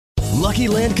Lucky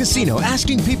Land Casino,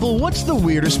 asking people, what's the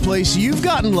weirdest place you've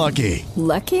gotten lucky?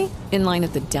 Lucky? In line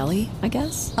at the deli, I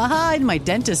guess? Aha, in my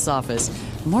dentist's office.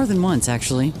 More than once,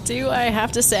 actually. Do I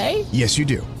have to say? Yes, you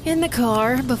do. In the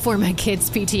car before my kids'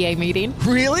 PTA meeting.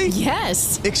 Really?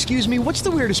 Yes. Excuse me, what's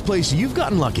the weirdest place you've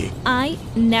gotten lucky? I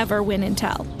never win and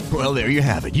tell. Well, there you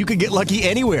have it. You can get lucky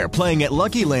anywhere, playing at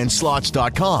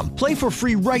LuckyLandSlots.com. Play for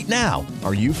free right now.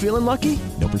 Are you feeling lucky?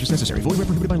 No purchase necessary. Void where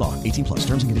prohibited by law. 18 plus.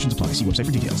 Terms and conditions apply. See website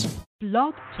for details.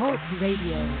 Blog Talk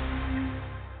Radio.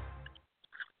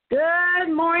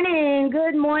 Good morning.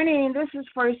 Good morning. This is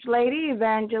First Lady,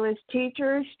 Evangelist,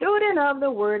 teacher, student of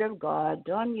the Word of God,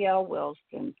 Doniele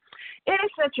Wilson. It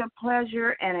is such a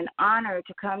pleasure and an honor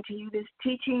to come to you this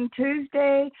Teaching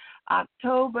Tuesday,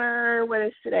 October, what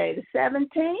is today, the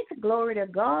 17th? Glory to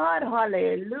God.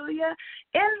 Hallelujah.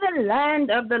 In the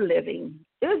land of the living.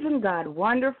 Isn't God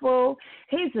wonderful?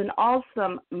 He's an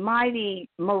awesome, mighty,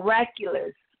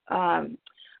 miraculous,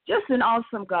 just an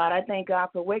awesome God. I thank God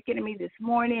for waking me this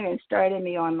morning and starting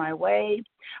me on my way.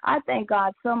 I thank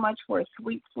God so much for a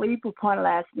sweet sleep upon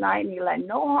last night, and He let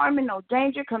no harm and no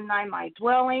danger come nigh my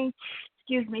dwelling.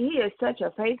 Excuse me, He is such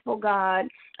a faithful God,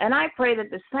 and I pray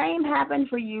that the same happened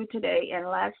for you today and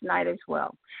last night as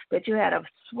well, that you had a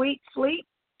sweet sleep,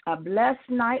 a blessed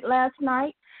night last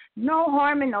night. No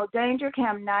harm and no danger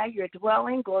come nigh your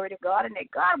dwelling, glory to God, and that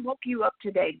God woke you up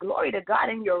today, glory to God,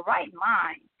 in your right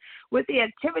mind, with the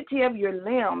activity of your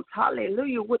limbs,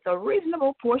 hallelujah, with a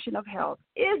reasonable portion of health.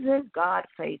 Isn't God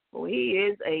faithful? He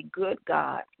is a good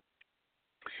God.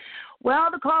 Well,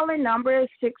 the call-in number is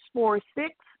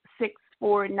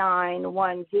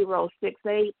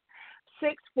 646-649-1068,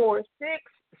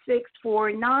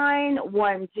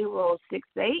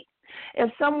 646-649-1068.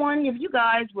 If you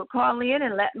guys would call in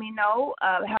and let me know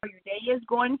how your day is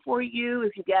going for you,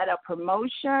 if you got a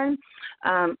promotion,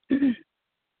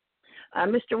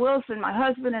 Mr. Wilson, my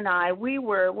husband and I, we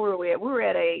were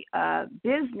at a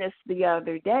business the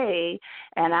other day,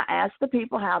 and I asked the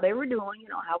people how they were doing,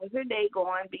 how was their day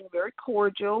going, being very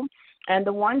cordial. And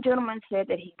the one gentleman said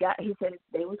that he said his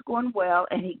day was going well,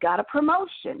 and he got a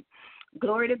promotion.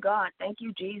 Glory to God. Thank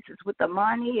you, Jesus. With the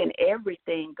money and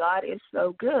everything, God is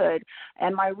so good.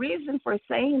 And my reason for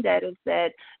saying that is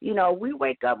that, we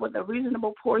wake up with a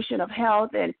reasonable portion of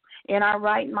health and in our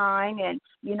right mind and,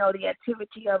 the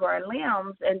activity of our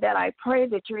limbs, and that I pray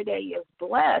that your day is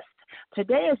blessed.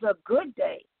 Today is a good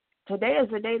day. Today is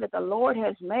the day that the Lord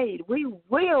has made. We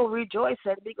will rejoice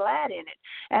and be glad in it.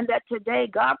 And that today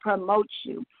God promotes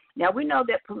you. Now, we know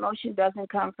that promotion doesn't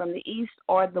come from the east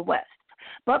or the west.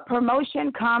 But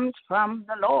promotion comes from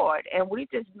the Lord, and we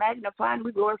just magnify and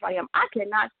we glorify Him. I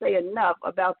cannot say enough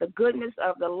about the goodness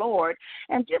of the Lord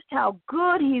and just how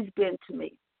good He's been to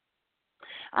me.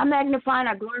 I magnify and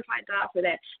I glorify God for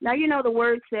that. Now, the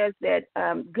word says that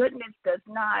goodness does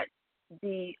not,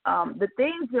 the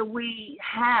things that we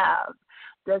have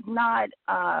does not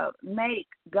make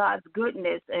God's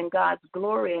goodness and God's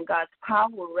glory and God's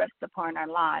power rest upon our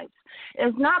lives.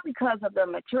 It's not because of the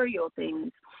material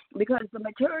things, because the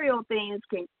material things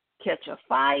can catch a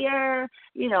fire,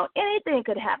 anything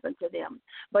could happen to them.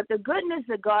 But the goodness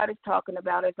that God is talking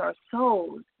about is our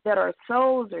souls, that our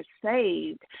souls are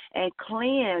saved and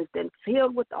cleansed and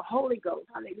filled with the Holy Ghost.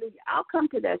 Hallelujah. I'll come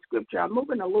to that scripture. I'm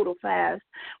moving a little fast.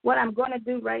 What I'm going to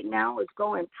do right now is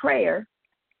go in prayer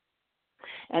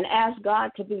and ask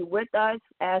God to be with us,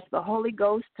 ask the Holy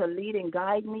Ghost to lead and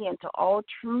guide me into all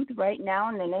truth right now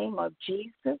in the name of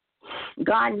Jesus.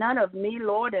 God, none of me,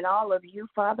 Lord, and all of you,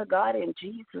 Father God, in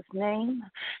Jesus' name.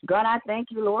 God, I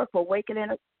thank you, Lord, for waking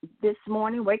me this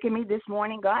morning,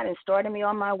 God, and starting me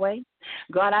on my way.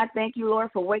 God, I thank you,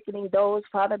 Lord, for wakening those,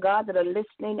 Father God, that are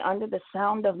listening under the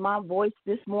sound of my voice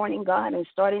this morning, God, and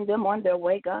starting them on their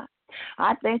way, God.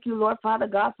 I thank you, Lord, Father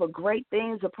God, for great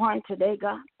things upon today,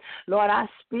 God. Lord, I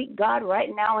speak, God,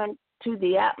 right now into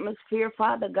the atmosphere,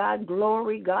 Father God,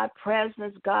 glory, God,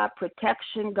 presence, God,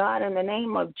 protection, God, in the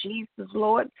name of Jesus,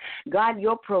 Lord. God,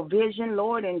 your provision,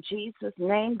 Lord, in Jesus'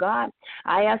 name, God.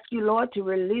 I ask you, Lord, to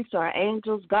release our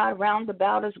angels, God, round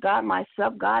about us, God,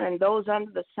 myself, God, and those under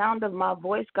the sound of my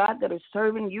voice, God, that are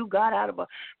serving you, God, out of a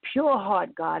pure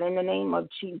heart, God, in the name of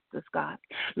Jesus, God.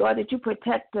 Lord, that you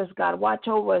protect us, God, watch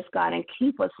over us, God, and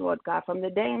keep us, Lord, God, from the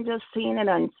dangers seen and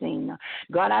unseen.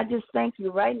 God, I just thank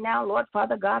you right now, Lord,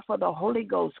 Father God, for the the Holy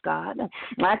Ghost, God.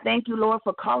 I thank you, Lord,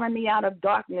 for calling me out of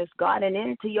darkness, God, and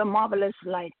into your marvelous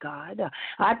light, God.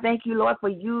 I thank you, Lord, for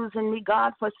using me,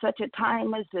 God, for such a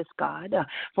time as this, God.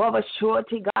 For of a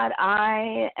surety, God,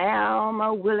 I am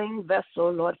a willing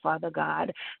vessel, Lord, Father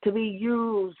God, to be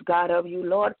used, God, of you,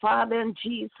 Lord, Father, in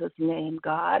Jesus' name,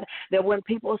 God, that when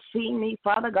people see me,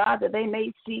 Father God, that they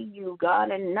may see you,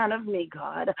 God, and none of me,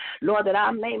 God. Lord, that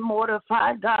I may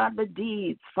mortify, God, the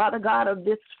deeds, Father God, of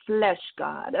this flesh,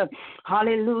 God.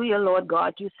 Hallelujah, Lord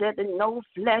God. You said that no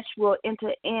flesh will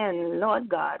enter in, Lord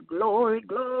God. Glory,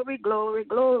 glory, glory,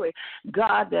 glory.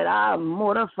 God, that I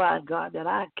mortify, God, that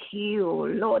I kill,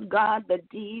 Lord God, the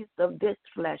deeds of this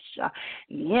flesh.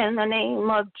 In the name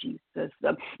of Jesus.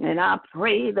 And I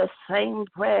pray the same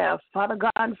prayer, Father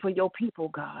God, for your people,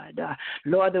 God.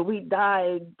 Lord, that we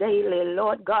die daily,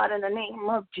 Lord God, in the name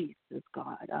of Jesus,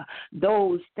 God.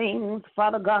 Those things,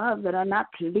 Father God, that are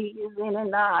not pleasing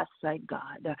in our sight,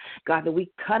 God. God, that we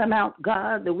cut them out,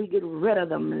 God, that we get rid of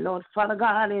them, Lord, Father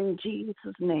God, in Jesus'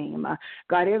 name.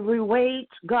 God, every weight,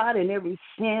 God, and every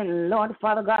sin, Lord,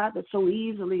 Father God, that so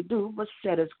easily do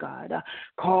beset us, God,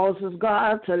 causes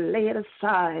God to lay it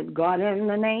aside, God, in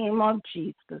the name of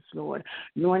Jesus, Lord,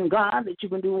 knowing, God, that you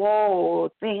can do all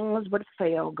things but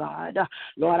fail, God.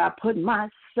 Lord, I put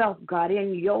myself, God,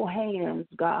 in your hands,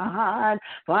 God,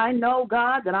 for I know,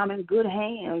 God, that I'm in good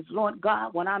hands, Lord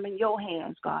God, when I'm in your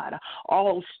hands, God.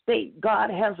 All state, God,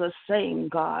 has a saying,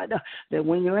 God, that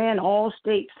when you're in all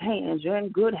states' hands, you're in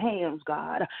good hands,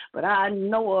 God. But I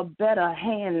know a better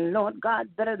hand, Lord God,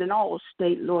 better than all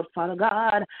state, Lord Father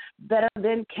God, better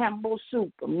than Campbell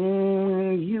soup.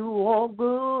 You are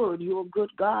good. You're a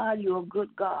good God. You're a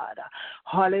good God.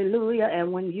 Hallelujah.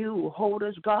 And when you hold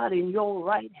us, God, in your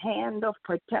right hand of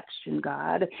protection,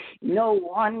 God,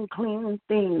 no unclean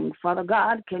thing, Father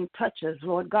God, can touch us,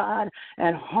 Lord God,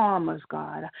 and harm us,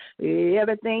 God.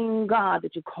 Everything, God,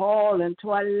 that you call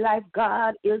into our life,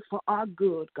 God, is for our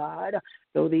good, God.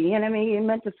 Though the enemy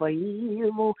meant it for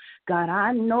evil, God,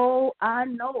 I know I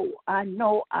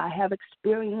have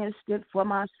experienced it for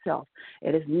myself.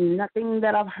 It is nothing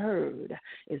that I've heard.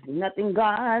 It's nothing,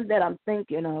 God, that I'm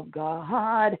thinking of,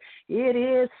 God. It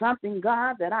is something,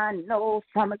 God, that I know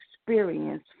from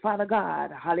experience, Father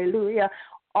God. Hallelujah.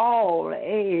 All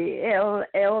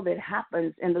that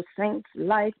happens in the saint's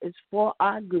life is for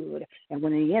our good. And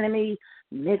when the enemy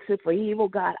makes it for evil,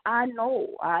 God, I know,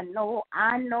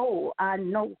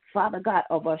 Father God,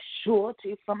 of a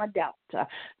surety from a doubt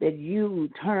that you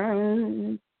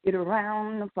turn it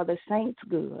around for the saints'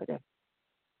 good.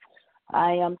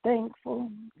 I am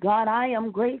thankful. God, I am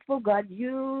grateful. God,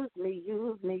 use me,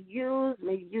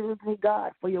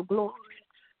 God, for your glory.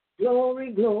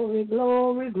 Glory, glory,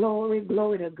 glory, glory,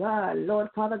 glory to God. Lord,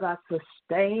 Father God,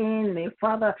 sustain me,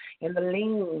 Father, in the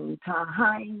lean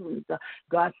times.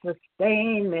 God,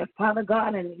 sustain me, Father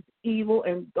God, in these evil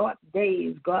and dark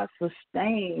days. God,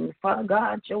 sustain, Father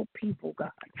God, your people,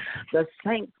 God. The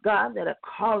saints, God, that are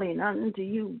calling unto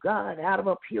you, God, out of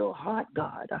a pure heart,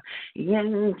 God.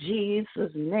 In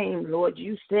Jesus' name, Lord,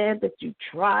 you said that you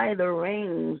try the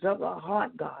reins of the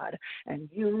heart, God, and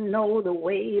you know the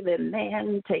way that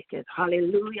man taketh.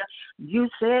 Hallelujah. You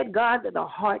said, God, that the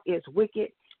heart is wicked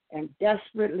and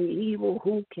desperately evil.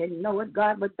 Who can know it,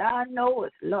 God? But thou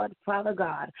knowest, Lord, Father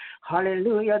God.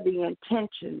 Hallelujah. The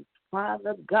intentions,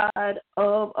 Father God,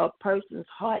 of a person's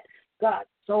heart, God,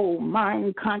 soul,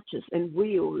 mind, conscience, and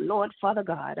will, Lord, Father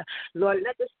God. Lord,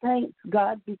 let the saints,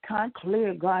 God, be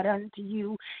clear, God, unto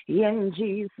you in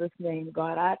Jesus' name,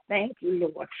 God. I thank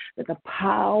you, Lord, that the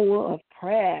power of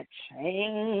prayer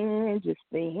changes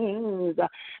things.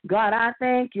 God, I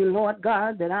thank you, Lord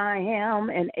God, that I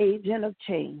am an agent of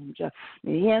change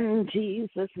in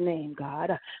Jesus' name,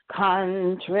 God.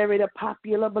 Contrary to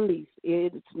popular belief,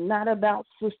 it's not about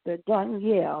Sister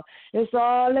Doniele. It's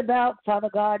all about, Father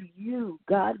God, you,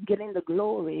 God, getting the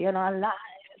glory in our lives.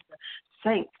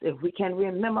 Saints, if we can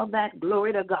remember that,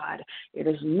 glory to God. It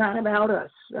is not about us.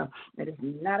 It is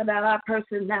not about our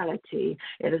personality.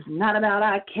 It is not about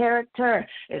our character.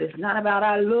 It is not about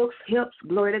our looks, hips,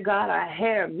 glory to God, our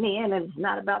hair, men. It is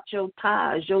not about your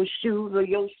ties, your shoes, or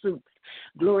your suits.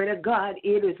 Glory to God.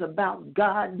 It is about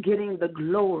God getting the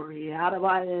glory out of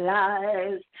our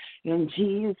lives in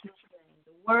Jesus' name.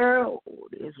 The world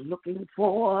is looking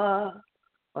for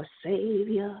a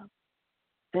Savior.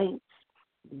 Saints,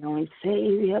 the only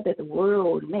Savior that the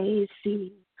world may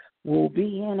see will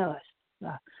be in us.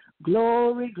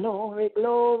 Glory, glory,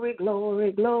 glory,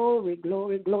 glory, glory,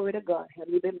 glory, glory to God. Have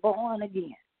you been born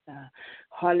again?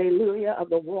 hallelujah, of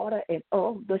the water and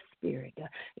of the Spirit.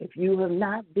 If you have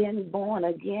not been born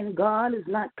again, God is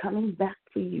not coming back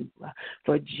for you.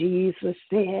 For Jesus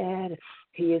said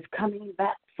he is coming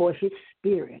back for his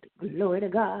Spirit. Glory to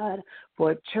God,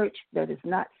 for a church that is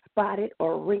not spotted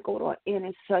or wrinkled or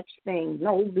any such thing,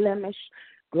 no blemish.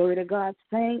 Glory to God,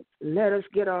 saints, let us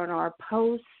get on our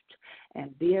post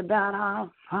and be about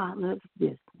our Father's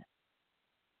business.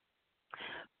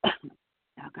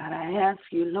 Now, God, I ask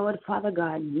you, Lord, Father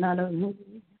God, none of me,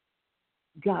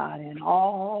 God, and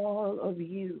all of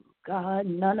you, God,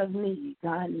 none of me,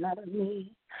 God, none of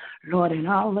me, Lord, and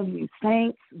all of you,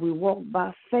 saints, we walk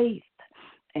by faith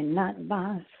and not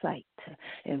by sight.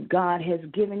 If God has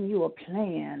given you a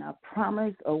plan, a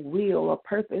promise, a will, a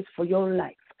purpose for your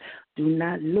life, do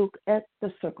not look at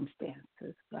the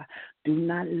circumstances. Do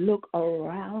not look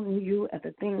around you at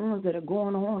the things that are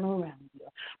going on around you.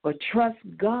 But trust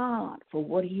God for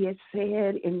what he has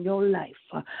said in your life.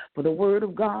 For the word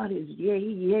of God is yea,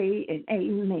 yea, and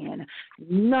amen.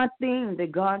 Nothing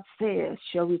that God says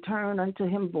shall return unto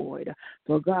him void.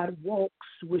 For God walks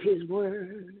with his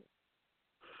word.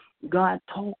 God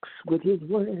talks with his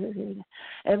word.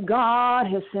 If God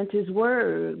has sent his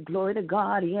word, glory to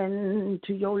God,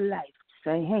 into your life,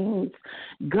 saints,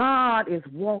 God is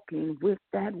walking with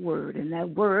that word, and that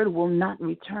word will not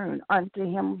return unto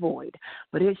him void.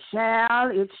 But it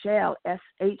shall,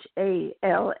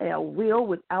 S-H-A-L-L, will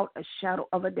without a shadow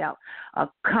of a doubt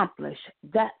accomplish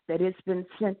that it's been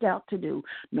sent out to do,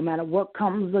 no matter what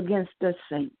comes against the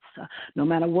saints, no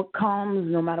matter what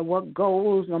comes, no matter what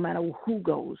goes, no matter who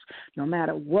goes, no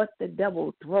matter what the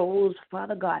devil throws,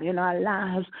 Father God, in our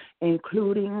lives,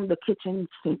 including the kitchen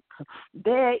sink.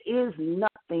 There is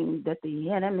nothing that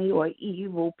the enemy or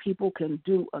evil people can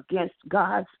do against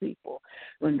God's people.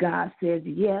 When God says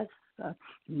yes,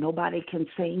 nobody can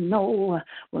say no.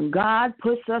 When God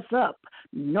puts us up,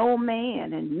 no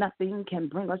man and nothing can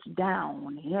bring us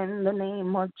down. In the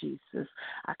name of Jesus,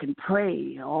 I can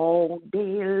pray all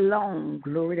day long,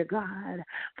 glory to God,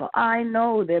 for I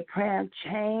know that prayer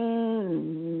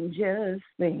changes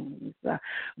things.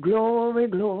 Glory,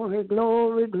 glory,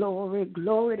 glory, glory,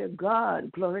 glory to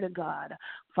God, glory to God.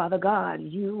 Father God,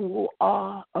 you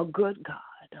are a good God.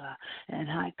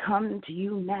 And I come to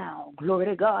you now, glory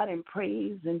to God, in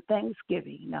praise and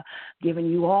thanksgiving, giving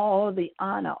you all the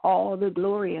honor, all the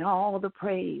glory, and all the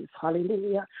praise,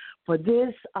 hallelujah, for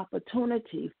this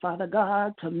opportunity, Father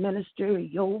God, to minister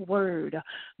your word,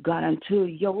 God, unto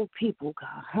your people,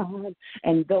 God,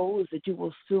 and those that you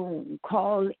will soon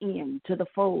call in to the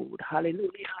fold, hallelujah.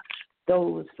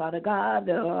 Those, Father God,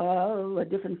 a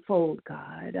different fold,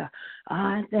 God.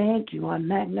 I thank you. I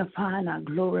magnify and I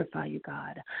glorify you,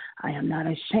 God. I am not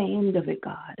ashamed of it,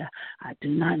 God. I do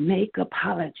not make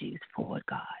apologies for it,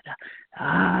 God.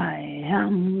 I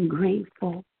am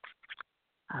grateful.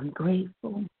 I'm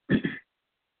grateful.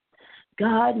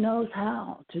 God knows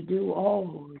how to do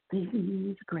all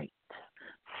things great.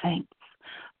 Thanks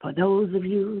for those of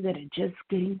you that are just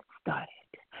getting started.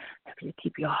 If you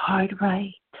keep your heart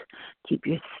right, keep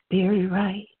your spirit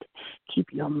right,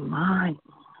 keep your mind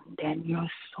and your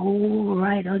soul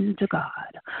right unto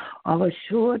God, of a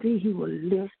surety he will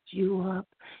lift you up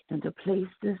into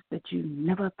places that you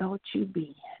never thought you'd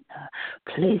be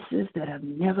in, places that have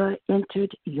never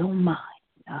entered your mind.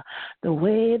 The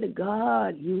way that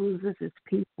God uses his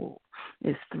people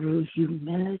is through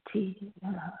humility.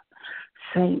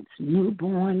 Saints,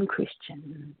 newborn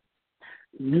Christians,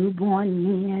 newborn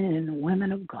men and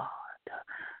women of God,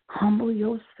 humble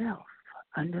yourself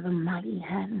under the mighty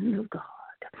hand of God.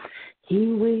 He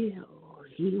will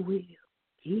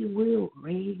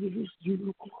raise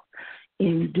you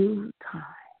in due time.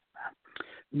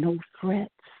 No frets,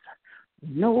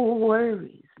 no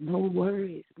worries.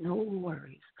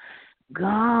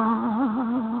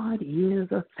 God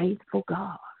is a faithful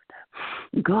God.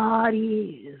 God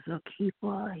is a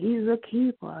keeper. He's a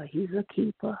keeper.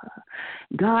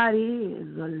 God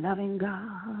is a loving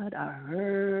God. I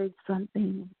heard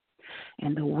something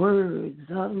in the words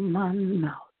of my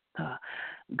mouth.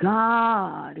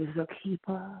 God is a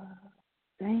keeper.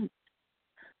 Thanks.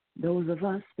 Those of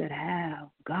us that have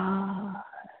God,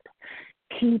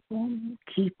 keep him.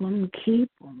 Keep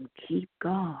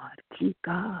God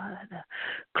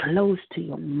close to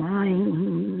your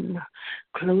mind,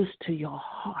 close to your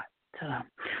heart,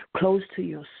 close to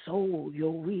your soul,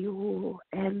 your will,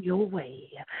 and your way.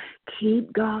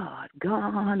 Keep God.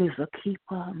 God is a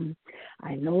keeper.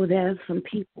 I know there's some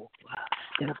people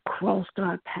that have crossed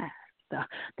our path,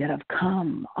 that have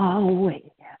come our way,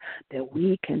 that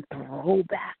we can throw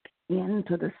back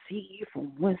into the sea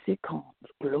from whence it comes.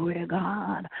 Glory to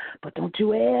God. But don't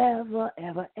you ever,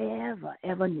 ever, ever,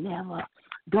 ever, never,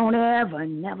 don't ever,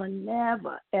 never,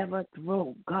 never, ever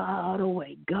throw God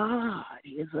away. God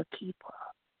is a keeper.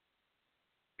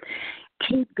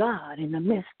 Keep God in the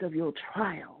midst of your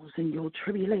trials and your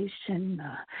tribulation.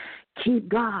 Keep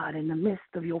God in the midst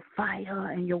of your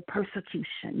fire and your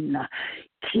persecution.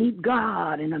 Keep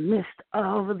God in the midst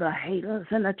of the haters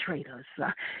and the traitors.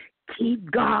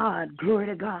 Keep God, glory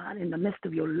to God, in the midst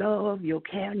of your love, your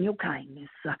care, and your kindness.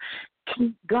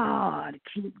 Keep God,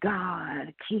 keep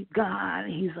God, keep God.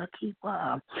 He's a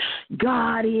keeper.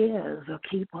 God is a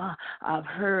keeper. I've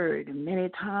heard many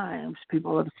times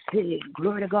people have said,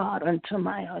 glory to God, unto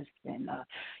my husband,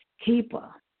 keeper.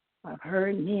 I've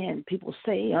heard men, people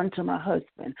say unto my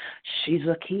husband, she's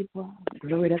a keeper.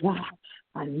 Glory to God.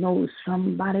 I know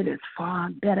somebody that's far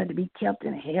better to be kept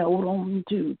and held on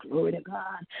to, glory to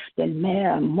God, than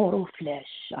mere mortal flesh.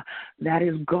 That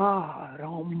is God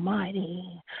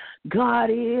Almighty. God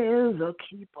is a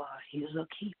keeper. He's a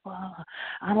keeper.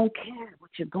 I don't care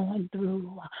what you're going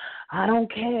through. I don't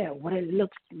care what it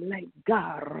looks like.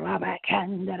 God, I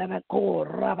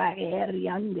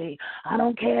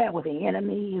don't care what the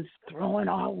enemy is throwing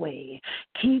our way.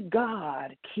 Keep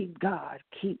God, keep God,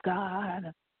 keep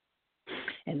God.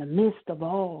 In the midst of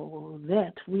all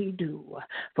that we do.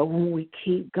 For when we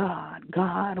keep God,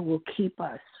 God will keep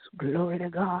us. Glory to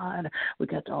God. We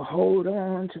got to hold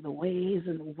on to the ways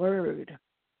and the word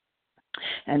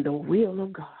and the will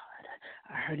of God.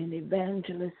 I heard an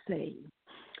evangelist say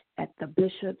at the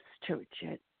bishop's church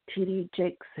at T.D.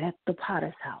 Jakes at the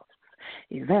Potter's house,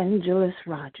 Evangelist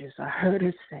Rogers, I heard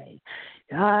her say,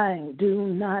 I do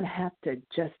not have to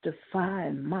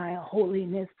justify my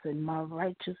holiness and my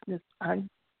righteousness unto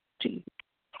you.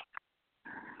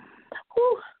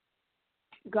 Whew.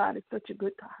 God is such a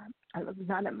good God. I look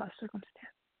not at my circumstance.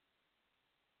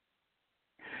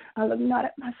 I look not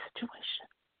at my situation.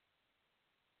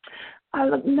 I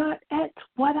look not at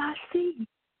what I see.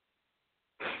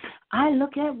 I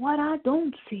look at what I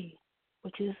don't see,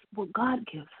 which is what God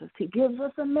gives us. He gives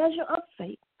us a measure of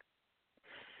faith.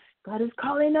 God is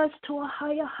calling us to a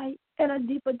higher height and a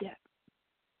deeper depth.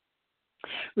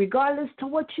 Regardless to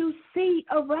what you see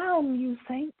around you,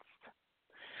 saints,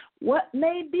 what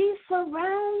may be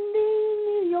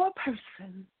surrounding your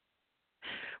person,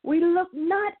 we look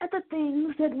not at the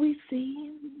things that we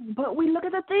see, but we look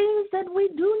at the things that we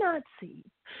do not see.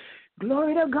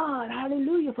 Glory to God.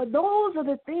 Hallelujah. For those are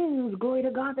the things, glory to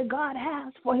God, that God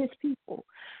has for his people.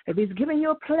 If he's giving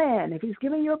you a plan, if he's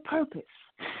giving you a purpose,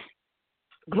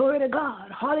 glory to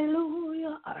God.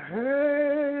 Hallelujah. I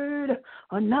heard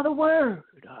another word.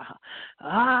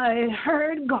 I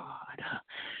heard God.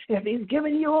 If he's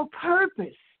giving you a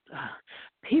purpose,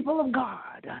 people of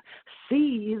God,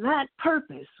 see that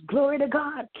purpose. Glory to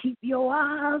God. Keep your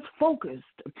eyes focused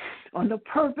on the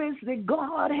purpose that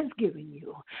God has given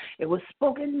you. It was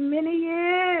spoken many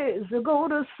years ago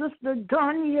to Sister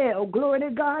Doniele, glory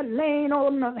to God, laying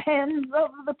on the hands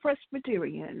of the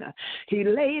Presbyterian. He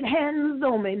laid hands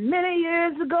on me many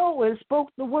years ago and spoke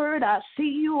the word, I see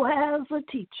you as a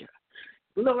teacher.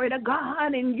 Glory to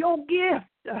God, and your gift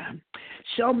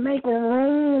shall make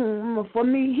room for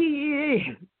me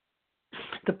here.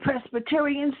 The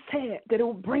Presbyterian said that it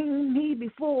will bring me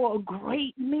before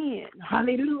great men.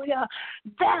 Hallelujah.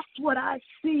 That's what I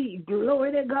see.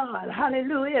 Glory to God.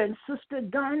 Hallelujah. And Sister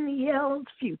Doniele's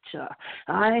future.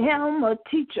 I am a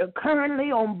teacher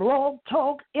currently on Blog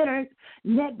Talk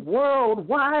Internet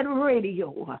Worldwide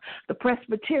Radio. The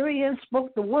Presbyterian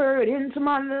spoke the word into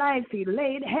my life. He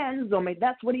laid hands on me.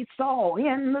 That's what he saw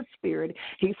in the spirit.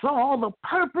 He saw the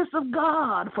purpose of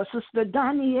God for Sister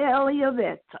Doniele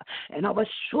Yvette. And of a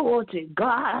surety,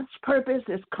 God's purpose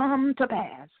has come to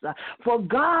pass. For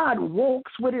God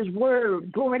walks with his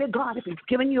word. Glory to God. If he's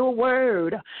given you a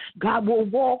word, God will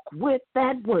walk with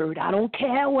that word. I don't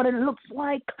care what it looks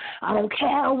like. I don't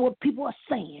care what people are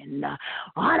saying.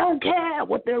 I don't care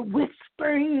what they're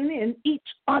whispering in each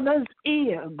other's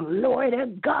ear. Glory to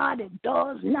God. It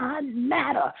does not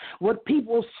matter what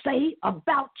people say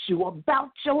about you, about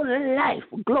your life.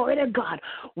 Glory to God.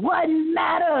 What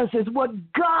matters is what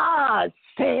God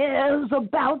says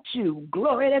about you.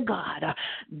 Glory to God.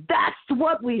 That's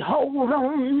what we hold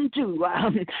on to.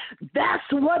 That's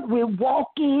what we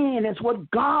walk in. It's what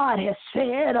God has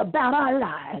said about our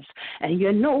lives. And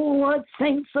you know what,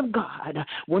 saints of God?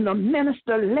 When the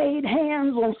minister laid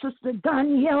hands on Sister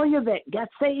Doniele Yvette, got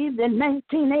saved in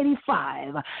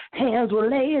 1985, hands were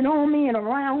laid on me in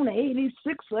around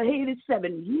 86 or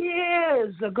 87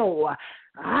 years ago.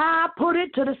 I put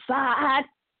it to the side.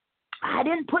 I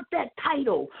didn't put that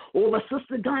title over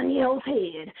Sister Doniele's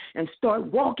head and start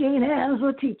walking as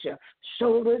a teacher,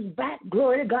 shoulders back,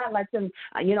 glory to God, like them.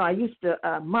 I used to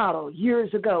model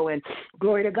years ago, and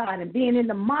glory to God. And being in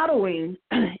the modeling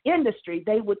industry,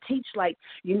 they would teach like,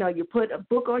 you put a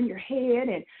book on your head,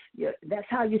 and that's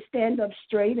how you stand up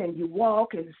straight and you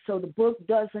walk, and so the book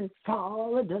doesn't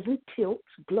fall, it doesn't tilt,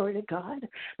 glory to God.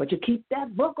 But you keep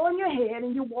that book on your head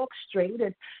and you walk straight,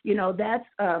 and that's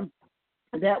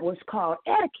that was called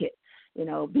etiquette.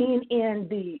 Being in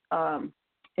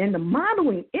the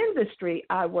modeling industry,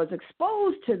 I was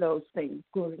exposed to those things,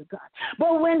 glory to God.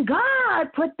 But when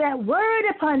God put that word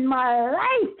upon my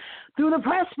life through the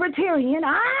Presbyterian,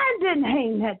 I didn't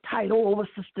hang that title over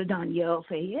Sister Doniele's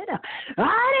head.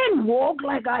 I didn't walk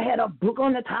like I had a book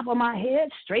on the top of my head,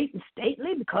 straight and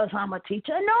stately, because I'm a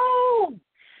teacher. No.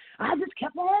 I just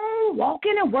kept on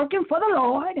walking and working for the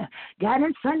Lord. Got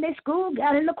in Sunday school,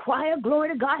 got in the choir, glory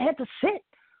to God. Had to sit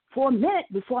for a minute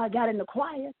before I got in the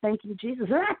choir. Thank you, Jesus.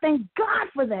 And I thank God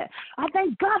for that. I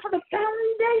thank God for the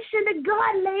foundation that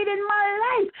God laid in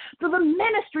my life through the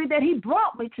ministry that he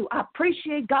brought me to. I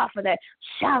appreciate God for that.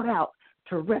 Shout out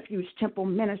to Refuge Temple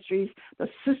Ministries, the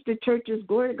sister churches,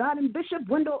 glory to God, and Bishop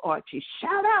Wendell Archie.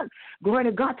 Shout out, glory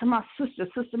to God, to my sister,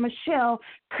 Sister Michelle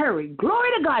Curry. Glory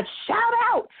to God. Shout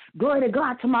out, glory to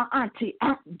God, to my auntie,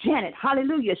 Aunt Janet.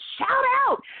 Hallelujah. Shout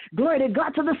out, glory to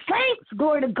God, to the saints,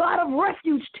 glory to God of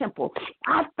Refuge Temple.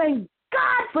 I thank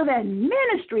God for that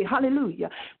ministry. Hallelujah.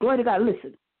 Glory to God.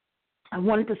 Listen, I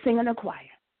wanted to sing in a choir.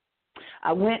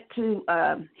 I went to,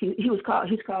 he's called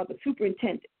the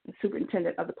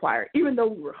superintendent of the choir. Even though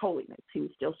we were holiness, he was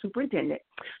still superintendent.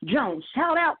 Jones,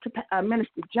 shout out to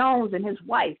Minister Jones and his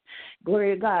wife.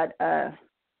 Glory to God.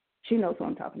 She knows what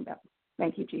I'm talking about.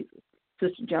 Thank you, Jesus.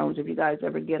 Sister Jones, if you guys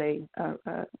ever get a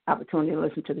opportunity to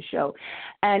listen to the show.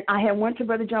 And I had went to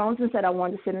Brother Jones and said I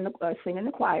wanted to sing in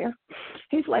the choir.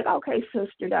 He's like, okay,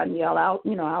 Sister Doniele,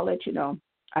 I'll let you know.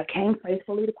 I came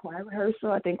faithfully to choir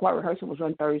rehearsal. I think choir rehearsal was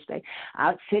on Thursday.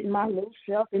 I'd sit my little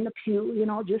self in the pew,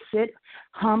 just sit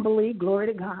humbly, glory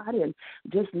to God, and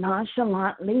just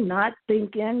nonchalantly, not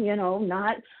thinking,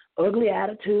 not ugly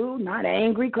attitude, not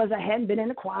angry because I hadn't been in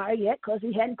the choir yet because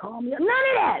he hadn't called me. None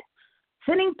of that.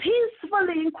 Sitting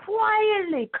peacefully and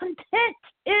quietly, content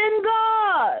in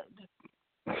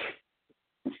God.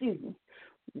 Excuse me.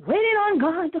 Waiting on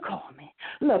God to call me.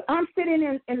 Look, I'm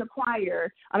sitting in the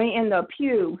choir, in the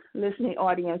pew listening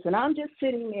audience, and I'm just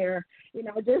sitting there,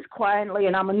 just quietly,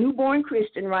 and I'm a newborn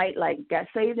Christian, right? Like, got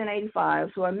saved in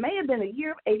 85, so it may have been the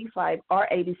year of 85 or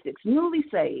 86, newly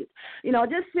saved.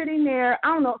 Just sitting there, I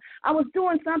don't know, I was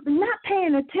doing something, not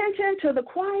paying attention to the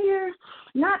choir,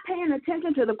 not paying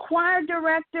attention to the choir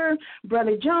director,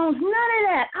 Brother Jones, none of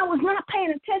that. I was not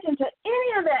paying attention to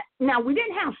any of that. Now, we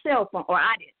didn't have cell phone, or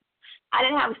I didn't. I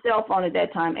didn't have a cell phone at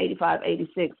that time, 85,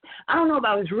 86. I don't know if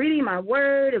I was reading my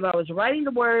word, if I was writing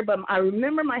the word, but I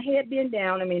remember my head being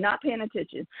down, not paying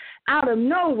attention. Out of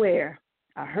nowhere,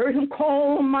 I heard him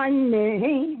call my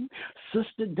name.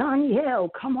 Sister Doniele,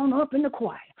 come on up in the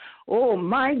choir. Oh,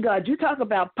 my God, you talk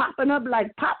about popping up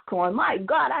like popcorn. My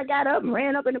God, I got up and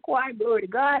ran up in the choir, glory to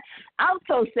God.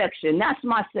 Alto section, that's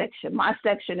my section. My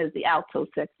section is the alto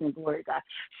section, glory to God.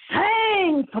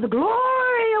 Sing for the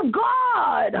glory of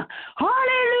God.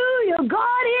 Hallelujah,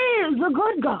 God is a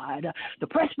good God. The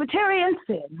Presbyterian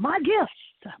said, my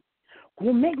gifts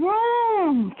will make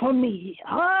room for me.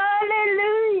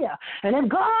 Hallelujah. And if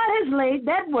God has laid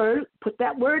that word, put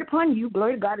that word upon you,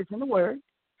 glory to God, is in the word.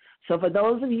 So for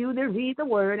those of you that read the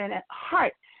word and at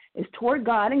heart is toward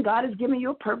God, and God has given you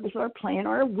a purpose or a plan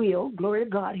or a will, glory to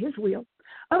God, his will,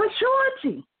 of a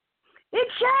surety, it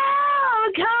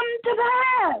shall come to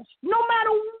pass, no matter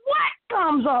what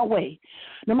comes our way,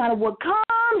 no matter what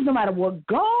comes, no matter what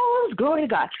goes, glory to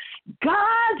God.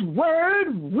 God's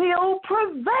word will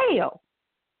prevail.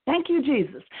 Thank you,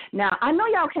 Jesus. Now, I know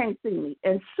y'all can't see me,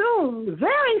 and soon,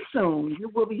 very soon, you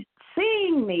will be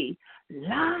seeing me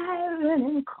live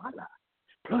and in color.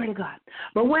 Glory to God.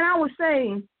 But when I was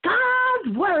saying,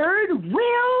 God's word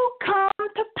will come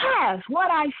to pass, what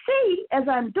I see as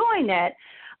I'm doing that,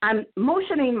 I'm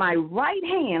motioning my right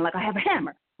hand like I have a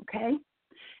hammer, okay?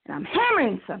 And I'm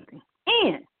hammering something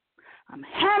in. I'm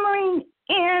hammering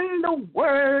in the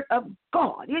word of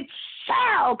God. It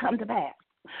shall come to pass.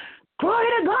 Glory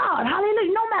to God.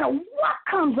 Hallelujah. No matter what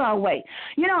comes our way.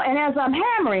 And as I'm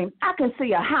hammering, I can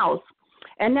see a house.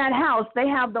 And that house, they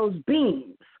have those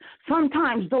beams.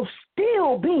 Sometimes those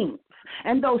steel beams.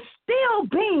 And those steel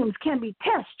beams can be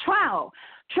test, trial,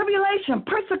 tribulation,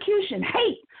 persecution,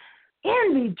 hate,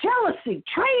 envy, jealousy,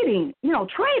 trading,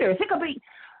 traitors. It could be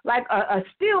Like a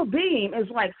steel beam is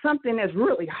like something that's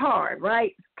really hard,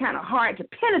 right? It's kind of hard to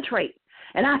penetrate.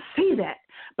 And I see that.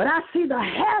 But I see the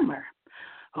hammer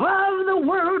of the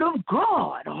word of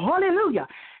God. Hallelujah.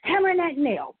 Hammering that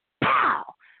nail.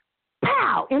 Pow.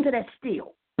 Pow. Into that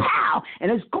steel. Pow.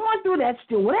 And it's going through that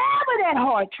steel. Whatever that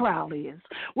hard trial is.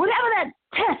 Whatever that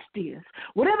test is.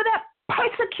 Whatever that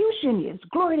persecution is.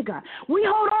 Glory to God. We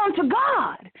hold on to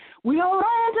God. We hold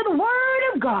on to the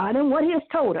word of God and what he has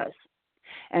told us.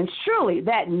 And surely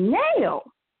that nail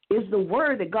is the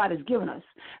word that God has given us.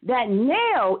 That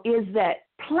nail is that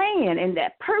plan and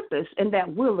that purpose and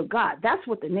that will of God. That's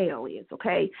what the nail is,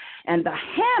 okay? And the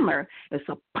hammer is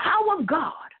the power of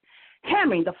God,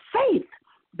 hammering the faith,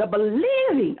 the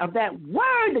believing of that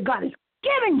word that God has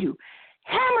given you,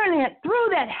 hammering it through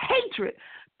that hatred,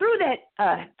 through that,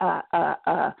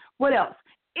 what else?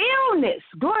 Illness.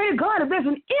 Glory to God. If there's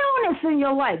an illness in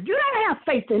your life, you don't have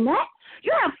faith in that.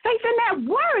 You have faith in that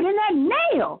word, in that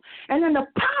nail. And then the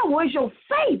power is your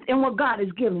faith in what God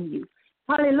has given you.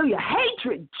 Hallelujah.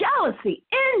 Hatred, jealousy,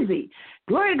 envy.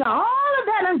 Glory to God. All of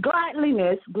that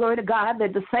ungodliness, glory to God,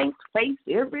 that the saints face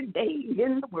every day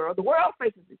in the world. The world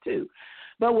faces it too.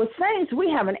 But with saints,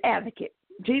 we have an advocate,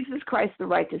 Jesus Christ the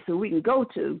righteous, who we can go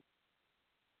to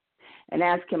and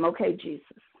ask him, okay, Jesus.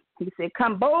 He said,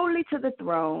 come boldly to the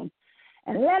throne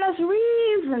and let us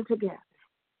reason together.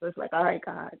 So it's like, all right,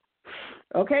 God.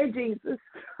 Okay, Jesus.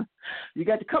 You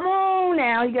got to come on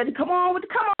now. You got to come on with the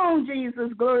come on,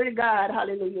 Jesus. Glory to God.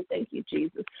 Hallelujah. Thank you,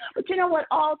 Jesus. But you know what?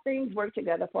 All things work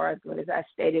together for our good, as I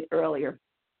stated earlier.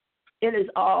 It is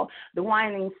all, the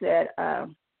Whining said,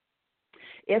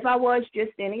 if I was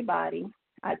just anybody,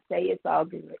 I'd say it's all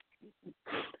good.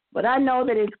 But I know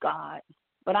that it's God.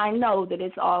 But I know that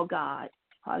it's all God.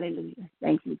 Hallelujah.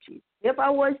 Thank you, Jesus. If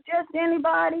I was just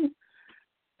anybody,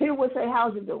 people would say,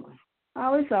 how's it doing?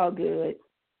 Oh, it's all good.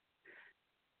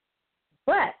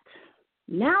 But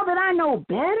now that I know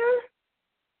better,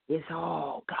 it's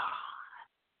all God.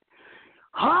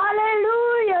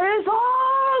 Hallelujah. It's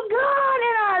all God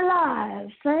in our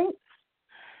lives, saints.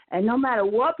 And no matter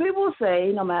what people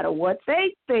say, no matter what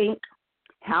they think,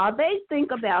 how they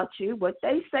think about you, what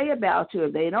they say about you,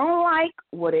 if they don't like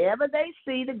whatever they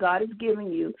see that God is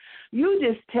giving you, you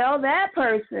just tell that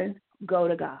person, go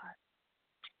to God.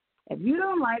 If you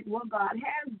don't like what God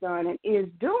has done and is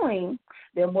doing,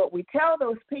 then what we tell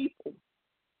those people,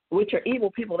 which are evil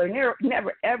people, they're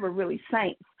never ever really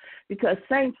saints, because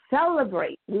saints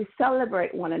celebrate. We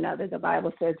celebrate one another. The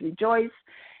Bible says rejoice,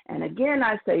 and again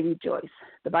I say rejoice.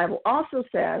 The Bible also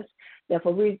says that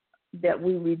we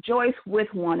rejoice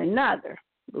with one another.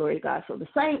 Glory to God. So the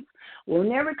saints will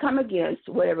never come against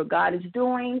whatever God is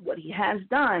doing, what he has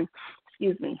done,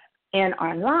 in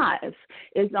our lives.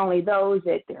 It's only those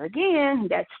that, there again,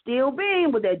 that still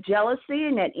being with that jealousy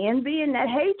and that envy and that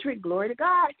hatred, glory to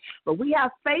God. But we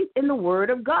have faith in the word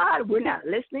of God. We're not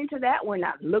listening to that. We're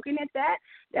not looking at that.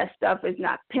 That stuff is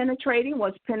not penetrating.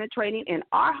 What's penetrating in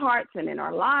our hearts and in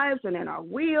our lives and in our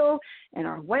will and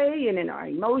our way and in our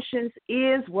emotions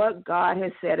is what God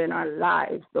has said in our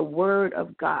lives, the word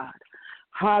of God.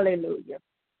 Hallelujah.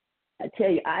 I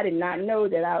tell you, I did not know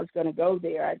that I was going to go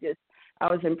there. I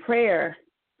was in prayer,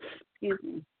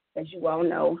 as you all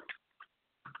know.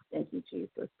 Thank you,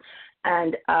 Jesus.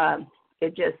 And the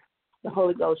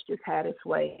Holy Ghost just had its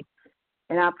way.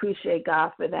 And I appreciate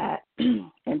God for that.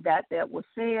 And that was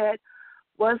said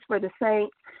was for the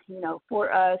saints,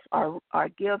 for us. Our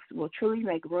gifts will truly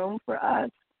make room for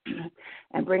us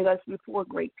and bring us before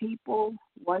great people.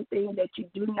 One thing that you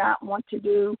do not want to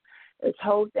do is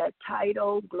hold that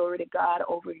title, glory to God,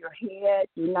 over your head.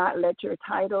 Do not let your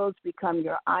titles become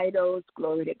your idols,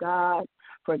 glory to God.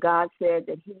 For God said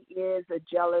that he is a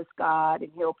jealous God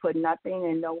and he'll put nothing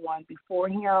and no one before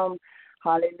him.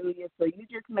 Hallelujah. So you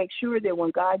just make sure that when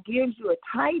God gives you a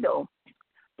title,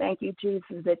 thank you,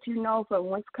 Jesus, that you know from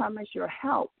whence cometh your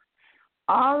help.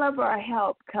 All of our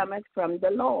help cometh from the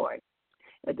Lord.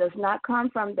 It does not come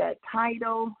from that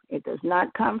title. It does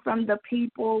not come from the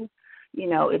people.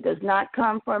 It does not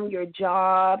come from your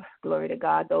job. Glory to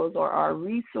God. Those are our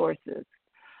resources.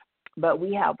 But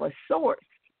we have a source,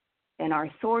 and our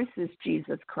source is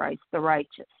Jesus Christ, the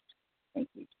righteous. Thank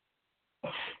you.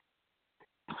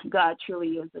 God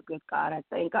truly is a good God. I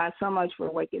thank God so much for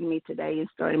waking me today and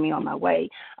starting me on my way.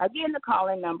 Again, the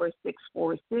call-in number is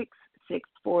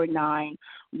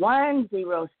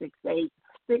 646-649-1068,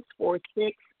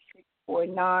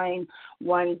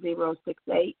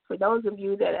 646-649-1068. For those of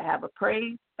you that have a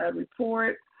praise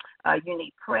report, you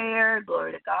need prayer,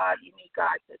 glory to God. You need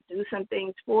God to do some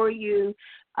things for you,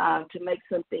 to make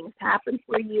some things happen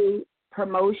for you.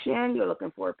 promotion. You're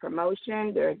looking for a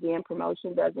promotion. There again,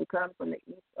 promotion doesn't come from the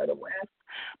east or the west,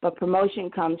 but promotion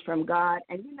comes from God.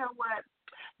 And you know what?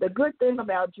 The good thing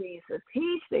about Jesus,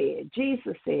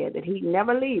 Jesus said that he'd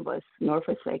never leave us nor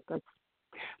forsake us.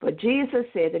 But Jesus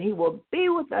said that he will be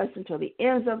with us until the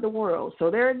ends of the world.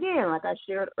 So there again, like I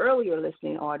shared earlier,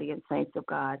 listening audience, saints of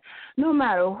God, no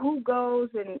matter who goes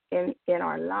in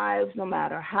our lives, no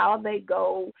matter how they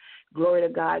go, glory to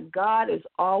God, God is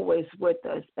always with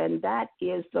us. And that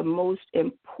is the most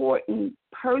important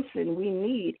person we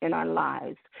need in our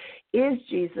lives, is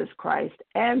Jesus Christ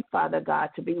and Father God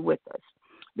to be with us.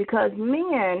 Because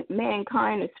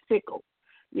mankind is fickle.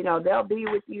 You know, they'll be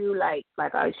with you like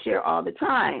I share all the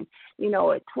time, you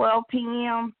know, at 12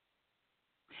 p.m.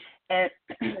 And,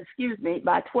 excuse me,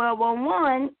 by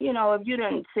 12:01, you know, if you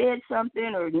done said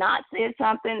something or not said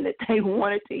something that they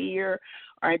wanted to hear,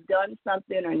 or done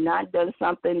something or not done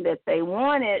something that they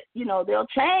wanted, you know, they'll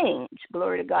change.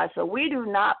 Glory to God. So we do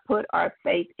not put our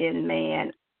faith in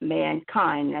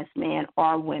mankind, that's man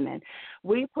or women.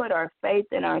 We put our faith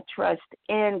and our trust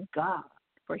in God.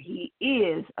 For he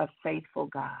is a faithful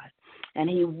God, and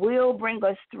he will bring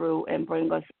us through and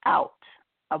bring us out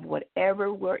of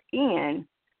whatever we're in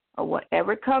or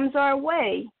whatever comes our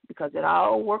way, because it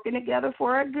all working together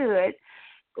for our good.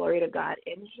 Glory to God.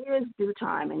 In his due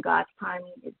time, and God's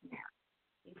timing is now.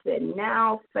 He said,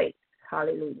 now faith.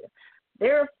 Hallelujah.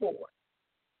 Therefore,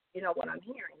 you know what I'm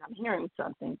hearing? I'm hearing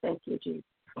something. Thank you, Jesus.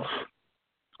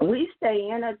 We stay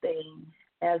in a thing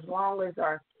as long as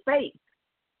our faith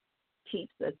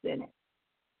keeps us in it.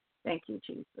 Thank you,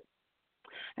 Jesus.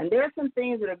 And there are some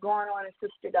things that are going on in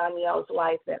Sister Doniele's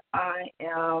life that I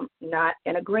am not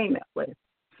in agreement with.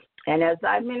 And as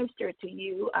I minister to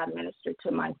you, I minister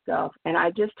to myself, and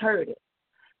I just heard it.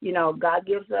 You know, God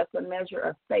gives us a measure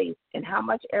of faith, and how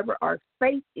much ever our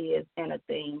faith is in a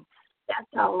thing, that's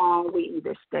how long we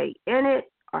either stay in it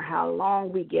or how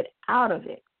long we get out of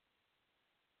it.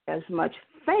 As much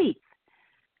faith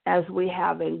as we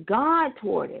have in God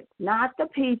toward it, not the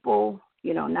people,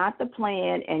 you know, not the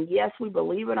plan. And yes, we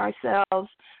believe in ourselves.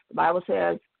 The Bible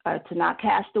says to not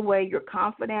cast away your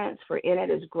confidence, for in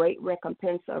it is great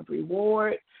recompense of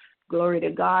reward. Glory to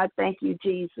God. Thank you,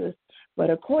 Jesus. But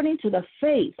according to the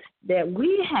faith that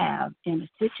we have in a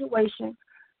situation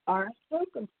or a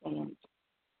circumstance,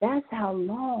 that's how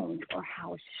long or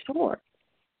how short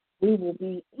we will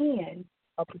be in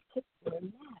a particular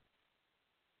matter.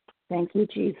 Thank you,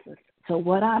 Jesus. So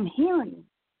what I'm hearing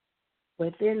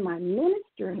within my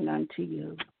ministering unto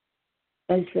you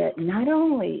is that not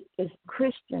only is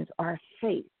Christians our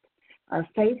faith has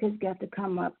got to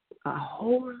come up a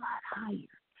whole lot higher,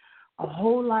 a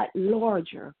whole lot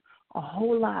larger, a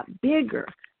whole lot bigger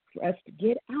for us to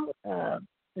get out of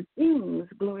the things,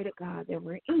 glory to God, that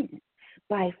we're in.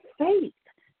 By faith,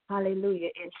 hallelujah,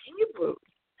 in Hebrews,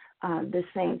 the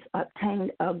saints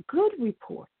obtained a good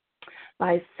report.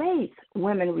 By faith,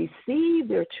 women receive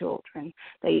their children.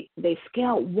 They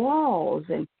scale walls.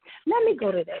 And let me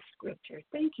go to that scripture.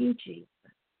 Thank you, Jesus.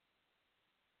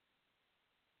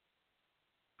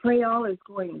 Pray all is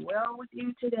going well with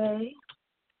you today.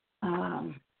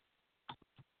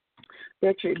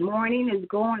 That your morning is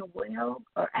going well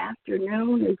or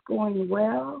afternoon is going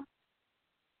well.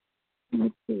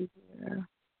 Let's see here.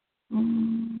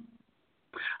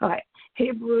 All right,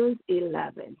 Hebrews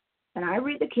 11. And I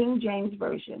read the King James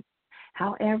Version.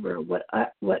 However, I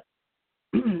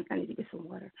need to get some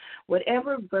water.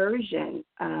 Whatever version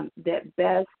that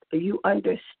best you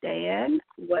understand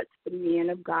what the men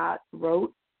of God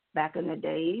wrote back in the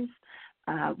days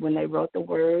when they wrote the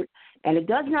word, and it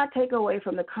does not take away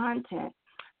from the content.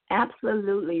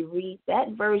 Absolutely read that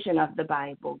version of the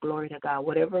Bible, glory to God.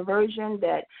 Whatever version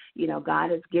that, you know,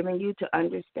 God has given you to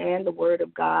understand the word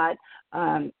of God,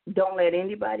 don't let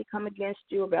anybody come against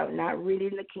you about not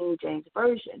reading the King James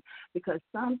Version, because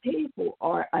some people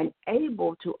are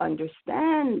unable to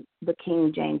understand the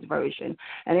King James Version.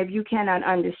 And if you cannot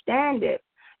understand it,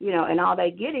 you know, and all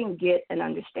they get an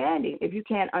understanding. If you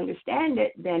can't understand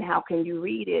it, then how can you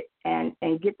read it and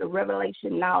get the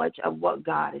revelation knowledge of what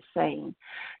God is saying?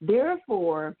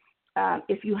 Therefore,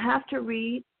 if you have to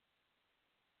read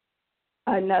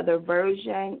another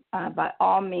version, by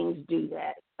all means do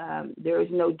that. There is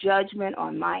no judgment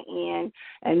on my end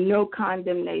and no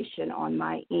condemnation on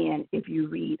my end if you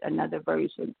read another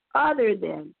version other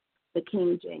than the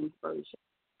King James Version.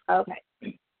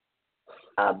 Okay.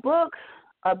 A book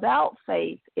about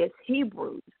faith is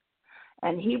Hebrews,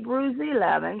 and Hebrews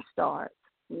 11 starts,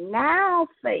 now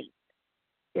faith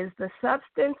is the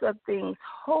substance of things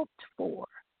hoped for,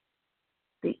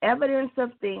 the evidence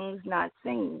of things not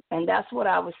seen. And that's what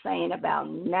I was saying about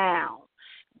now.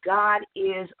 God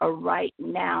is a right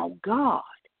now God.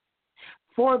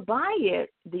 For by it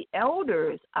the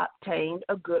elders obtained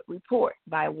a good report.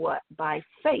 By what? By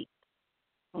faith.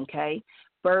 Okay?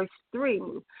 Verse 3,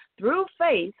 through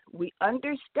faith we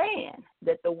understand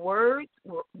that the worlds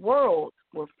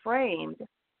were framed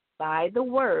by the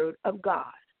word of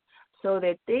God, so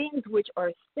that things which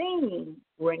are seen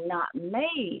were not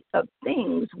made of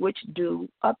things which do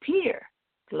appear.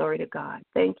 Glory to God.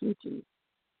 Thank you, Jesus.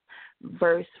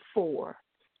 Verse 4,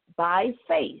 by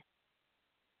faith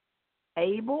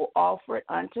Abel offered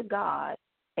unto God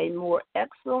a more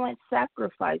excellent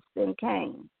sacrifice than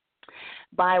Cain,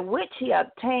 by which he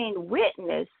obtained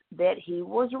witness that he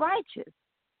was righteous,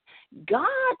 God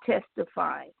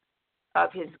testifying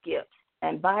of his gifts,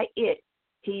 and by it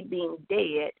he being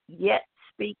dead yet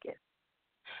speaketh.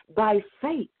 By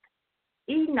faith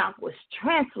Enoch was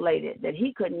translated that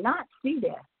he could not see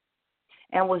death,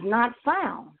 and was not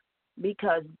found,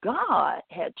 because God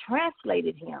had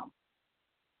translated him.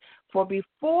 For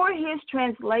before his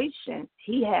translation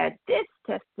he had this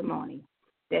testimony,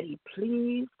 that he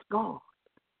pleased God.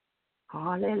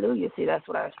 Hallelujah. See, that's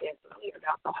what I was saying earlier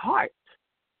about the heart.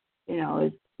 You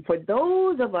know, for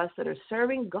those of us that are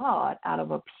serving God out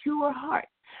of a pure heart.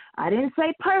 I didn't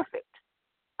say perfect.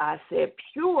 I said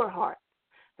pure heart.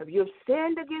 If you have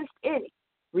sinned against any,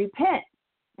 repent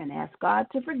and ask God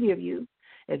to forgive you.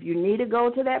 If you need to go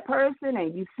to that person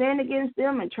and you sin against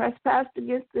them and trespassed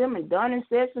against them and done and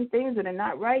said some things that are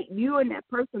not right, you and that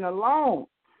person alone.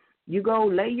 You go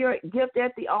lay your gift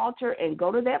at the altar and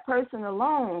go to that person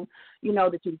alone, you know,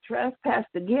 that you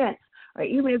trespassed against. Or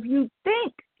even if you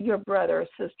think your brother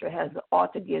or sister has an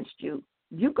ought against you,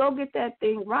 you go get that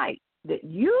thing right, that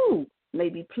you may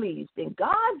be pleased in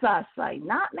God's eyesight,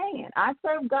 not man. I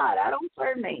serve God. I don't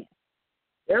serve man.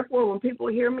 Therefore, when people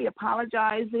hear me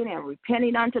apologizing and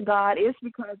repenting unto God, it's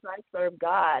because I serve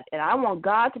God, and I want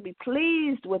God to be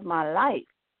pleased with my life.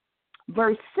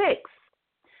 Verse 6,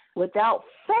 without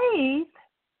faith,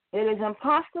 it is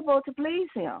impossible to please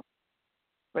him.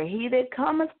 For he that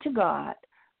cometh to God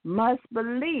must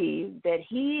believe that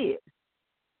he is,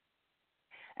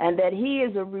 and that he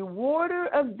is a rewarder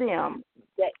of them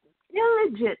that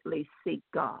diligently seek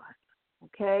God.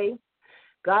 Okay?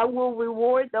 God will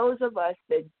reward those of us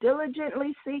that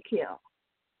diligently seek him.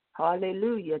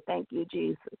 Hallelujah. Thank you,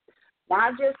 Jesus.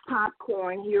 Not just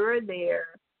popcorn here or there,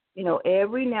 you know,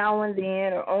 every now and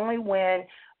then, or only when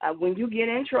you get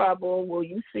in trouble will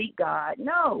you seek God.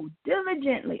 No,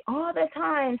 diligently, all the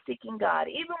time seeking God.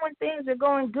 Even when things are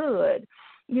going good,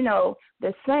 you know,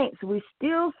 the saints, we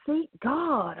still seek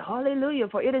God. Hallelujah.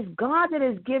 For it is God that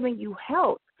is giving you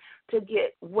health to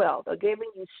get wealth, or giving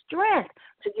you strength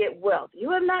to get wealth. You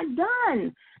have not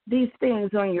done these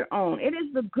things on your own. It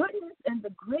is the goodness and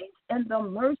the grace and the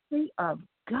mercy of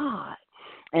God.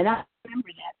 And I remember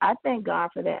that. I thank God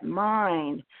for that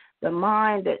mind, the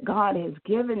mind that God has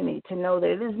given me to know that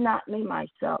it is not me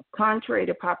myself, contrary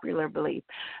to popular belief.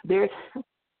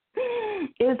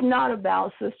 It's not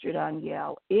about Sister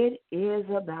Doniele. It is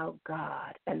about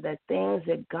God and the things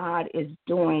that God is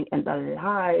doing in the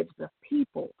lives of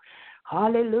people.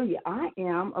 Hallelujah. I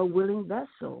am a willing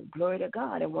vessel. Glory to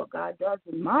God. And what God does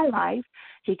in my life,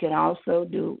 he can also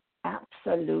do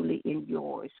absolutely in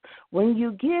yours. When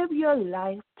you give your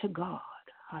life to God.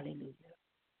 Hallelujah.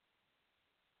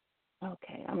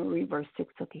 Okay, I'm going to read verse 6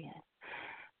 again.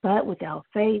 But without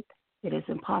faith, it is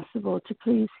impossible to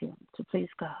please him, to please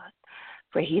God.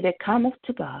 For he that cometh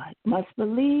to God must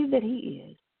believe that he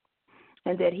is,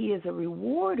 and that he is a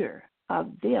rewarder of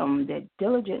them that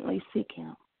diligently seek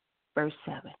him. Verse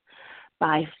 7,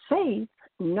 by faith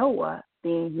Noah,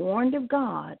 being warned of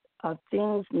God of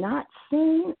things not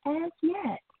seen as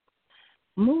yet,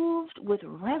 moved with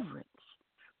reverence,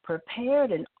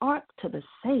 prepared an ark to the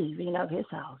saving of his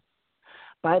house,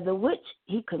 by the which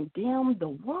he condemned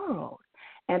the world,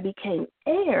 and became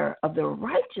heir of the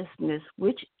righteousness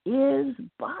which is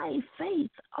by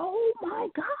faith. Oh, my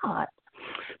God.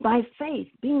 By faith,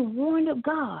 being warned of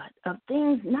God of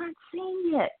things not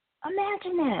seen yet.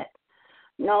 Imagine that.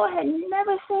 Noah had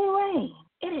never seen rain.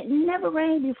 It had never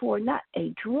rained before, not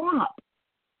a drop.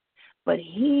 But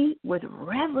he, with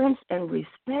reverence and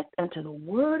respect unto the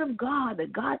word of God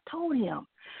that God told him,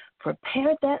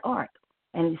 prepared that ark,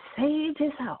 and he saved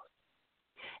his house.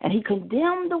 And he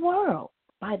condemned the world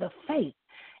by the faith,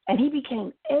 and he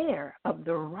became heir of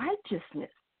the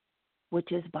righteousness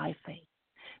which is by faith.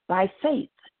 By faith,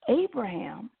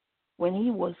 Abraham, when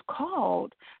he was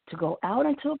called to go out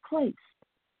into a place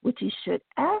which he should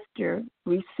after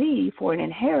receive for an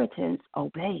inheritance,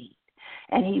 obeyed.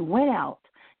 And he went out,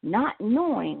 not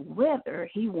knowing whither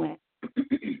he went.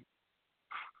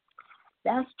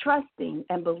 That's trusting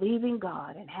and believing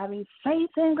God and having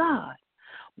faith in God.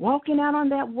 Walking out on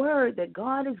that word that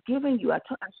God has given you. I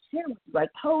shared with you. I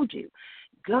told you.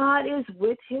 God is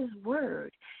with his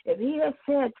word. If he has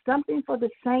said something for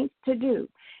the saints to do,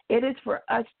 it is for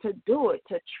us to do it,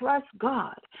 to trust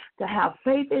God, to have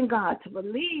faith in God, to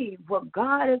believe what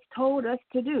God has told us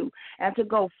to do, and to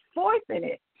go forth in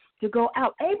it, to go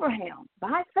out. Abraham,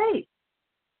 by faith,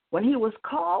 when he was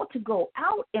called to go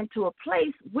out into a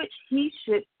place which he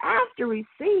should after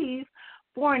receive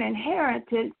for an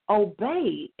inheritance,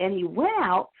 obeyed, and he went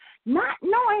out not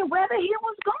knowing whether he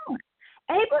was going.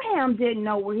 Abraham didn't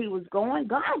know where he was going.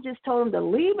 God just told him to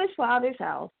leave his father's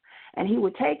house, and he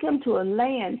would take him to a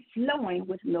land flowing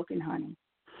with milk and honey.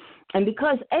 And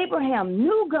because Abraham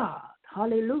knew God,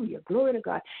 hallelujah, glory to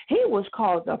God, he was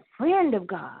called the friend of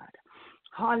God.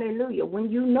 Hallelujah. When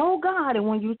you know God and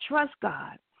when you trust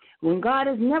God, when God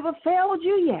has never failed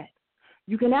you yet,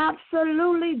 you can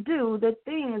absolutely do the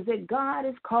things that God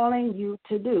is calling you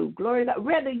to do. Glory to God.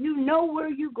 Whether you know where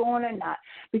you're going or not,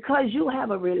 because you have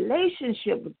a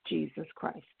relationship with Jesus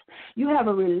Christ. You have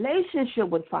a relationship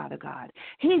with Father God.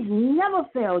 He's never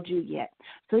failed you yet.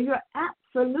 So you're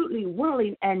absolutely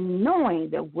willing and knowing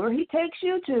that where he takes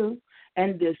you to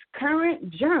and this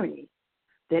current journey,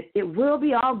 that it will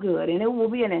be all good, and it will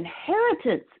be an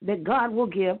inheritance that God will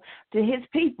give to his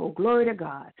people. Glory to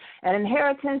God. An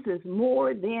inheritance is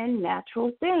more than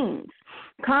natural things.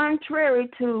 Contrary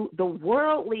to the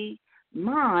worldly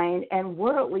mind and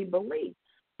worldly belief,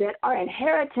 that our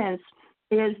inheritance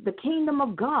is the kingdom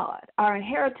of God. Our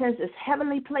inheritance is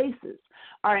heavenly places.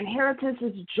 Our inheritance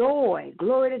is joy.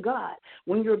 Glory to God.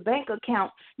 When your bank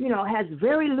account, has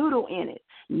very little in it,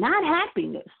 not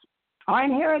happiness. Our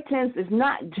inheritance is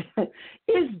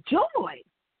joy.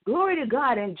 Glory to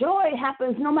God. And joy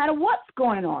happens no matter what's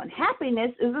going on. Happiness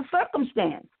is a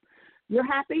circumstance. You're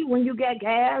happy when you get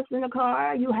gas in the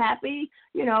car. You happy,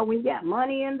 when you got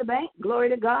money in the bank. Glory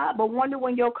to God. But wonder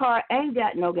when your car ain't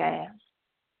got no gas.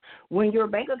 When your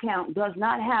bank account does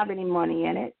not have any money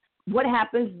in it, what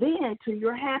happens then to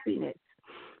your happiness?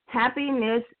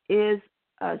 Happiness is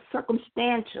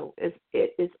circumstantial.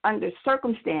 It's under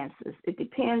circumstances. It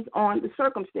depends on the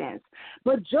circumstance.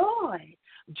 But joy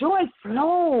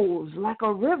flows like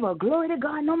a river. Glory to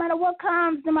God, no matter what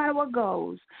comes, no matter what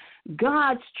goes.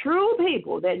 God's true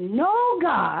people that know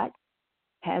God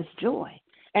has joy,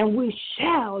 and we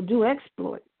shall do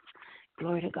exploits.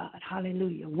 Glory to God.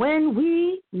 Hallelujah. When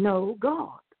we know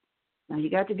God. Now,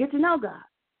 you got to get to know God,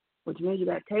 which means you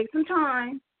got to take some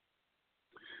time.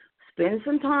 Spend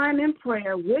some time in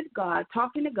prayer with God,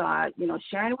 talking to God,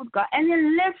 sharing with God, and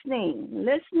then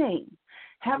listening,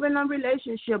 having a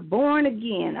relationship born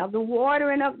again of the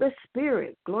water and of the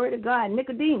Spirit. Glory to God.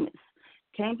 Nicodemus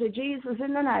came to Jesus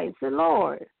in the night and said,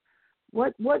 Lord,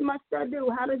 what must I do?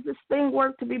 How does this thing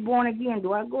work to be born again?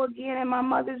 Do I go again in my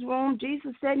mother's womb?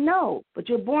 Jesus said, no, but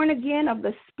you're born again of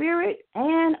the Spirit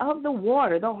and of the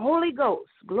water, the Holy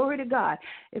Ghost. Glory to God.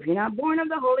 If you're not born of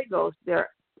the Holy Ghost,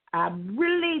 I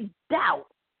really doubt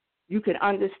you can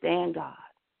understand God.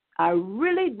 I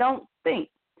really don't think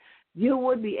you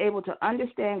would be able to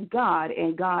understand God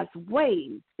and God's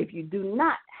ways if you do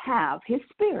not have his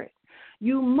Spirit.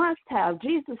 You must have,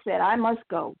 Jesus said, I must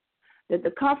go, that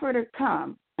the Comforter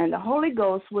come, and the Holy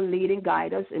Ghost will lead and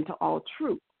guide us into all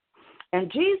truth.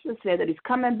 And Jesus said that he's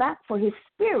coming back for his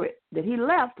Spirit that he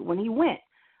left when he went.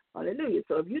 Hallelujah.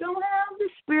 So if you don't have the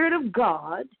Spirit of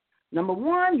God, number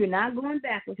one, you're not going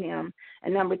back with him.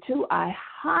 And number two, I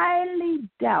highly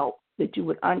doubt that you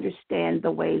would understand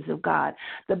the ways of God.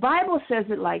 The Bible says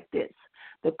it like this.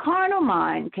 The carnal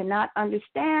mind cannot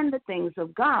understand the things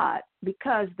of God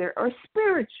because they are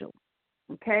spiritual.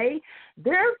 Okay?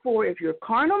 Therefore, if you're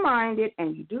carnal-minded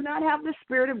and you do not have the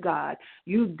Spirit of God,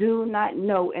 you do not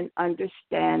know and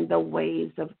understand the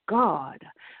ways of God.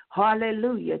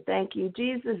 Hallelujah. Thank you,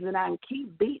 Jesus. And I can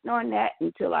keep beating on that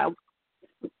until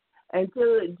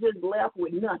it just left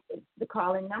with nothing. The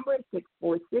calling number is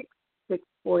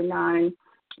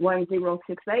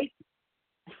 646-649-1068,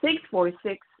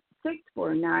 646-649-1068.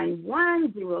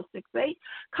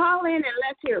 Call in and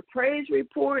let's hear a praise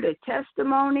report, a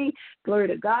testimony, glory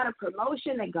to God, a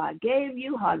promotion that God gave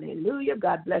you. Hallelujah.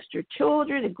 God blessed your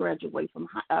children to graduate from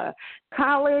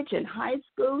college and high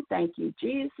school. Thank you,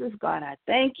 Jesus. God, I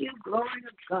thank you. Glory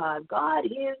to God. God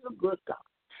is a good God.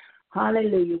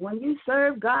 Hallelujah. When you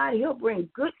serve God, he'll bring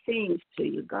good things to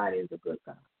you. God is a good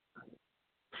God.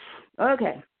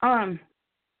 Okay.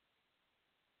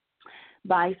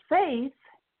 By faith,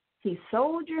 he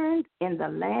sojourned in the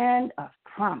land of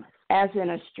promise, as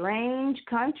in a strange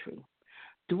country,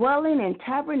 dwelling in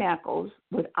tabernacles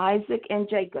with Isaac and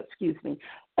Jacob,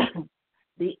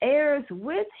 the heirs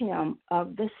with him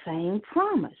of the same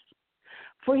promise.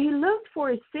 For he looked for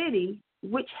a city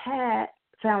which had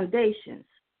foundations,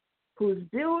 whose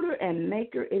builder and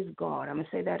maker is God. I'm going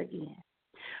to say that again.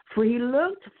 For he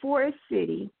looked for a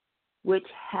city which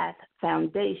hath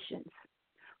foundations,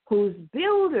 whose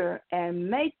builder and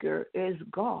maker is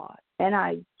God. And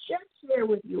I just shared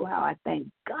with you how I thank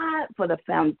God for the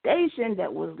foundation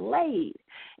that was laid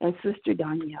in Sister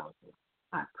Doniele.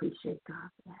 I appreciate God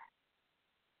for that.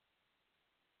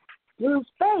 Through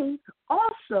faith,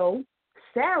 also,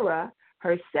 Sarah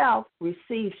herself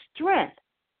received strength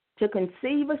to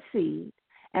conceive a seed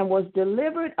and was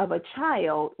delivered of a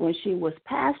child when she was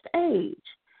past age,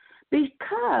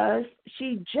 because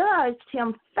she judged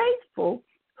him faithful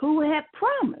who had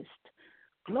promised.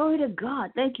 Glory to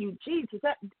God. Thank you, Jesus.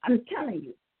 I'm telling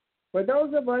you, for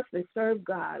those of us that serve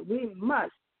God, we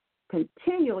must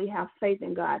continually have faith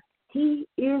in God. He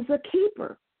is a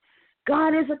keeper. God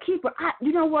is a keeper.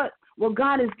 You know what? What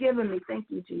God has given me, thank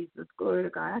you, Jesus. Glory to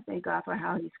God. I thank God for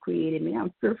how he's created me.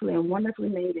 I'm fearfully and wonderfully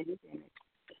made in his image.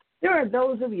 There are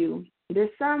those of you, there's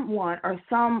someone or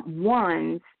some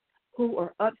ones who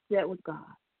are upset with God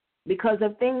because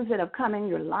of things that have come in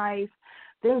your life,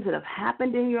 things that have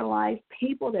happened in your life,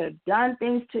 people that have done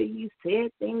things to you,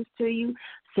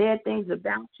 said things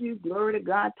about you, glory to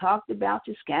God, talked about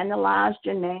you, scandalized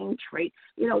your name,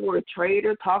 were a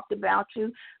traitor, talked about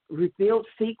you, revealed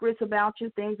secrets about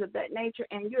you, things of that nature,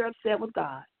 and you're upset with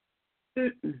God.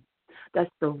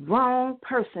 That's the wrong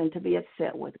person to be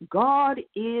upset with. God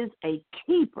is a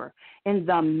keeper in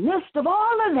the midst of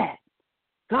all of that.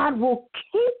 God will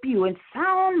keep you in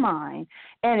sound mind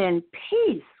and in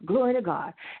peace, glory to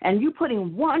God. And you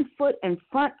putting one foot in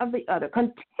front of the other,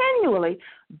 continually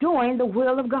doing the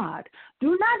will of God. Do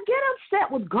not get upset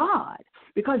with God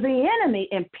because the enemy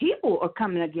and people are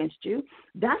coming against you.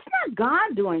 That's not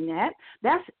God doing that.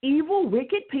 That's evil,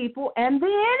 wicked people and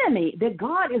the enemy that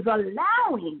God is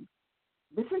allowing.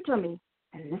 Listen to me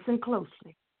and listen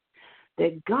closely.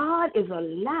 That God is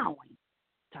allowing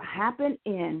to happen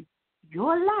in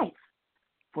your life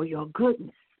for your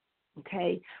goodness,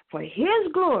 okay, for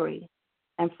his glory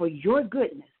and for your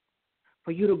goodness,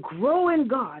 for you to grow in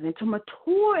God and to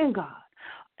mature in God.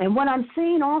 And what I'm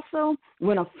seeing also,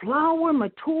 when a flower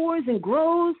matures and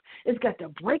grows, it's got to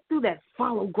break through that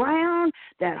fallow ground,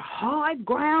 that hard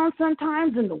ground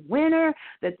sometimes in the winter,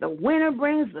 that the winter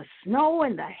brings the snow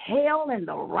and the hail and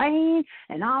the rain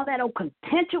and all that old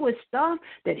contentious stuff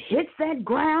that hits that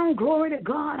ground, glory to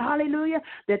God, hallelujah,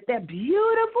 that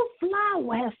beautiful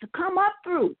flower has to come up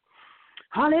through.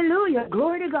 Hallelujah,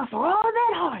 glory to God, for all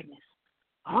that hardness,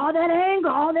 all that anger,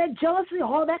 all that jealousy,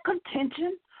 all that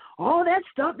contention, all that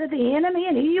stuff that the enemy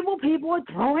and evil people are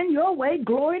throwing your way,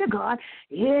 glory to God,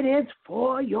 it is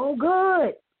for your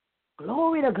good,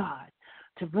 glory to God,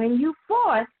 to bring you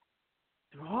forth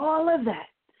through all of that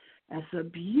as a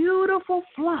beautiful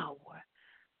flower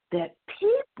that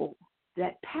people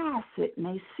that pass it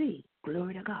may see,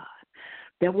 glory to God.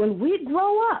 That when we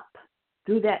grow up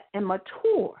through that and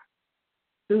mature,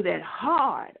 through that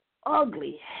hard,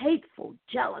 ugly, hateful,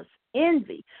 jealous,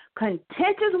 envy,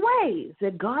 contentious ways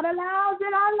that God allows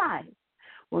in our life,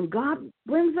 when God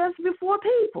brings us before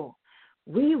people,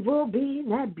 we will be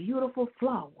that beautiful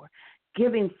flower,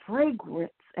 giving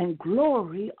fragrance and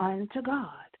glory unto God.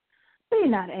 Be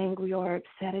not angry or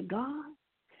upset at God.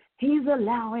 He's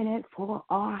allowing it for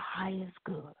our highest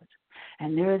good.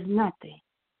 And there is nothing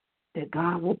that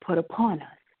God will put upon us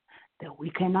that we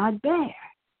cannot bear.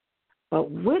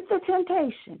 But with the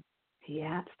temptation, he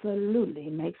absolutely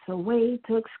makes a way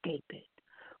to escape it.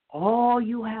 All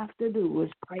you have to do is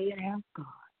pray and ask God,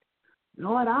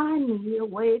 Lord, I need a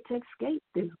way to escape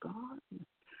this, God.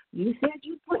 You said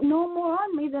you put no more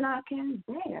on me than I can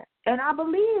bear. And I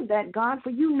believe that, God, for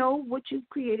you know what you've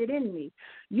created in me.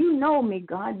 You know me,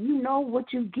 God. You know what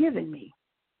you've given me.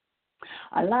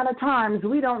 A lot of times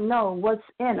we don't know what's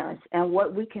in us and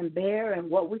what we can bear and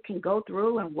what we can go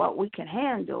through and what we can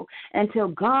handle until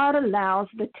God allows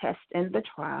the test and the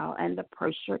trial and the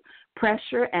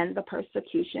pressure and the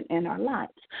persecution in our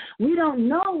lives. We don't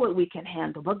know what we can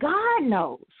handle, but God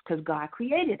knows because God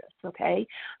created us, okay?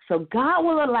 So God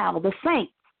will allow the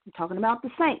saints, I'm talking about the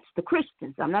saints, the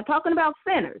Christians, I'm not talking about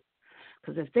sinners,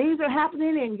 because if things are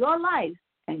happening in your life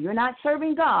and you're not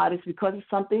serving God, it's because of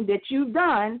something that you've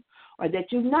done or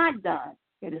that you've not done.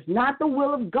 It is not the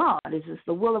will of God. It is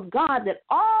the will of God that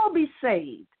all be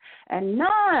saved and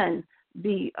none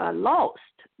be lost.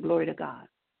 Glory to God.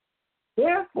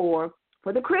 Therefore,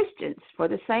 for the Christians, for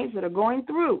the saints that are going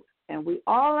through, and we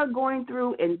all are going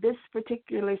through in this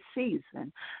particular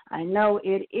season, I know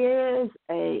it is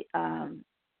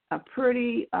a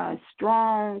pretty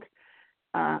strong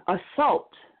assault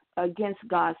against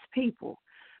God's people.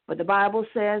 But the Bible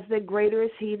says that greater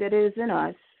is he that is in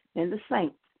us, in the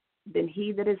saints, than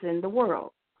he that is in the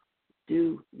world.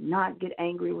 Do not get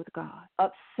angry with God,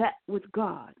 upset with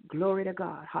God. Glory to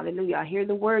God. Hallelujah. I hear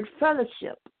the word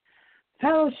fellowship.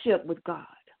 Fellowship with God.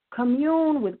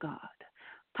 Commune with God.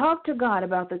 Talk to God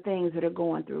about the things that are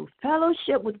going through.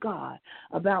 Fellowship with God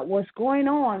about what's going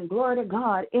on, glory to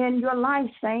God, in your life,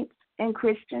 saints and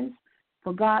Christians.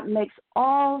 For God makes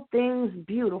all things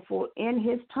beautiful in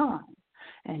his time.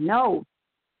 And no,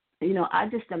 I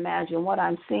just imagine what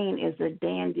I'm seeing is a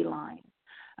dandelion.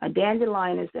 A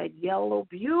dandelion is that yellow,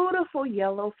 beautiful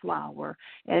yellow flower,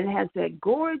 and it has that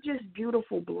gorgeous,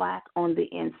 beautiful black on the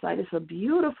inside. It's a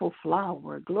beautiful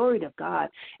flower, glory to God,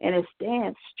 and it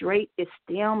stands straight. Its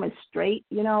stem is straight,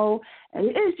 and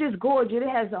it's just gorgeous. It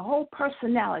has a whole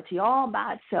personality all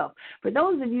by itself. For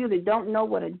those of you that don't know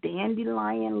what a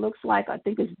dandelion looks like, I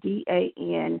think it's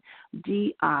Dandilion.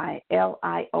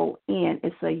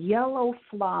 It's a yellow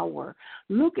flower.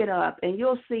 Look it up, and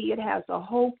you'll see it has a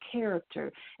whole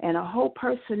character and a whole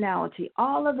personality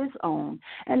all of its own.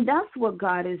 And that's what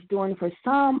God is doing for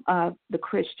some of the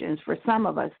Christians, for some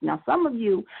of us. Now, some of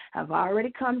you have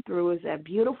already come through as that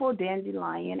beautiful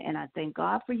dandelion, and I thank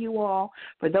God for you all.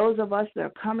 For those of us that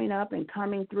are coming up and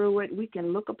coming through it, we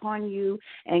can look upon you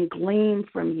and glean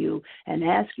from you and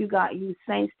ask you, God, you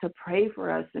saints, to pray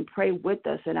for us and pray with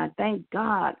us. And I thank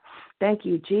God. Thank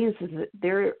you, Jesus.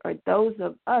 There are those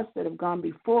of us that have gone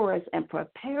before us and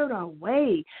prepared our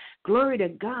way. Glory to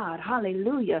God.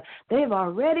 Hallelujah. They've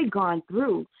already gone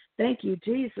through. Thank you,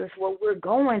 Jesus, what we're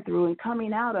going through and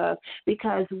coming out of,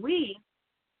 because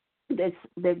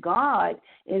that God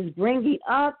is bringing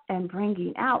up and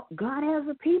bringing out. God has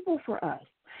a people for us.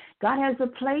 God has a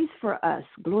place for us.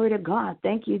 Glory to God.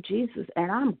 Thank you, Jesus.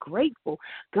 And I'm grateful.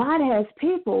 God has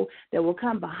people that will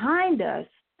come behind us.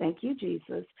 Thank you,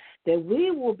 Jesus, that we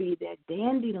will be that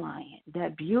dandelion,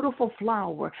 that beautiful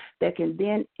flower that can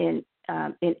then, in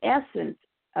essence,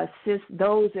 assist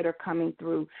those that are coming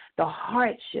through the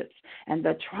hardships and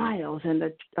the trials and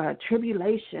the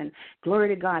tribulation. Glory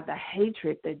to God, the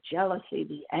hatred, the jealousy,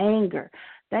 the anger.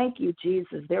 Thank you,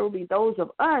 Jesus. There will be those of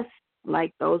us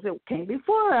like those that came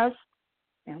before us,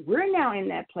 and we're now in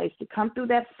that place to come through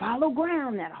that fallow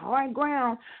ground, that hard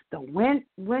ground, the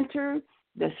winter,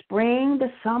 the spring, the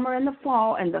summer, and the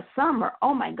fall. And the summer,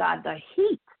 oh, my God, the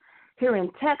heat here in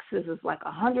Texas is like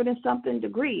 100 and something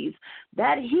degrees.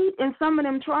 That heat in some of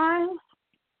them trials,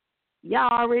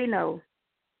 y'all already know.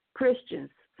 Christians,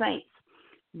 saints,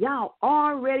 y'all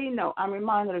already know. I'm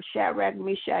reminded of Shadrach,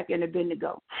 Meshach, and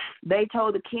Abednego. They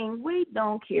told the king, we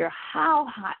don't care how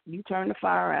hot you turn the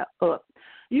fire up.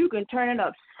 You can turn it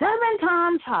up 7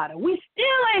 times hotter. We still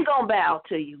ain't going to bow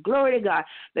to you. Glory to God.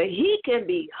 The heat can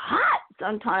be hot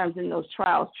sometimes in those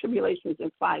trials, tribulations,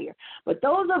 and fire. But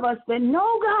those of us that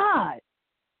know God,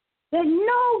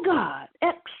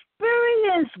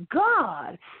 experience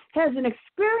God,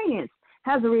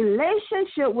 has a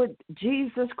relationship with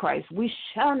Jesus Christ, we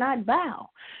shall not bow.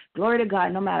 Glory to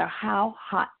God. No matter how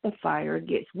hot the fire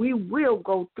gets, we will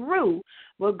go through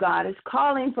what God is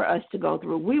calling for us to go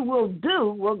through. We will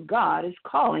do what God is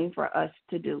calling for us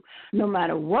to do. No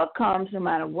matter what comes, no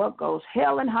matter what goes,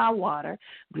 hell and high water.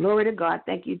 Glory to God.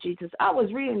 Thank you, Jesus. I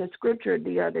was reading the scripture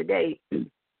the other day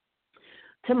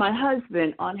to my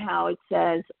husband on how it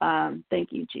says,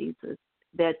 thank you, Jesus,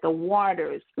 that the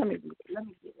waters, let me get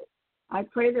it. I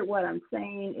pray that what I'm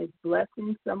saying is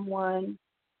blessing someone.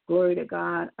 Glory to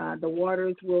God. The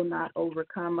waters will not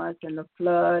overcome us, and the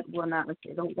flood will not,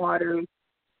 the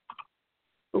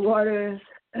waters,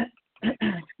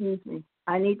 excuse me.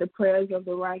 I need the prayers of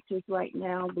the righteous right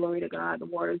now. Glory to God. The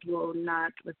waters will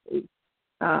not,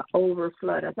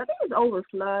 overflood us. I think it's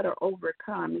overflood or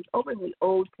overcome. It's over in the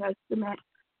Old Testament.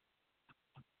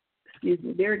 Excuse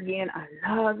me. There again, I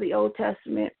love the Old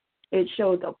Testament. It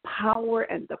shows the power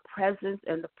and the presence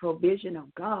and the provision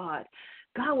of God.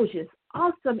 God was just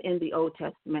awesome in the Old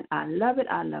Testament. I love it.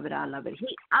 I love it. I love it.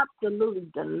 He absolutely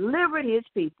delivered his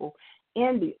people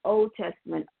in the Old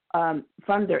Testament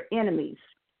from their enemies.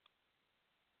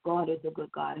 God is a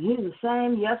good God. He's the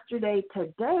same yesterday,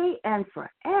 today, and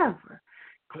forever.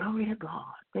 Glory to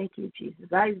God. Thank you,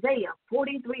 Jesus. Isaiah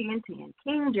 43:10,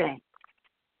 King James.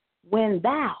 When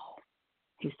thou,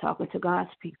 he's talking to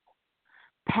God's people,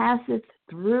 passeth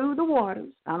through the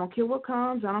waters, I don't care what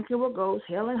comes, I don't care what goes,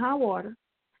 hell and high water,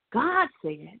 God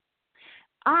said,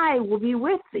 I will be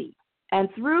with thee, and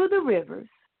through the rivers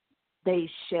they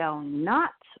shall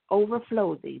not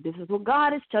overflow thee. This is what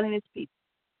God is telling his people.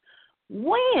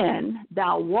 When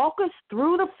thou walkest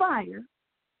through the fire,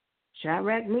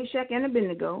 Shadrach, Meshach, and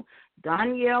Abednego,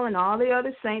 Doniele, and all the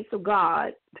other saints of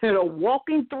God that are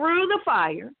walking through the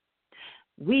fire,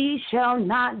 we shall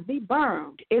not be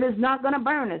burned. It is not going to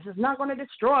burn us. It's not going to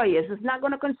destroy us. It's not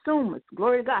going to consume us.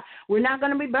 Glory to God. We're not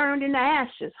going to be burned in the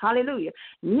ashes. Hallelujah.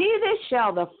 Neither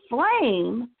shall the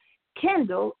flame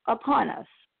kindle upon us.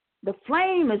 The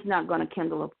flame is not going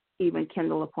to even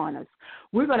kindle upon us.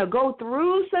 We're going to go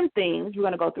through some things. We're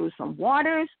going to go through some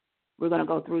waters. We're going to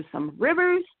go through some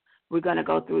rivers. We're going to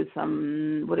go through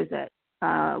some,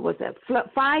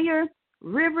 fire,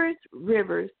 rivers.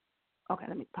 Okay,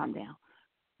 let me calm down.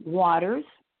 Waters,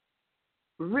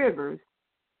 rivers,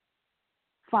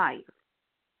 fire.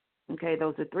 Okay,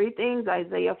 those are three things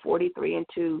Isaiah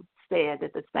 43:2 said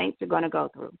that the saints are going to go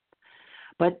through.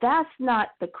 But that's not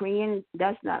okay,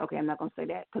 I'm not going to say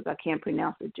that because I can't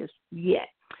pronounce it just yet.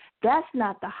 That's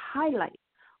not the highlight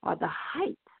or the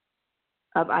height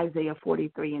of Isaiah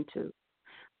 43:2.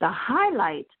 The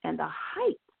highlight and the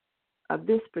height of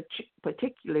this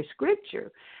particular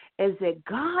scripture is that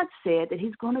God said that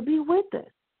he's going to be with us.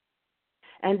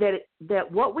 And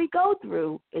that what we go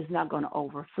through is not going to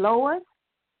overflow us,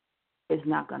 is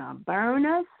not going to burn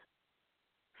us,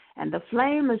 and the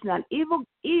flame is not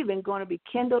even going to be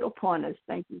kindled upon us.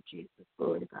 Thank you, Jesus.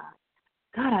 Glory to God.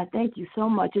 God, I thank you so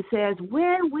much. It says,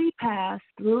 when we pass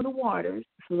through the waters,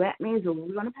 so that means that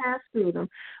we're going to pass through them.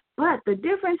 But the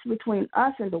difference between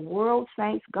us and the world,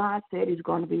 saints, God said he's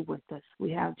going to be with us.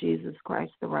 We have Jesus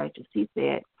Christ the righteous. He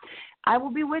said, I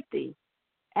will be with thee.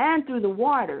 And through the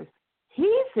waters,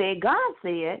 he said, God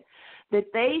said, that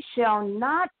they shall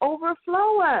not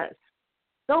overflow us.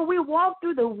 Though we walk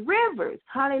through the rivers,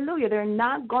 hallelujah, they're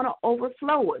not going to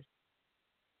overflow us.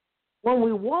 When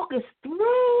we walk, it's through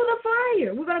the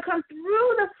fire. We're going to come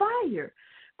through the fire.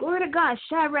 Glory to God.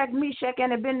 Shadrach, Meshach,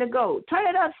 and Abednego. Turn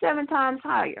it up 7 times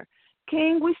higher.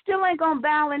 King, we still ain't going to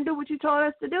bow and do what you told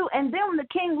us to do. And then when the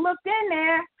king looked in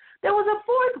there was a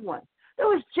fourth one. There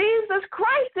was Jesus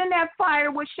Christ in that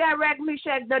fire with Shadrach,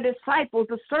 Meshach, the disciples,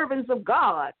 the servants of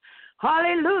God.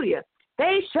 Hallelujah.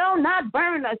 They shall not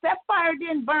burn us. That fire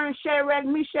didn't burn Shadrach,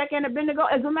 Meshach, and Abednego.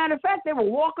 As a matter of fact, they were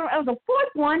walking. There was a fourth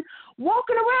one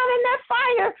walking around in that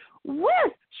fire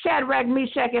with Shadrach,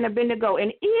 Meshach, and Abednego.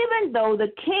 And even though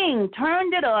the king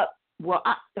turned it up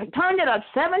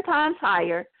 7 times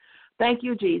higher, thank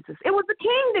you, Jesus. It was the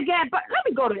king that got, but let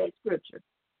me go to that scripture.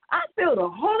 I feel the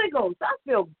Holy Ghost. I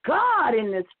feel God in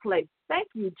this place. Thank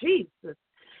you, Jesus.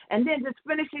 And then just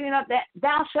finishing up that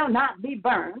thou shalt not be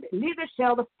burned, neither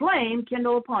shall the flame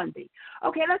kindle upon thee.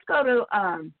 Okay, let's go to,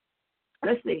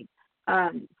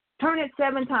 turn it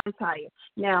 7 times higher.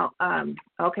 Now,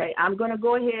 okay, I'm going to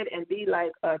go ahead and be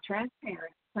like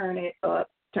transparent. Turn it up.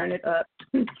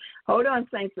 Hold on,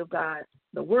 saints of God.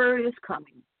 The word is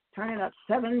coming. Turn it up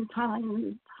 7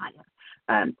 times higher.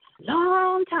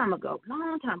 Long time ago,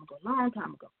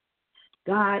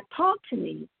 God talked to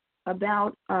me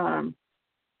about,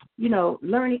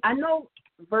 learning. I know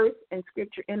verse and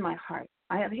scripture in my heart.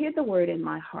 I have hid the word in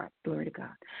my heart, glory to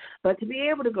God. But to be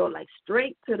able to go like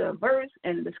straight to the verse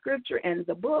and the scripture and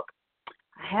the book,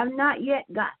 I have not yet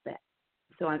got that.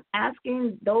 So I'm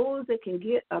asking those that can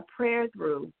get a prayer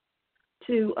through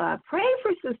to pray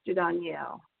for Sister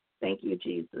Doniele. Thank you,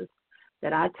 Jesus.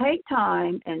 That I take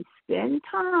time and spend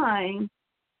time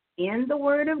in the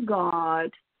Word of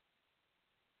God,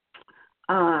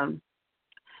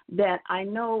 that I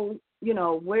know,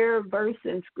 where verse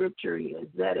in Scripture is,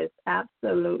 that it's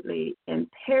absolutely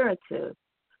imperative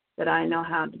that I know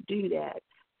how to do that.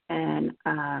 And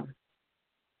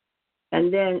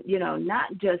then,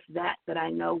 not just that I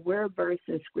know where verse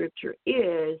in Scripture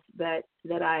is, but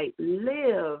that I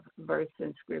live verse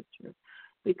in Scripture.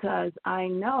 Because I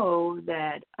know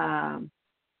that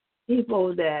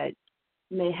people that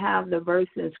may have the verse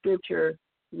in Scripture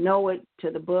know it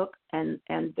to the book and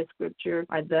the Scripture,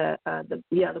 or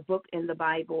the book in the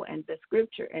Bible and the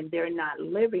Scripture, and they're not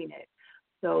living it.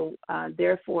 So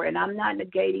therefore, and I'm not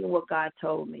negating what God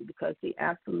told me, because He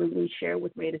absolutely shared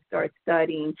with me to start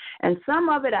studying, and some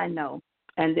of it I know,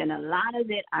 and then a lot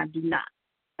of it I do not.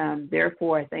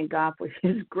 Therefore, I thank God for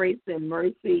His grace and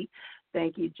mercy.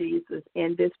 Thank you, Jesus,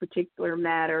 in this particular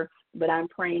matter. But I'm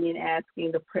praying and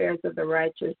asking the prayers of the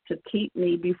righteous to keep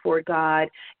me before God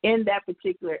in that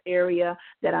particular area,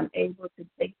 that I'm able to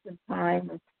take some time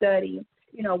and study,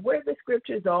 where the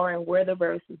scriptures are and where the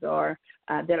verses are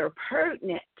that are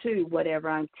pertinent to whatever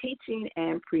I'm teaching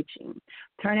and preaching.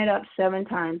 Turn it up 7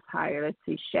 times higher. Let's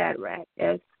see, Shadrach,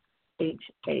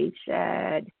 S-H-A,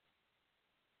 Shad.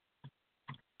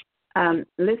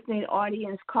 Listening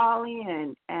audience, call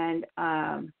in and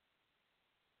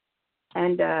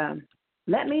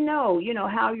let me know,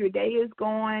 how your day is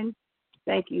going.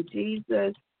 Thank you,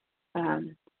 Jesus.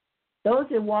 Those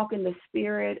that walk in the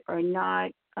Spirit are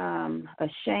not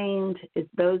ashamed. It's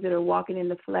those that are walking in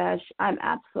the flesh. I'm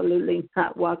absolutely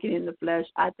not walking in the flesh.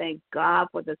 I thank God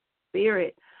for the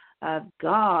Spirit of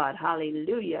God.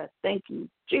 Hallelujah. Thank you,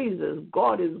 Jesus.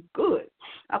 God is good.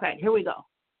 Okay, here we go.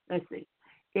 Let's see.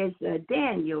 It's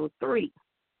Daniel 3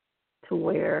 to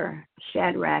where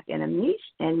Shadrach and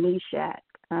Meshach.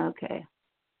 Okay.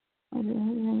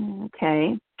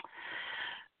 Okay.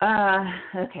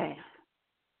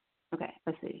 Okay,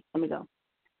 let's see. Let me go.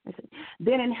 Let's see.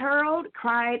 Then an herald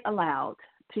cried aloud,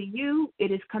 to you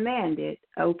it is commanded,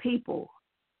 O people,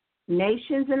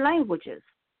 nations and languages,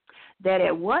 that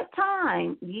at what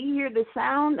time ye hear the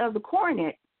sound of the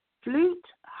cornet, flute,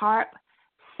 harp,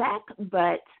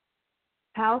 sackbut,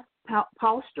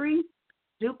 psaltery,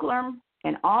 duklum,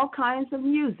 and all kinds of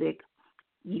music,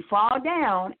 ye fall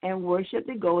down and worship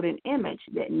the golden image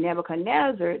that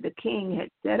Nebuchadnezzar the king had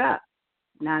set up.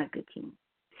 Not a good king.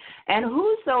 And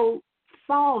whoso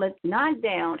falleth not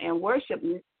down and worship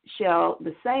shall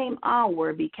the same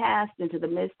hour be cast into the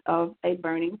midst of a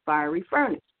burning fiery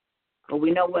furnace. But we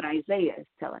know what Isaiah is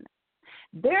telling us.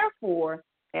 Therefore,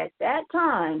 at that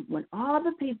time, when all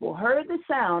the people heard the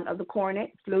sound of the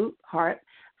cornet, flute, harp,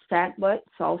 sackbut,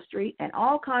 psaltery, and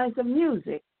all kinds of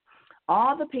music,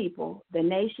 all the people, the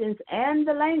nations, and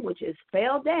the languages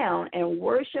fell down and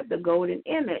worshiped the golden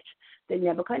image that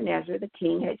Nebuchadnezzar the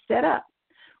king had set up.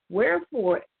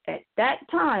 Wherefore, at that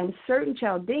time, certain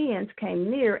Chaldeans came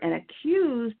near and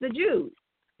accused the Jews.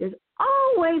 There's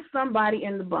always somebody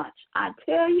in the bunch. I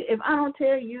tell you, if I don't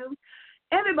tell you,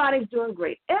 everybody's doing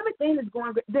great. Everything is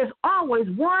going great. There's always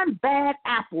one bad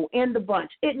apple in the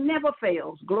bunch. It never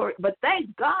fails. Glory. But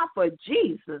thank God for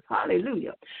Jesus.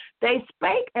 Hallelujah. They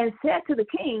spake and said to the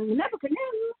king,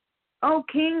 Nebuchadnezzar, O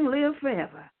king, live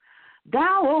forever.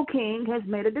 Thou, O king, hast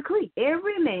made a decree.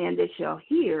 Every man that shall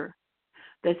hear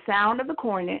the sound of the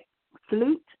cornet,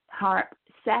 flute, harp,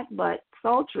 sackbut,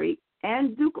 psaltery,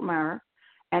 and duklum,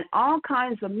 and all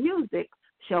kinds of music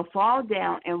shall fall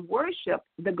down and worship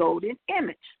the golden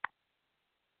image.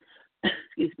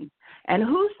 Excuse me. And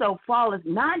whoso falleth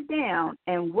not down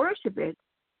and worshipeth,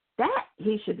 that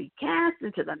he should be cast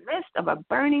into the midst of a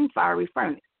burning fiery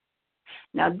furnace.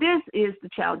 Now, this is the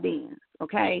Chaldeans,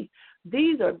 okay?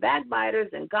 These are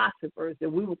backbiters and gossipers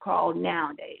that we would call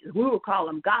nowadays. We would call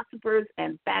them gossipers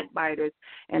and backbiters,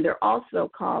 and they're also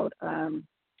called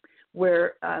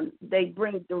where they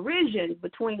bring derision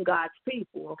between God's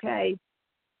people, okay?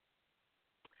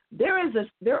 There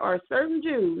are certain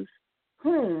Jews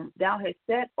whom thou hast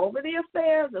set over the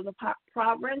affairs of the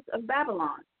province of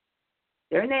Babylon.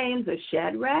 Their names are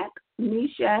Shadrach,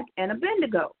 Meshach, and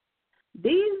Abednego.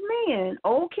 These men,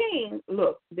 O king,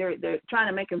 look, they're trying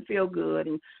to make him feel good.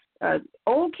 And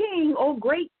O king, O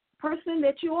great person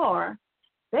that you are,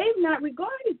 they've not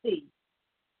regarded thee.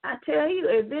 I tell you,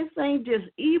 if this ain't just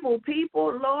evil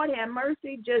people, Lord have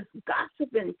mercy, just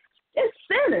gossiping, just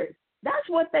sinners. That's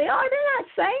what they are. They're not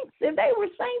saints. If they were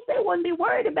saints, they wouldn't be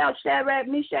worried about Shadrach,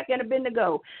 Meshach, and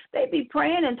Abednego. They'd be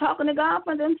praying and talking to God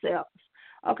for themselves.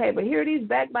 Okay, but here these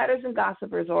backbiters and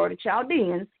gossipers, or the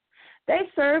Chaldeans, they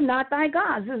serve not thy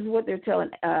gods. This is what they're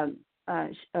telling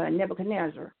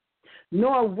Nebuchadnezzar.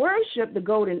 Nor worship the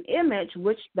golden image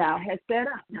which thou hast set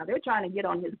up. Now, they're trying to get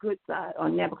on his good side,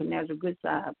 on Nebuchadnezzar's good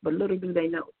side, but little do they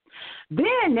know.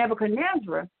 Then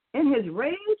Nebuchadnezzar, in his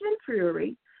rage and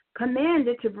fury,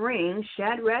 commanded to bring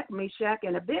Shadrach, Meshach,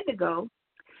 and Abednego.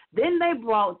 Then they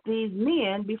brought these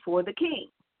men before the king.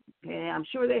 Okay, I'm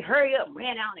sure they hurried up,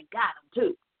 ran out, and got them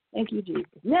too. Thank you,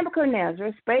 Jesus.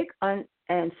 Nebuchadnezzar spake and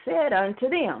said unto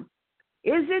them,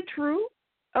 Is it true,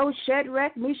 O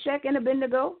Shadrach, Meshach, and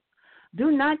Abednego?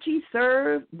 Do not ye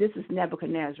serve, this is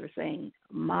Nebuchadnezzar saying,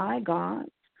 my gods,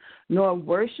 nor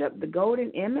worship the golden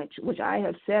image which I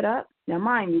have set up? Now,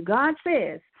 mind you, God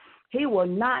says he will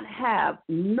not have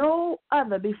no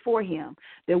other before him,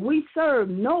 that we serve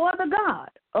no other God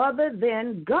other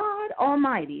than God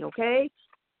Almighty, okay?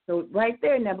 So right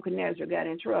there, Nebuchadnezzar got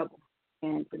in trouble.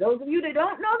 And for those of you that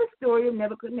don't know the story of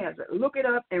Nebuchadnezzar, look it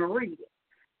up and read it.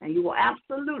 And you will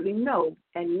absolutely know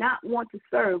and not want to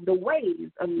serve the ways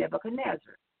of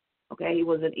Nebuchadnezzar. Okay, he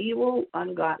was an evil,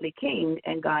 ungodly king,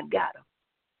 and God got him.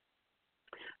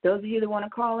 Those of you that want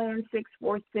to call in,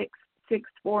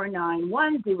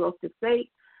 646-649-1068,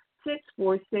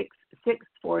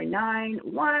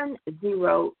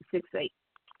 646-649-1068.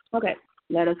 Okay,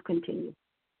 let us continue.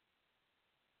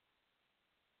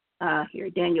 Here,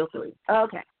 Daniel 3.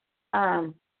 Okay.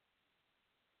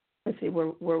 Let's see,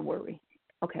 where were we?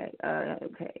 Okay,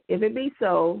 okay. If it be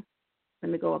so,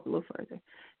 let me go up a little further.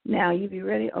 Now, you be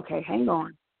ready? Okay, hang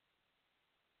on.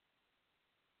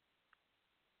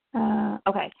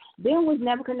 Okay. Then was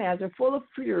Nebuchadnezzar full of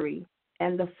fury,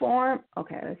 and the form.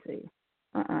 Okay, let's see.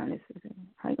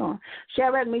 Hang on.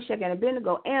 Shadrach, Meshach, and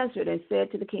Abednego answered and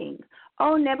said to the king,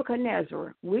 O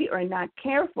Nebuchadnezzar, we are not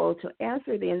careful to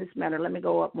answer thee in this matter. Let me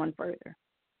go up one further.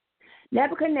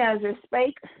 Nebuchadnezzar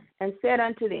spake and said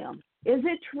unto them, Is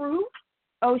it true,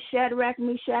 O Shadrach,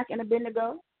 Meshach, and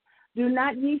Abednego? Do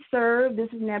not ye serve, this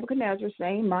is Nebuchadnezzar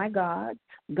saying, my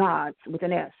gods with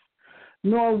an S,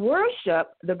 nor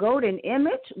worship the golden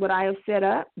image which I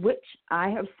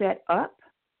have set up?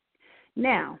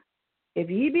 Now, if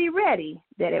ye be ready,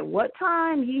 that at what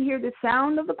time ye hear the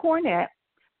sound of the cornet,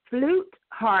 flute,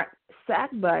 harp,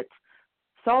 sackbut,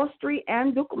 psaltery,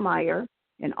 and dulcimer,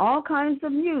 and all kinds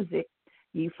of music,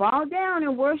 ye fall down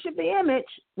and worship the image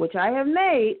which I have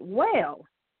made, well.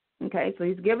 Okay, so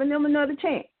he's giving them another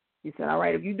chance. He said, all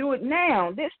right, if you do it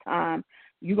now, this time,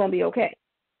 you're going to be okay.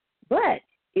 But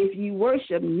if ye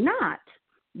worship not,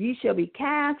 ye shall be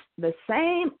cast the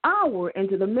same hour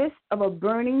into the midst of a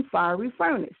burning fiery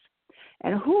furnace.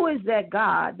 And who is that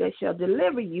God that shall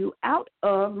deliver you out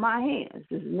of my hands?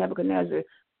 This is Nebuchadnezzar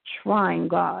trying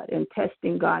God and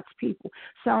testing God's people.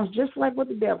 Sounds just like what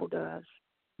the devil does,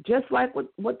 just like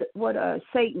what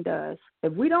Satan does.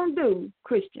 If we don't do,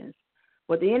 Christians,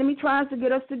 what the enemy tries to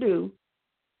get us to do,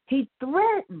 he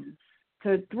threatens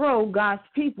to throw God's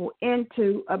people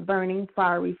into a burning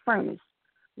fiery furnace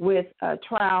with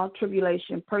trial,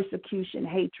 tribulation, persecution,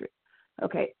 hatred.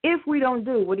 Okay, if we don't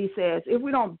do what he says, if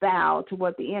we don't bow to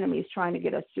what the enemy is trying to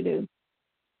get us to do,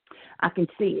 I can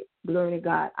see it. Glory to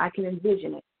God. I can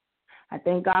envision it. I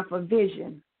thank God for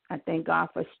vision. I thank God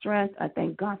for strength. I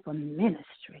thank God for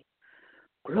ministry.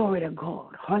 Glory to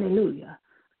God. Hallelujah.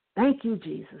 Thank you,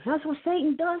 Jesus. That's what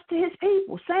Satan does to his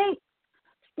people. Saints,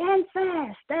 stand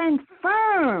fast, stand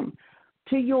firm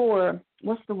to your,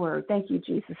 what's the word? Thank you,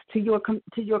 Jesus. To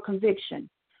your conviction.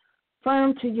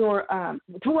 Firm to your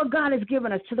to what God has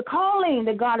given us, to the calling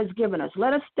that God has given us.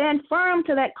 Let us stand firm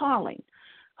to that calling.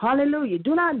 Hallelujah.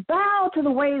 Do not bow to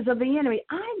the ways of the enemy.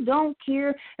 I don't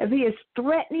care if he is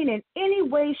threatening in any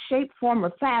way, shape, form,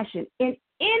 or fashion in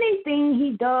anything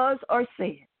he does or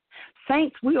says.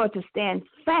 Saints, we are to stand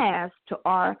fast to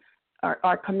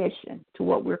our commission, to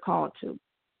what we're called to.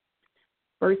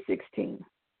 Verse 16.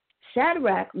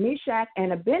 Shadrach, Meshach,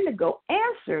 and Abednego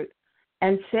answered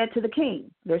and said to the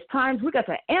king. There's times we got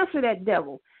to answer that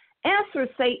devil. Answer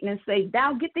Satan and say,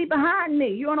 thou get thee behind me.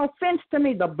 You're an offense to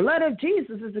me. The blood of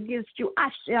Jesus is against you. I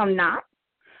shall not.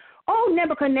 O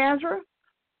Nebuchadnezzar,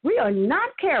 we are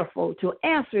not careful to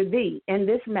answer thee in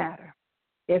this matter.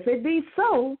 If it be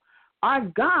so, our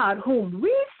God whom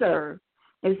we serve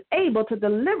is able to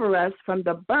deliver us from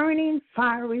the burning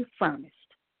fiery furnace.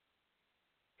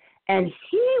 And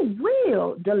he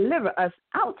will deliver us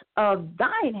out of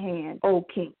thine hand, O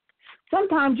king.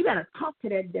 Sometimes you got to talk to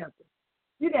that devil.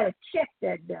 You got to check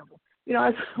that devil. You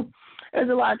know, there's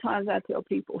a lot of times I tell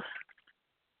people,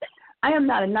 I am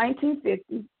not a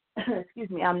 1950, excuse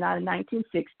me, I'm not a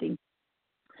 1960.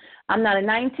 I'm not a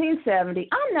 1970.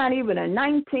 I'm not even a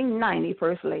 1990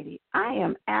 First Lady. I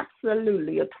am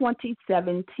absolutely a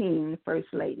 2017 First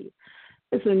Lady.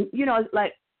 It's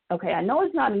like, okay, I know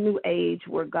it's not a new age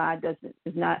where God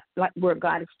is not like where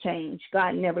God has changed.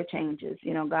 God never changes.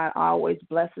 You know, God always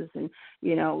blesses and,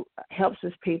 helps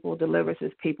his people, delivers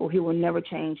his people. He will never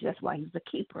change. That's why he's the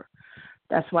keeper.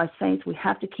 That's why, saints, we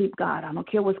have to keep God. I don't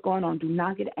care what's going on. Do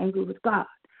not get angry with God,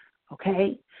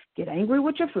 okay? Get angry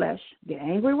with your flesh. Get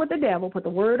angry with the devil. Put the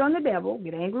word on the devil.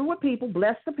 Get angry with people.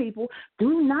 Bless the people.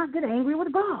 Do not get angry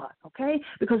with God, okay?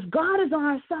 Because God is on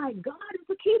our side. God is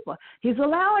the keeper. He's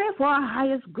allowing it for our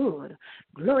highest good.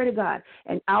 Glory to God.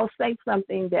 And I'll say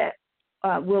something that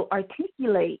will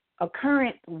articulate a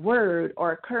current word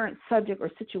or a current subject or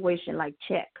situation like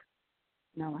check.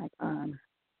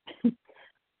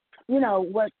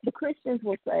 What the Christians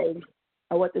will say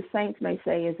or what the saints may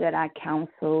say is that I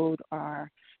counseled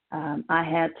or I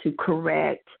had to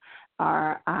correct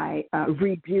or I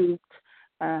rebuked,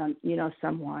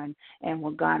 someone. And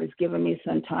what God has given me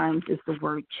sometimes is the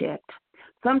word check.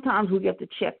 Sometimes we get to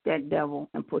check that devil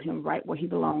and put him right where he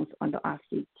belongs under our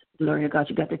feet. Glory to God.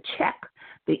 You got to check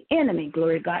the enemy,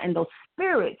 glory to God, and those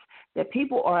spirits that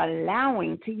people are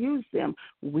allowing to use them.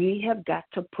 We have got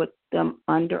to put them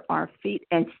under our feet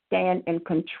and stand in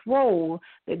control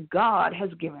that God has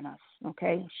given us.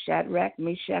 Okay? Shadrach,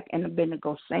 Meshach, and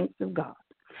Abednego, saints of God.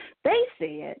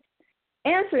 They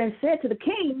answered and said to the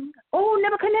king, O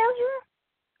Nebuchadnezzar,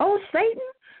 O Satan,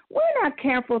 we're not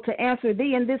careful to answer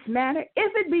thee in this matter.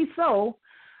 If it be so,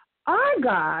 our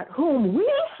God, whom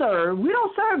we serve, we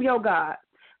don't serve your God,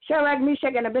 Shadrach,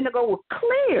 Meshach, and Abednego were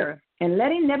clear in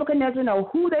letting Nebuchadnezzar know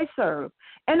who they serve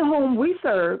and whom we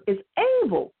serve is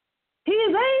able. He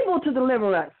is able to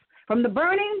deliver us from the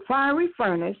burning fiery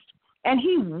furnace, and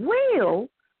he will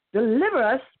deliver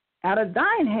us out of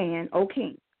thine hand, O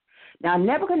king. Now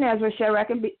Nebuchadnezzar, Shadrach,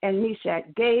 and Meshach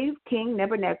gave King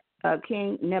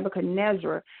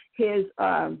Nebuchadnezzar his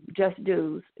just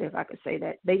dues, if I could say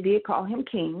that. They did call him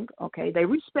king, okay? They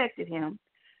respected him.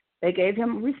 They gave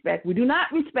him respect. We do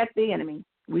not respect the enemy.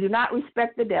 We do not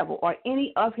respect the devil or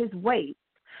any of his ways,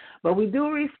 but we do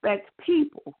respect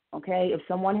people, okay? If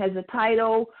someone has a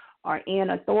title or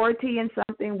in authority in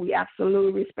something, we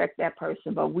absolutely respect that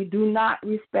person, but we do not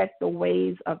respect the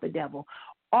ways of the devil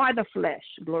or the flesh.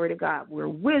 Glory to God. We're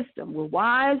wisdom. We're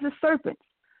wise as serpents,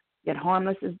 yet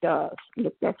harmless as doves.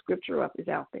 Look that scripture up. It's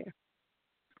out there.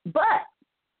 But,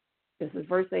 this is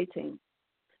verse 18,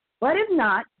 but if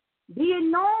not, be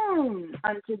it known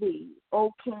unto thee,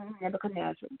 O King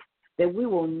Nebuchadnezzar, that we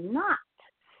will not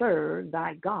serve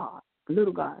thy God,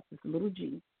 little God, it's a little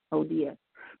g, O-D-S,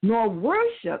 nor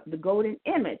worship the golden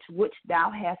image which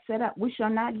thou hast set up. We shall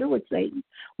not do it, Satan.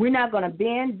 We're not going to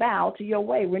bend, bow to your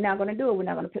way. We're not going to do it. We're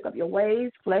not going to pick up your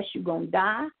ways. Flesh, you're going to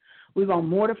die. We're going to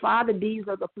mortify the deeds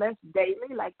of the flesh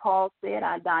daily. Like Paul said,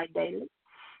 I die daily.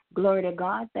 Glory to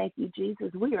God. Thank you,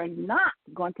 Jesus. We are not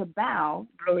going to bow,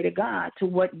 glory to God, to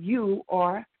what you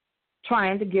are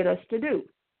trying to get us to do,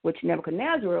 which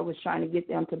Nebuchadnezzar was trying to get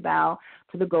them to bow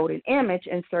to the golden image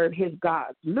and serve his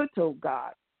gods, little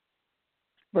God.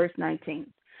 Verse 19.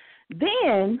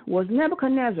 Then was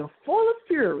Nebuchadnezzar full of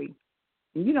fury.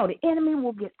 And you know, the enemy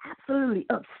will get absolutely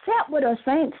upset with us,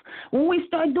 saints, when we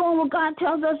start doing what God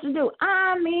tells us to do.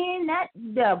 I mean, that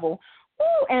devil.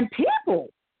 Ooh, and people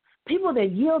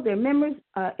that yield their members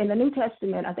in the New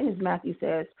Testament, I think it's Matthew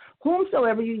says,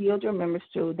 whomsoever you yield your members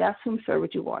to, that's whom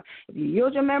servant you are. If you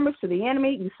yield your members to the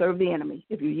enemy, you serve the enemy.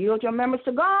 If you yield your members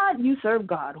to God, you serve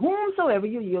God. Whomsoever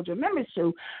you yield your members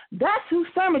to, that's whose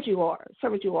servant you are.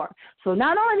 So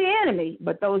not only the enemy,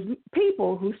 but those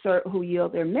people who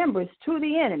yield their members to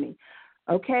the enemy,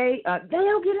 okay,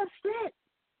 they'll get upset.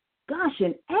 Gosh,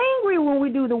 and angry when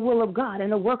we do the will of God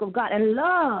and the work of God, and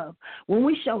love, when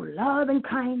we show love and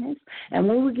kindness, and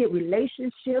when we get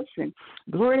relationships and,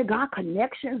 glory to God,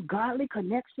 connections, godly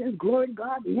connections, glory to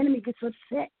God, the enemy gets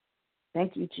upset.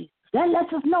 Thank you, Jesus. That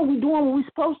lets us know we're doing what we're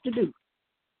supposed to do.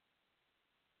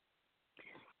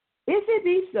 If it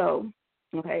be so,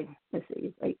 okay, let's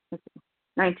see,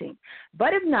 19.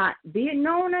 But if not, be it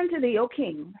known unto thee, O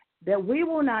king, that we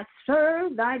will not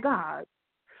serve thy God,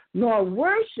 nor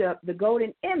worship the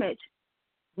golden image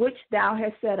which thou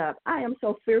hast set up. I am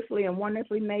so fearfully and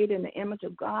wonderfully made in the image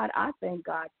of God. I thank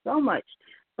God so much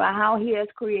for how he has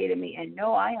created me. And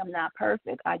no, I am not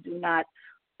perfect. I do not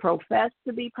profess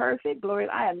to be perfect. Glory,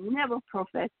 I have never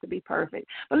professed to be perfect.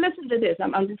 But listen to this.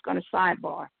 I'm just going to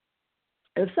sidebar.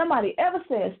 If somebody ever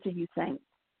says to you, saints,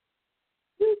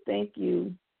 you think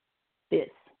you this,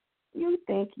 you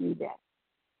think you that,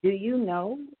 do you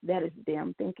know that it's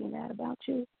them thinking that about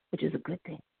you? Which is a good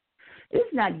thing.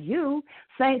 It's not you.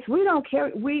 Saints, we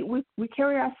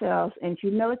carry ourselves in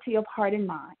humility of heart and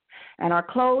mind. And our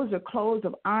clothes are clothes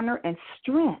of honor and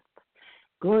strength.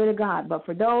 Glory to God. But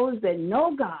for those that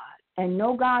know God and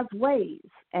know God's ways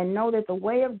and know that the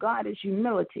way of God is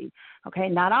humility, okay,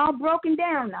 not all broken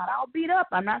down, not all beat up.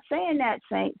 I'm not saying that,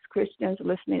 saints, Christians,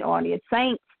 listening audience,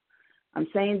 saints. I'm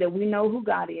saying that we know who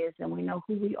God is and we know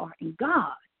who we are in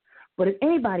God. But if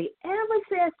anybody ever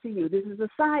says to you, this is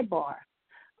a sidebar,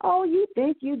 oh, you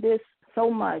think you this so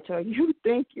much, or you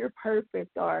think you're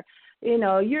perfect, or, you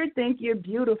know, you think you're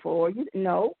beautiful, or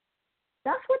no,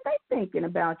 that's what they're thinking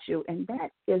about you, and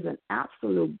that is an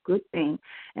absolute good thing.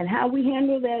 And how we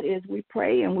handle that is we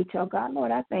pray and we tell God,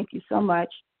 Lord, I thank you so much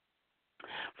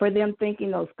for them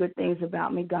thinking those good things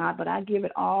about me, God, but I give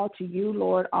it all to you,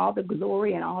 Lord. All the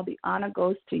glory and all the honor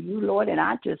goes to you, Lord, and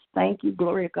I just thank you,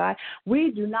 glory to God.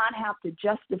 We do not have to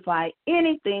justify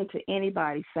anything to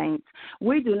anybody, saints.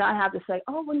 We do not have to say,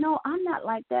 oh, well, no, I'm not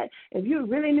like that. If you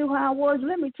really knew how I was,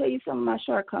 let me tell you some of my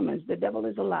shortcomings. The devil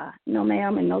is a lie. No,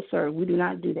 ma'am, and no, sir. We do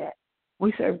not do that.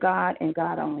 We serve God and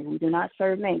God only. We do not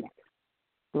serve man.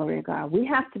 Glory to God. We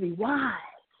have to be wise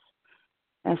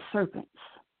as serpents,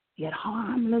 yet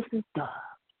harmless as doves.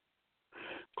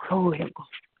 Glory to God.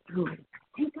 Glory to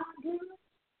God. Ain't God good?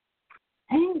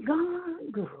 Ain't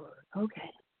God good? Okay,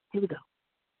 here we go.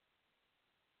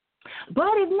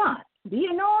 But if not, be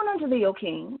it known unto thee, O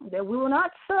king, that we will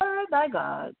not serve thy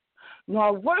gods,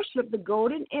 nor worship the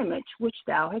golden image which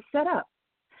thou hast set up.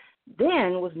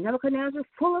 Then was Nebuchadnezzar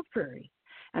full of fury,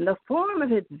 and the form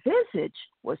of his visage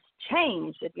was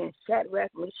changed against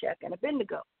Shadrach, Meshach, and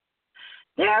Abednego.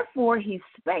 Therefore he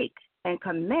spake and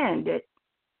commanded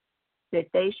that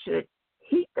they should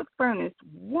heat the furnace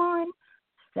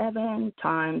 7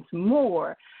 times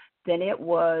more than it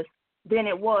was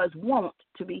wont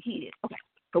to be heated. Okay.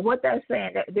 So what that's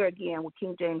saying, there again with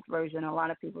King James Version, a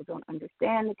lot of people don't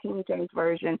understand the King James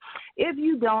Version. If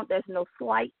you don't, there's no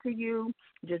slight to you.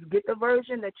 Just get the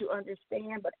version that you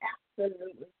understand, but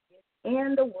absolutely get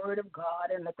in the Word of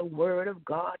God and let the Word of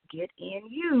God get in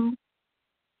you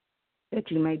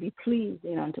that you may be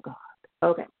pleasing unto God.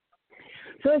 Okay.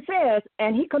 So it says,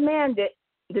 and he commanded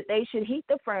that they should heat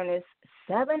the furnace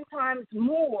 7 times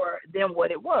more than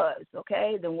what it was,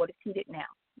 okay, than what it's heated now.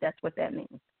 That's what that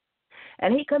means.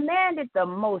 And he commanded the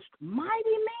most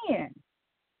mighty men,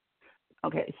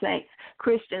 okay, saints,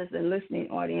 Christians, and listening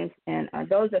audience, and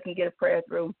those that can get a prayer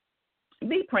through,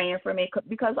 be praying for me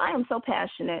because I am so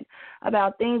passionate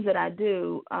about things that I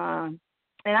do.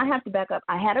 And I have to back up.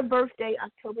 I had a birthday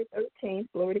October 13th.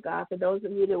 Glory to God. For those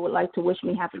of you that would like to wish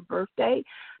me happy birthday,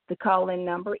 the call-in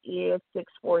number is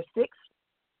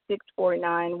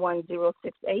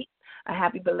 646-649-1068. A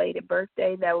happy belated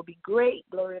birthday. That would be great.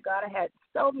 Glory to God. I had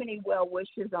so many well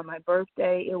wishes on my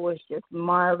birthday. It was just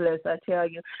marvelous, I tell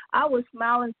you. I was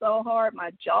smiling so hard, my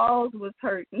jaws was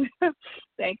hurting.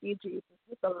 Thank you, Jesus,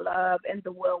 with the love and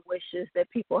the well wishes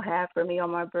that people have for me on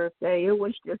my birthday. It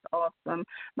was just awesome.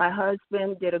 My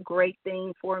husband did a great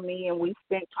thing for me, and we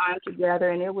spent time together,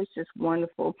 and it was just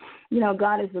wonderful. You know,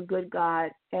 God is a good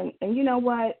God. And you know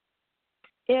what?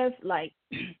 If, like,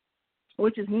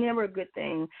 which is never a good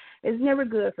thing. It's never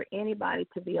good for anybody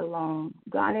to be alone.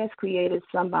 God has created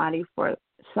someone for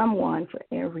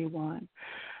everyone.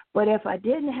 But if I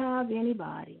didn't have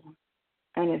anybody,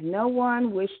 and if no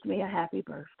one wished me a happy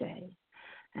birthday,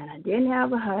 and I didn't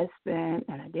have a husband,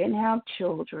 and I didn't have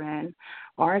children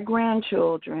or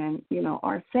grandchildren, you know,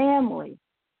 or family,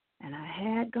 and I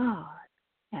had God,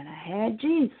 and I had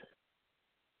Jesus,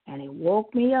 and he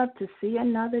woke me up to see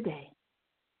another day,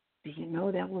 do you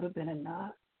know that would have been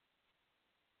enough?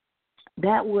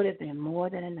 That would have been more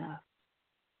than enough.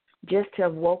 Just to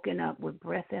have woken up with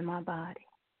breath in my body,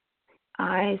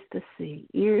 eyes to see,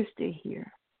 ears to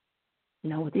hear, you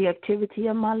know, with the activity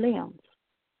of my limbs.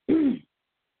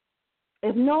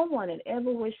 If no one had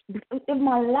ever wished, if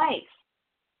my life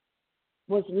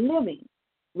was living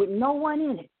with no one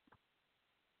in it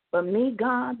but me,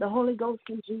 God, the Holy Ghost,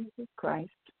 and Jesus Christ,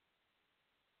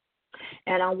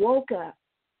 and I woke up,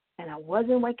 and I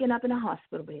wasn't waking up in a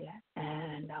hospital bed,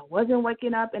 and I wasn't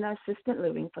waking up in an assisted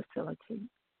living facility,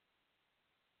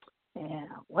 and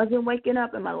I wasn't waking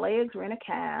up and my legs were in a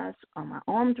cast, or my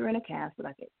arms were in a cast, but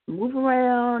I could move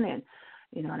around, and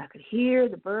you know, and I could hear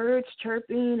the birds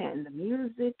chirping and the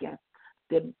music and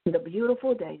the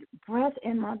beautiful day, breath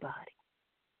in my body.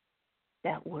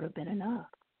 That would have been enough.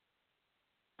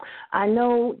 I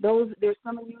know there's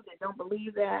some of you that don't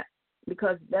believe that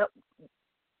because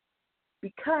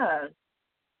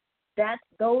that's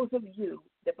those of you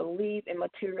that believe in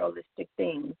materialistic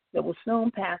things that will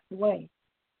soon pass away.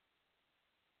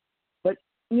 But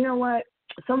you know what?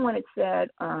 Someone had said,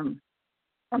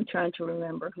 I'm trying to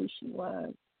remember who she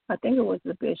was. I think it was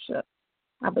the bishop.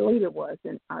 I believe it was,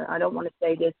 and I don't want to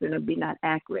say this and it'll be not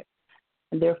accurate,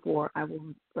 and therefore I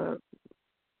will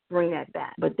bring that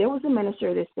back. But there was a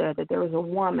minister that said that there was a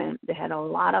woman that had a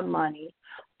lot of money,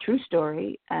 true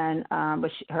story, and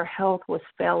but her health was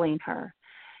failing her,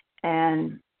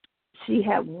 and she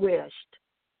had wished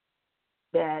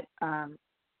that,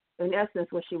 in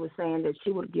essence, what she was saying, that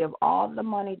she would give all the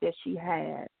money that she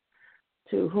had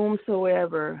to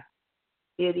whomsoever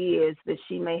it is that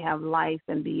she may have life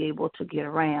and be able to get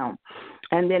around.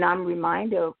 And then I'm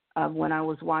reminded of when I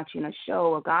was watching a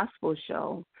gospel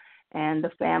show, and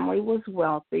the family was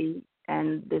wealthy,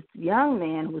 and this young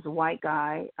man who was a white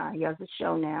guy, he has a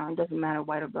show now, it doesn't matter,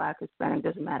 white or black, Hispanic,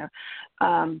 doesn't matter,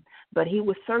 but he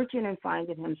was searching and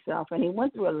finding himself, and he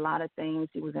went through a lot of things.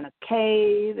 He was in a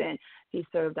cave, and he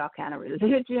served all kind of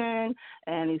religion,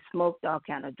 and he smoked all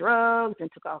kind of drugs and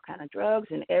took all kind of drugs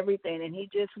and everything, and he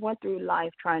just went through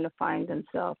life trying to find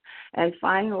himself. And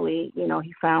finally, you know,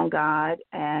 he found God,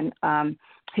 and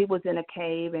he was in a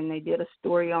cave, and they did a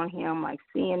story on him, like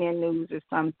CNN News or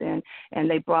something, and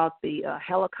they brought the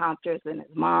helicopters and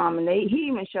his mom, and he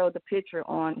even showed the picture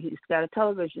on, he's got a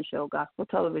television show, gospel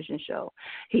television show.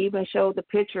 He even showed the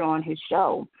picture on his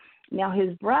show. Now,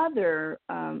 his brother,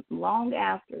 long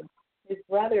after, his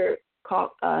brother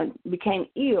became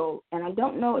ill, and I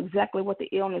don't know exactly what the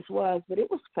illness was, but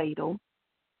it was fatal.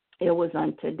 It was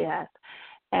unto death.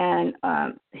 And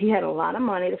he had a lot of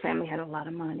money. The family had a lot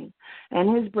of money.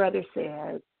 And his brother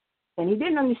said, and he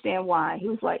didn't understand why. He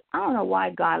was like, I don't know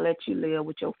why God let you live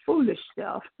with your foolish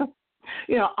self.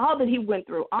 all that he went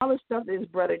through, all the stuff that his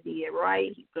brother did,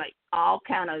 right? Like all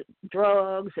kind of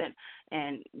drugs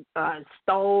and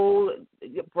stole,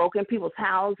 broke in people's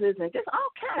houses, and just all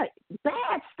kind of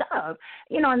bad stuff.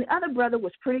 And the other brother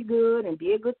was pretty good and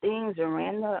did good things and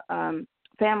ran the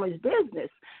family's business.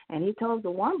 And he told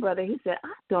the one brother, he said,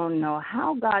 I don't know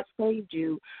how God saved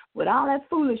you with all that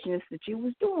foolishness that you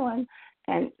was doing.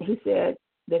 And he said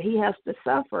that he has to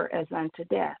suffer as unto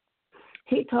death.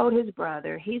 He told his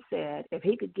brother, he said, if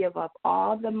he could give up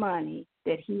all the money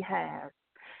that he has,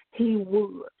 he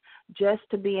would, just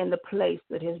to be in the place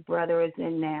that his brother is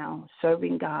in now,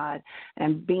 serving God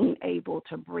and being able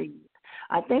to breathe.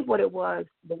 I think what it was,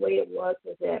 the way it was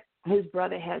that his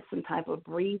brother had some type of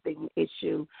breathing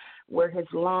issue where his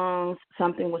lungs,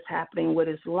 something was happening with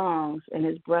his lungs, and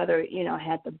his brother,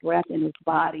 had the breath in his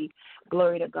body,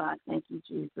 glory to God, thank you,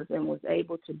 Jesus, and was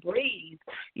able to breathe,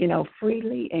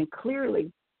 freely and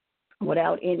clearly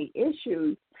without any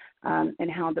issues,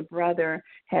 and how the brother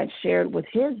had shared with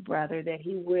his brother that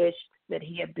he wished that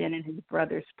he had been in his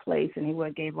brother's place and he would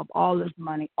have gave up all his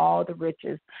money, all the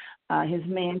riches, his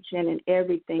mansion and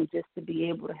everything just to be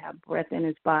able to have breath in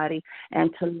his body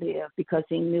and to live because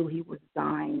he knew he was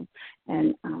dying.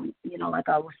 And, like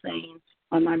I was saying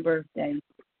on my birthday,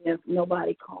 if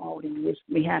nobody called and wished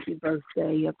me happy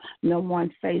birthday, if no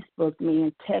one Facebooked me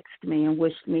and texted me and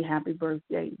wished me happy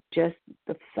birthday, just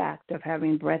the fact of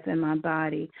having breath in my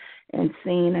body and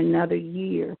seeing another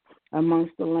year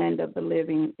amongst the land of the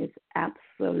living is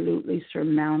absolutely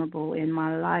surmountable in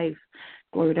my life.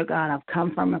 Glory to God. I've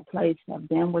come from a place I've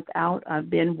been without, I've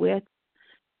been with.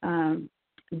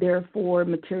 Therefore,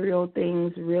 material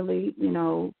things really,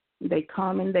 they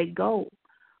come and they go.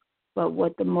 But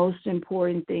what the most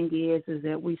important thing is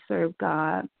that we serve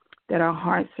God, that our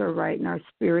hearts are right and our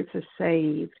spirits are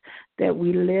saved, that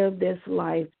we live this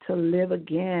life to live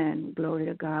again. Glory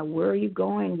to God. Where are you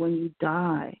going when you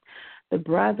die? The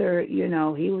brother, he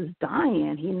was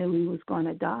dying. He knew he was going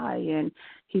to die, and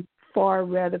he far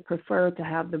rather preferred to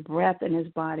have the breath in his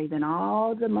body than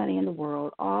all the money in the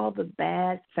world, all the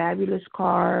bad, fabulous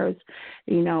cars,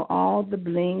 all the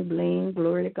bling, bling,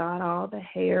 glory to God, all the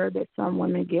hair that some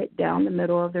women get down the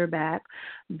middle of their back.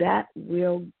 That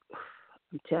will,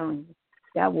 I'm telling you,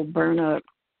 that will burn up.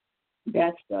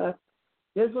 That stuff,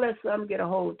 just let something get a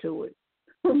hold to it.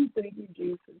 Thank you,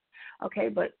 Jesus. Okay,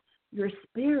 but your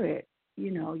spirit,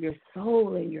 your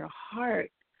soul and your heart,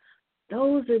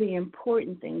 those are the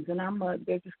important things. And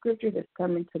there's a scripture that's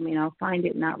coming to me, and I'll find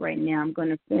it not right now. I'm going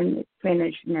to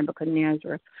finish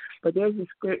Nebuchadnezzar. But there's a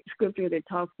scripture that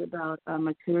talks about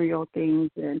material things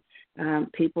and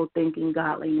people thinking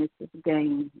godliness is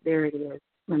gain. There it is.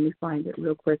 Let me find it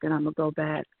real quick, and I'm going to go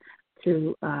back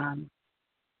to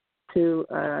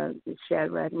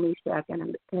Shadrach, Meshach,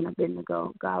 and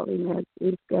Abednego. Godliness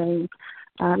is gain.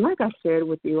 Like I shared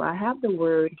with you, I have the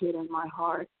word hid in my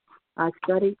heart. I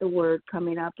studied the word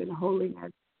coming up in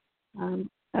holiness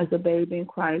as a baby in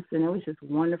Christ, and it was just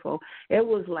wonderful. It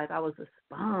was like I was a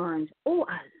sponge. Oh,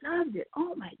 I loved it.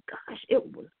 Oh, my gosh, it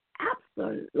was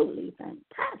absolutely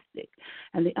fantastic.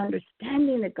 And the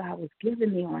understanding that God was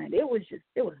giving me on it, it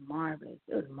was marvelous.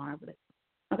 It was marvelous.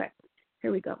 Okay,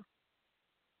 here we go.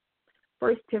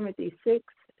 1 Timothy 6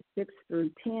 through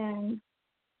 10.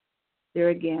 There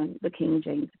again, the King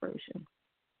James Version.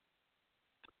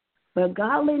 But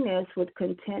godliness with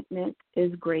contentment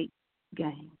is great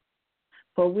gain.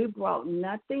 For we brought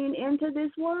nothing into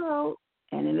this world,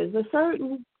 and it is a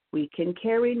certain we can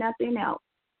carry nothing out.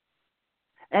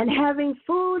 And having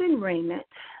food and raiment,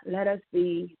 let us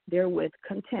be therewith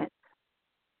content.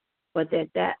 But they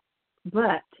that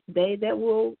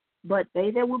will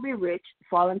be rich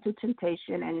fall into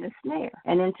temptation and the snare,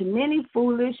 and into many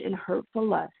foolish and hurtful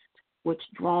lusts, which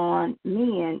drown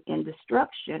men in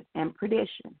destruction and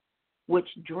perdition, which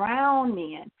drown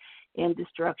men in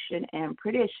destruction and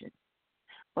perdition.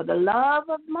 For the love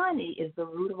of money is the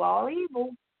root of all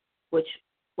evil, which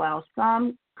while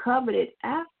some coveted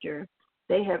after,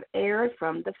 they have erred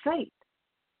from the faith,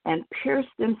 and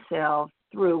pierced themselves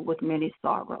through with many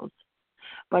sorrows.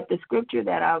 But the scripture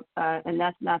that and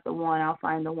that's not the one, I'll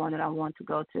find the one that I want to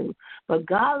go to. But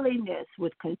godliness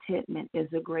with contentment is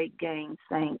a great gain,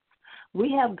 saints.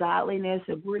 We have godliness.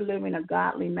 If we're living a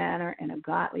godly manner and a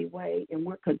godly way, and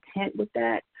we're content with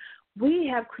that, we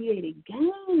have created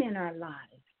gain in our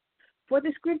lives. For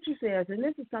the scripture says, and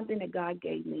this is something that God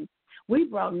gave me, we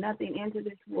brought nothing into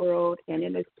this world, and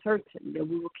it is certain that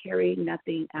we will carry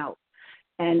nothing out.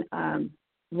 And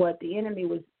what the enemy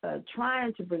was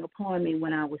trying to bring upon me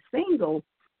when I was single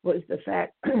was the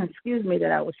fact,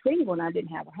 that I was single and I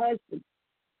didn't have a husband.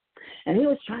 And he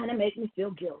was trying to make me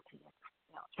feel guilty,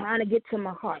 trying to get to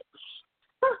my heart.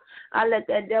 I let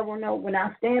that devil know when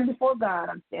I stand before God,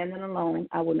 I'm standing alone.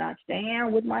 I will not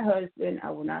stand with my husband.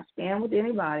 I will not stand with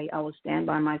anybody. I will stand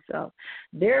by myself.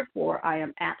 Therefore, I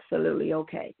am absolutely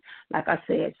okay. Like I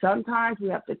said, sometimes we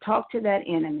have to talk to that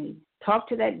enemy, talk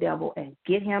to that devil, and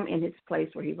get him in his place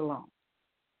where he belongs.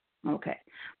 Okay.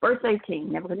 Verse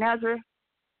 18, Nebuchadnezzar,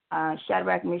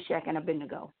 Shadrach, Meshach, and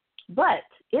Abednego. But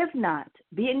if not,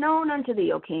 be it known unto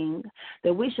thee, O king,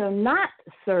 that we shall not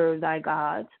serve thy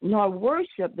gods, nor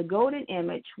worship the golden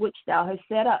image which thou hast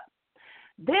set up.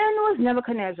 Then was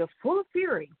Nebuchadnezzar full of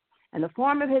fury, and the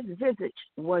form of his visage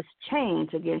was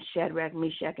changed against Shadrach,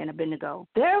 Meshach, and Abednego.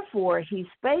 Therefore he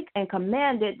spake and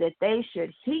commanded that they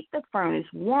should heat the furnace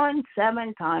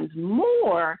 17 times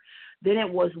more than it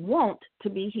was wont to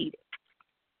be heated.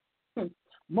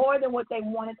 More than what they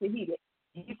wanted to heat it.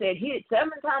 He said heat it 7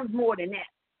 times more than that.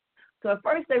 So at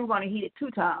first they were going to heat it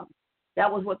 2 times. That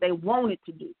was what they wanted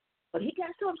to do. But he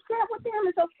got so upset with them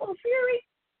and so full of fury,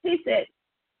 he said,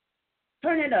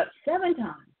 turn it up 7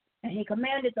 times. And he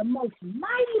commanded the most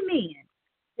mighty men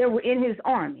that were in his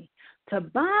army to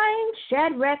bind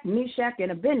Shadrach, Meshach,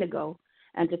 and Abednego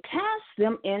and to cast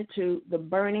them into the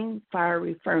burning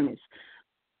fiery furnace.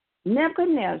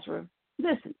 Nebuchadnezzar,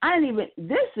 listen,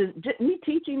 this is just, me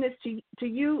teaching this to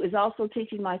you is also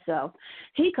teaching myself.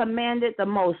 He commanded the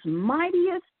most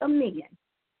mightiest of men,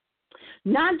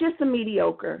 not just the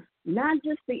mediocre, not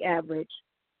just the average,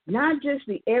 not just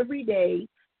the everyday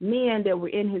men that were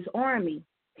in his army.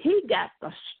 He got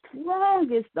the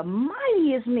strongest, the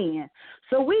mightiest men.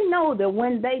 So we know that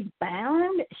when they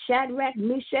bound Shadrach,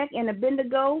 Meshach, and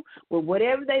Abednego with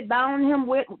whatever they bound them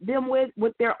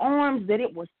with their arms, that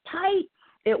it was tight,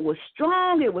 it was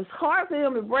strong, it was hard for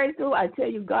them to break through. I tell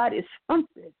you, God is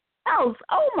something else.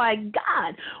 Oh, my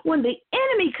God. When the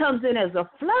enemy comes in as a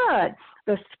flood,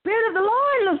 the Spirit of the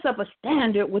Lord lifts up a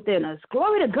standard within us.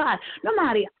 Glory to God. No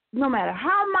matter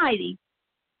how mighty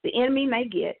the enemy may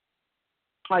get,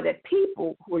 or that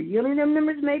people who are yielding their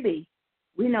members may be,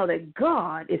 we know that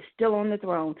God is still on the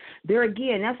throne. There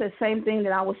again, that's the same thing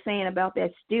that I was saying about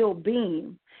that steel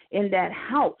beam in that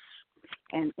house.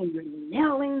 And you're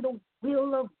nailing the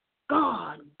will of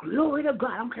God. Glory to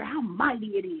God. I don't care how mighty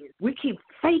it is. We keep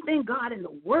faith in God and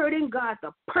the word in God,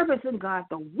 the purpose in God,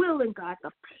 the will in God,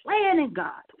 the plan in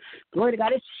God. Glory to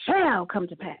God. It shall come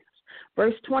to pass.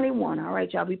 Verse 21. All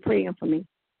right, y'all be praying for me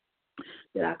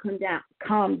that I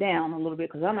calm down a little bit,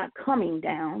 because I'm not coming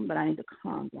down, but I need to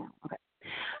calm down. Okay.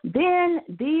 Then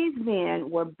these men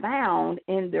were bound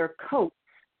in their coats,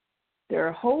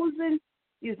 their hosen,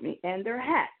 and their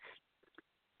hats,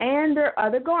 and their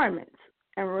other garments,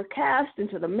 and were cast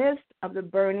into the midst of the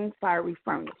burning fiery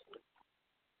furnace.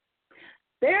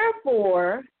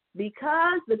 Therefore,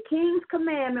 because the king's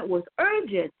commandment was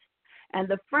urgent, and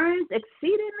the furnace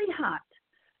exceedingly hot,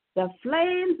 the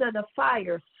flames of the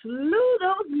fire slew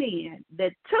those men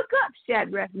that took up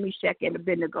Shadrach, Meshach, and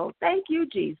Abednego. Thank you,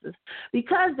 Jesus.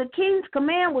 Because the king's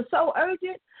command was so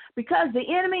urgent, because the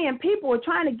enemy and people were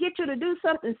trying to get you to do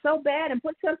something so bad and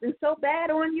put something so bad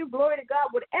on you, glory to God,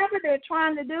 whatever they're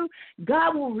trying to do,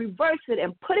 God will reverse it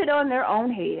and put it on their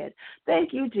own head.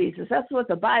 Thank you, Jesus. That's what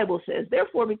the Bible says.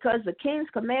 Therefore, because the king's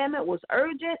commandment was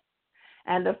urgent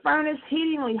and the furnace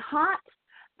heatingly hot,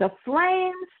 the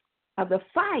flames of the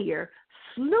fire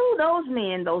slew those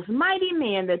men, those mighty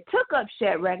men that took up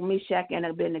Shadrach, Meshach, and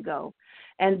Abednego.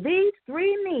 And these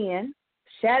 3 men,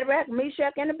 Shadrach,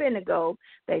 Meshach, and Abednego,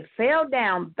 they fell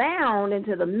down bound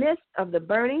into the midst of the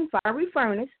burning fiery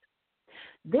furnace.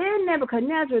 Then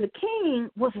Nebuchadnezzar the king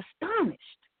was astonished.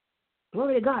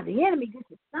 Glory to God. The enemy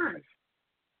gets astonished.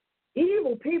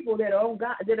 Evil people that are on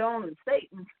God, that are on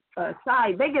Satan's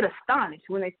side, they get astonished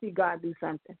when they see God do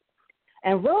something.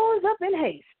 And rose up in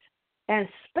haste, and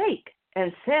spake,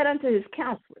 and said unto his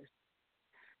counselors,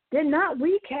 Did not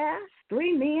we cast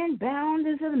 3 men bound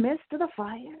into the midst of the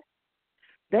fire?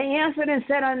 They answered and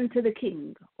said unto the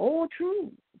king, O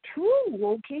true,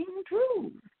 O king,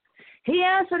 true. He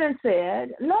answered and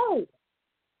said, Lo,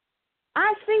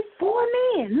 I see 4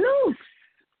 men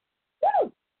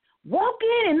loose,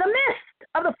 walking in the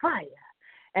midst of the fire,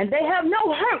 and they have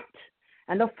no hurt,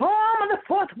 and the form of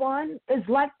the 4th one is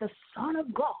like the Son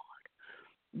of God.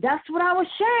 That's what I was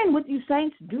sharing with you,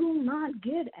 saints. Do not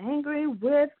get angry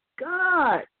with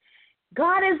God.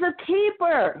 God is a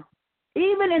keeper,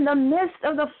 even in the midst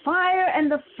of the fire and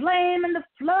the flame and the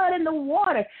flood and the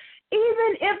water.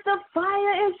 Even if the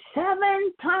fire is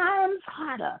 7 times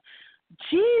hotter,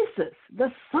 Jesus, the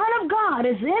Son of God,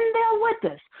 is in there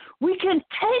with us. We can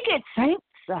take it, saints.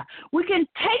 We can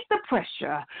take the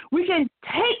pressure. We can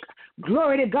Take,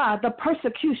 glory to God, the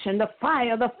persecution, the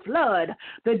fire, the flood,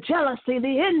 the jealousy,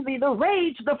 the envy, the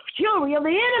rage, the fury of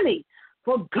the enemy,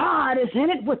 for God is in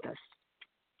it with us.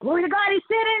 Glory to God. He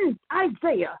said in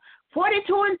Isaiah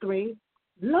 42:3,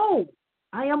 Lo,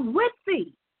 I am with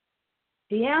thee.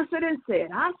 He answered and said,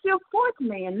 I see a fourth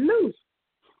man loose,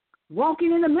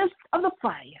 walking in the midst of the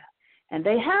fire, and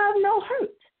they have no hurt.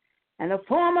 And the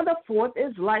form of the fourth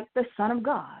is like the Son of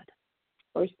God.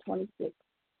 Verse 26.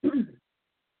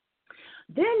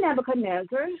 Then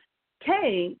Nebuchadnezzar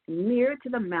came near to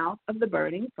the mouth of the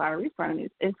burning fiery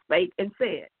furnace and spake and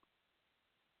said,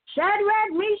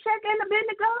 Shadrach, Meshach, and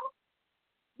Abednego,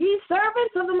 ye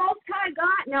servants of the Most High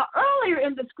God. Now, earlier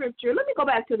in the scripture, let me go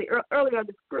back to the earlier of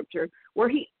the scripture where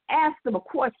he asked them a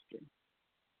question.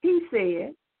 He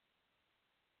said,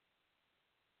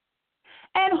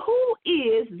 and who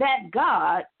is that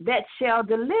God that shall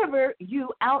deliver you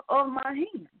out of my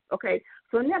hands? Okay,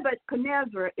 so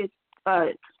Nebuchadnezzar is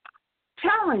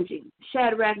challenging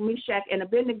Shadrach, Meshach, and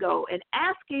Abednego and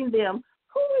asking them,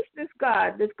 who is this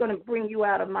God that's going to bring you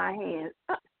out of my hands?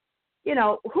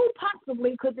 Who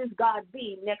possibly could this God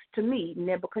be next to me,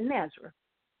 Nebuchadnezzar?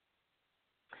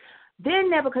 Then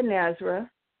Nebuchadnezzar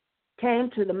came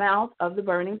to the mouth of the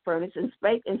burning furnace and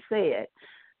spake and said,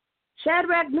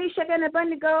 Shadrach, Meshach, and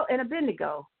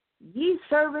Abednego, ye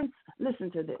servants,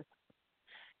 listen to this,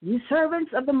 ye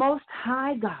servants of the Most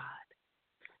High God,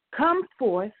 come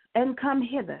forth and come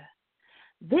hither.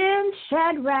 Then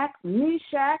Shadrach,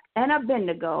 Meshach, and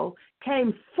Abednego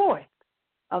came forth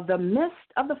of the midst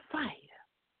of the fire.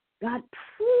 God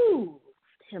proved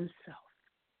himself.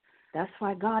 That's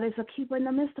why God is a keeper in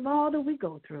the midst of all that we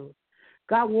go through.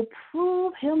 God will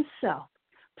prove himself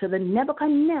to the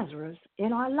Nebuchadnezzars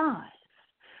in our lives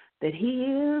that he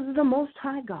is the Most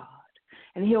High God,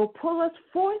 and he'll pull us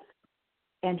forth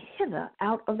and hither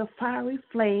out of the fiery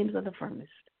flames of the furnace.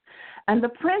 And the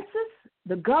princes,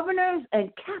 the governors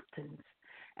and captains,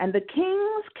 and the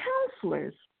king's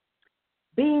counselors,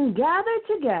 being gathered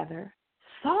together,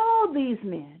 saw these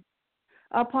men,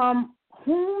 upon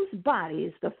whose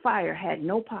bodies the fire had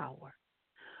no power,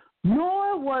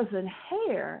 nor was an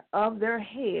hair of their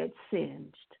head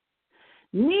singed,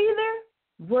 neither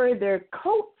were their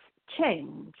coats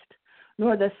changed,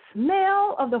 nor the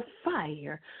smell of the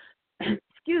fire,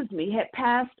 had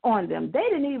passed on them. They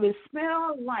didn't even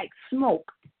smell like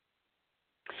smoke.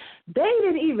 They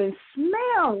didn't even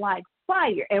smell like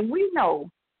fire. And we know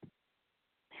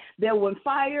that when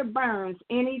fire burns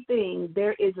anything,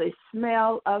 there is a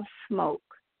smell of smoke.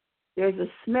 There's a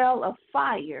smell of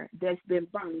fire that's been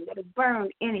burned, that has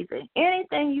burned anything.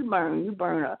 Anything you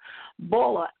burn a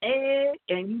bowl of egg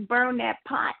and you burn that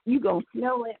pot, you're going to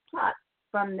smell that pot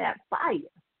from that fire,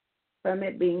 from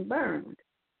it being burned.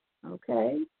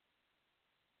 Okay?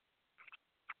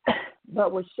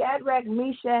 But with Shadrach,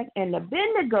 Meshach, and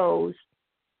Abednego's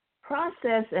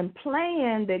process and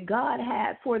plan that God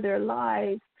had for their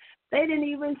lives, they didn't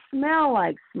even smell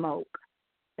like smoke.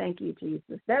 Thank you,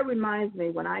 Jesus. That reminds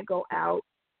me when I go out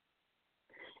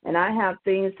and I have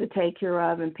things to take care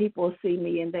of and people see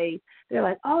me and they're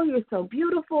like, oh, you're so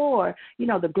beautiful, or,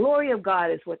 the glory of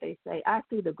God is what they say. I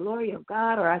see the glory of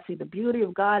God, or I see the beauty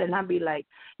of God, and I'll be like,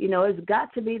 it's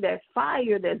got to be that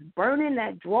fire that's burning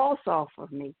that dross off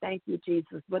of me. Thank you,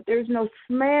 Jesus. But there's no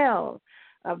smell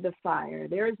of the fire.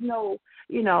 There's no,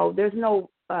 there's no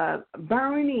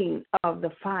burning of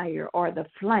the fire or the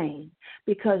flame,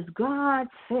 because God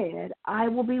said, I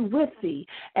will be with thee.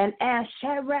 And as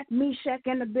Shadrach, Meshach,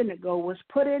 and Abednego was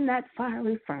put in that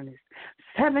fiery furnace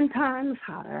 7 times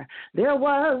hotter, there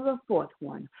was a fourth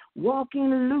one walking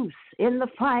loose in the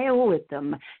fire with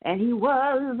them, and he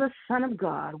was the Son of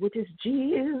God, which is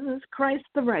Jesus Christ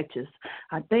the righteous.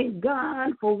 I thank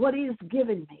God for what he's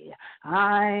given me.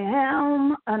 I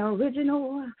am an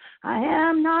original. I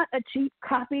am not a cheap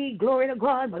copy, glory to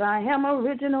God, but I am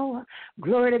original,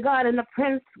 glory to God. And the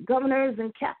prince, governors,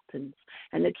 and captains,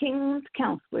 and the king's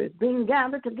counselors being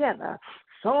gathered together,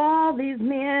 saw these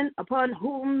men upon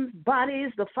whose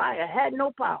bodies the fire had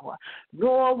no power,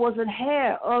 nor was a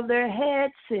hair of their head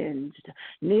singed,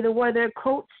 neither were their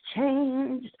coats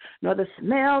changed, nor the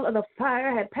smell of the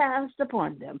fire had passed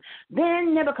upon them.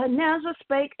 Then Nebuchadnezzar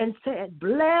spake and said,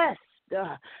 Blessed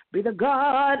be the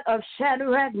God of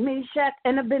Shadrach, Meshach,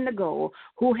 and Abednego,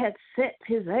 who had sent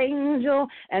his angel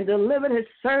and delivered his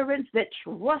servants that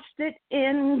trusted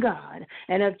in God,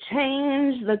 and have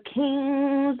changed the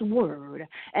king's word,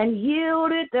 and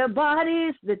yielded their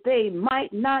bodies that they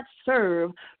might not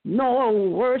serve nor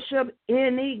worship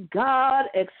any God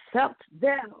except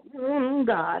their own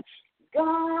God,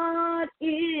 God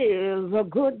is a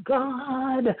good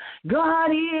God.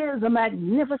 God is a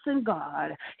magnificent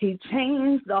God. He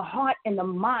changed the heart and the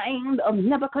mind of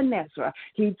Nebuchadnezzar.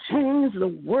 He changed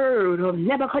the word of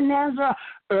Nebuchadnezzar.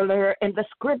 Earlier in the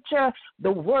scripture,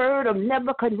 the word of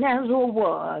Nebuchadnezzar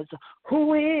was,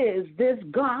 who is this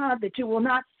God that you will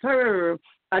not serve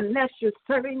unless you're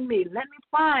serving me? Let me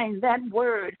find that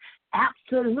word.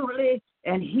 Absolutely.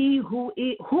 And he who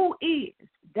is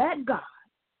that God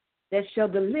that shall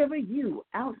deliver you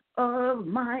out of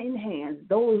mine hands.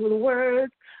 Those were the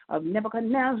words of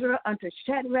Nebuchadnezzar unto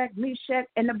Shadrach, Meshach,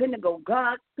 and Abednego,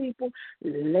 God's people.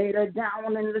 Later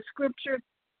down in the scripture,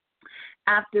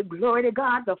 after, glory to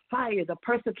God, the fire, the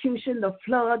persecution, the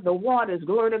flood, the waters,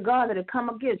 glory to God, that had come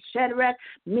against Shadrach,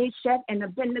 Meshach, and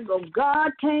Abednego,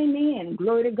 God came in,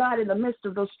 glory to God, in the midst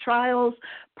of those trials,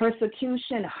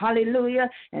 persecution, hallelujah,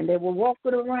 and they were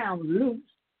walking around loose.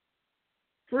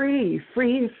 Free,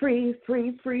 free, free,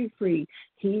 free, free, free.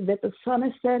 He that the Son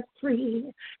has set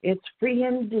free, it's free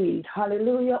indeed.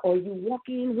 Hallelujah. Are you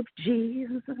walking with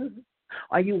Jesus?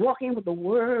 Are you walking with the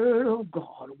Word of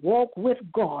God? Walk with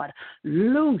God.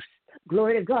 Loose,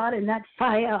 glory to God, in that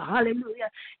fire. Hallelujah.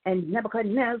 And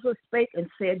Nebuchadnezzar spake and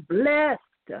said, blessed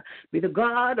be the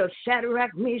God of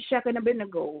Shadrach, Meshach, and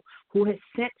Abednego, who has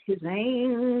sent his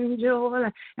angel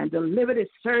and delivered his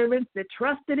servants that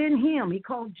trusted in him. He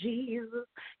called Jesus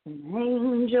an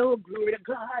angel, glory to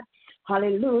God,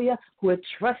 hallelujah, who had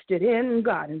trusted in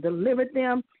God and delivered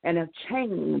them and have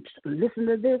changed. Listen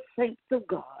to this, saints of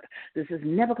God. This is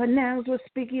Nebuchadnezzar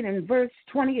speaking in verse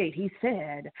 28. He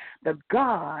said, the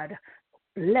God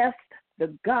blessed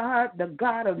the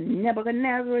God of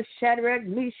Nebuchadnezzar, Shadrach,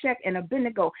 Meshach, and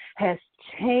Abednego has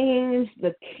changed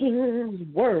the king's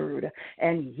word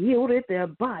and yielded their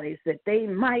bodies that they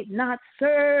might not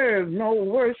serve nor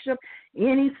worship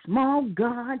any small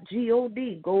god,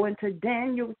 G-O-D. Go into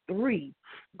Daniel 3.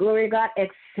 Glory to God,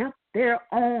 except their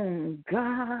own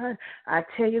God. I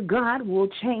tell you, God will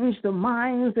change the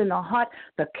minds and the heart,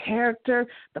 the character,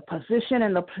 the position,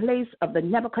 and the place of the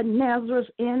Nebuchadnezzars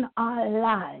in our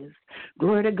lives.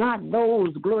 Glory to God,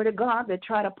 those, glory to God, that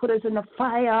try to put us in the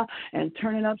fire and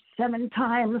turn it up 7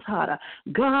 times hotter.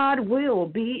 God will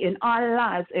be in our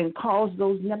lives and cause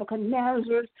those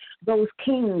Nebuchadnezzars, those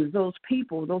kings, those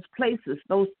people, those places,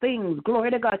 those things,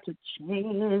 glory to God, to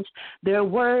change their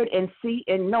word and see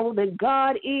and know that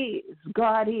God is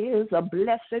a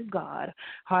blessed God.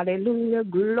 Hallelujah.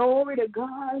 Glory to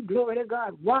God. Glory to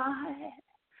God. Why?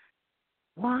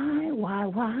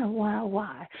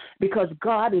 Why? Because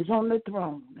God is on the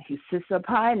throne. He sits up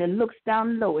high and looks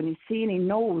down low, and he sees and he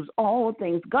knows all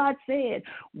things. God said,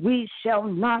 we shall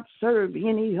not serve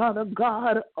any other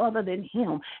God other than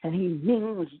him. And he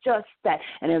means just that.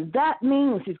 And if that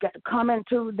means he's got to come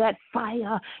into that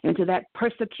fire, into that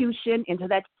persecution, into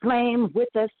that flame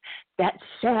with us, that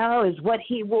shall is what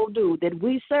he will do. That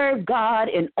we serve God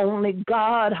and only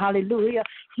God. Hallelujah.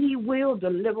 He will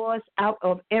deliver us out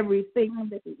of everything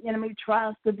that the enemy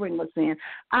tries to bring us in.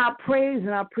 I praise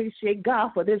and I appreciate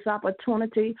God for this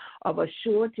opportunity of a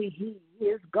surety he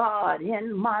is God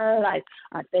in my life.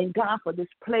 I thank God for this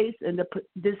place and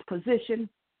this position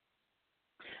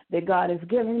that God has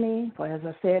given me. For as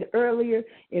I said earlier,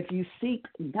 if you seek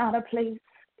not a place,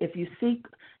 if you seek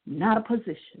not a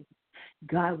position,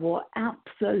 God will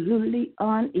absolutely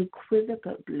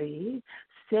unequivocally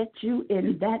set you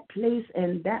in that place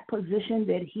and that position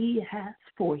that he has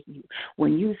for you.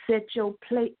 When you set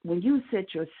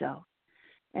yourself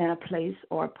in a place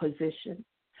or a position,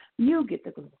 you get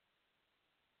the glory.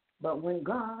 But when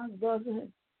God does it,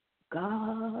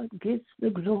 God gets the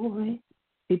glory.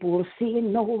 People will see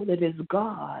and know that it's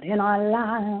God in our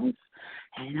lives.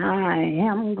 And I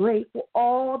am grateful for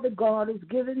all that God has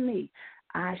given me.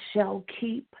 I shall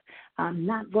keep. I'm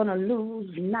not going to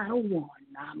lose not a one.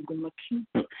 I'm going to keep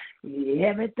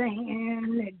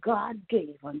everything that God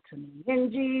gave unto me. In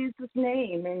Jesus'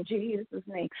 name,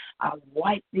 I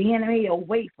wipe the enemy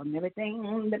away from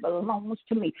everything that belongs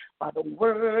to me by the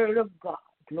word of God.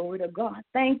 Glory to God.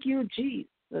 Thank you, Jesus.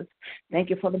 Thank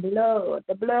you for the blood.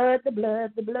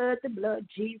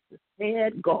 Jesus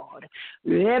said, God,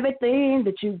 everything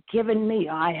that you've given me,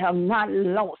 I have not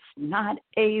lost, not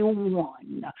a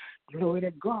one. Glory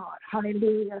to God.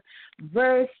 Hallelujah.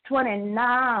 Verse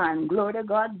 29, glory to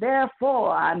God.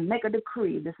 Therefore, I make a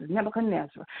decree, this is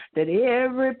Nebuchadnezzar, that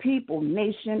every people,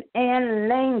 nation, and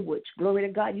language, glory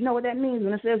to God. You know what that means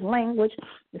when it says language?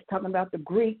 It's talking about the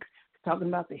Greek. It's talking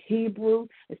about the Hebrew.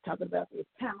 It's talking about the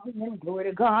Italian. Glory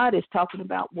to God. It's talking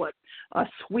about what?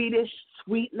 Swedish,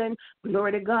 Sweetland.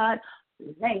 Glory to God.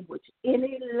 language,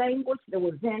 any language that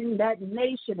was in that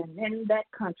nation and in that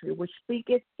country, which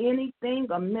speaketh anything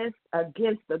amiss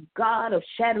against the God of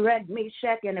Shadrach,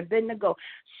 Meshach, and Abednego,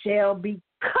 shall be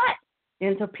cut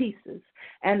into pieces,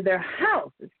 and their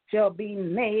houses shall be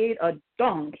made a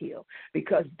dunghill,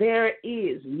 because there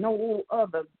is no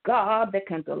other God that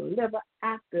can deliver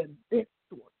after this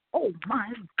sort. Oh, my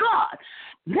God.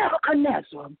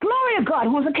 Nebuchadnezzar, glory of God,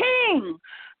 who was a king,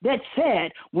 that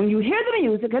said, when you hear the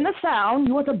music and the sound,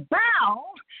 you are to bow,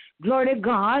 glory to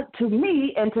God, to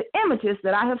me and to images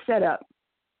that I have set up,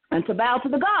 and to bow to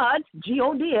the gods,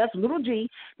 G-O-D-S, little g,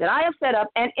 that I have set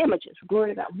up, and images,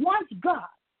 glory to God. Once God,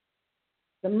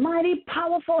 the mighty,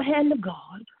 powerful hand of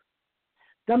God,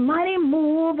 the mighty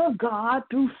move of God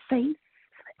through faith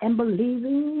and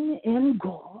believing in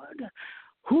God,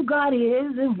 who God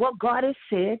is and what God has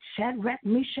said, Shadrach,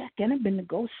 Meshach, and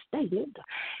Abednego stated,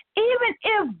 even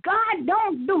if God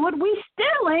don't do it, we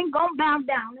still ain't going to bow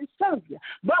down and serve you.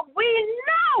 But we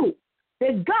know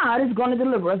that God is going to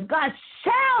deliver us. God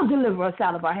shall deliver us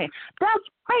out of our hand. That's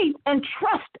faith and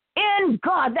trust in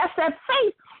God. That's that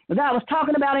faith that I was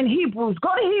talking about in Hebrews.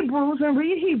 Go to Hebrews and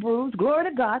read Hebrews. Glory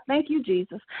to God. Thank you,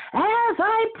 Jesus. As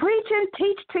I preach and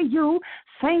teach to you,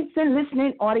 saints and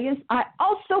listening audience, I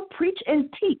also preach and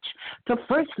teach to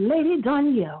First Lady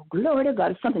Doniele. Glory to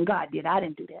God. It's something God did. I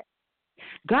didn't do that.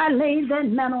 God laid that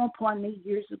mantle upon me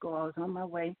years ago. I was on my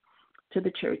way to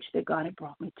the church that God had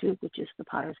brought me to, which is the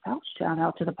Potter's House. Shout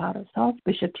out to the Potter's House,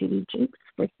 Bishop T.D. Jakes,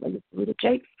 First Lady Rita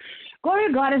Jakes. Glory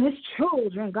to God and his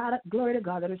children, God, glory to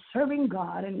God, that are serving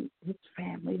God and his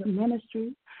family, the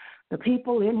ministry, the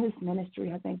people in his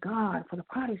ministry. I thank God for the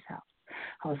Potter's House.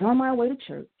 I was on my way to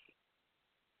church.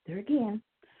 There again,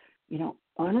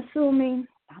 unassuming,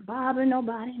 not bothering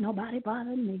nobody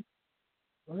bothering me.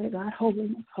 Glory to God,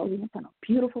 holiness, on a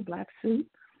beautiful black suit.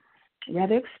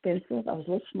 Rather expensive. I was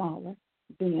a little smaller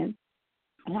then.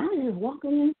 And I was just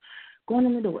walking in, going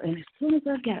in the door. And as soon as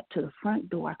I got to the front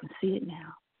door, I can see it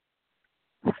now.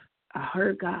 I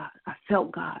heard God. I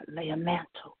felt God lay a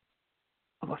mantle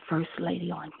of a first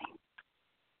lady on me.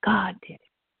 God did it.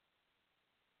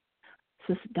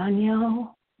 Sister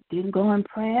Doniele didn't go in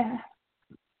prayer.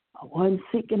 I wasn't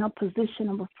seeking a position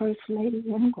of a first lady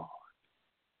in God.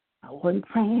 I wasn't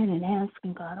praying and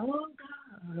asking God,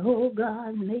 oh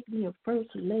God, make me a first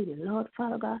lady, Lord,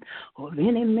 Father God, or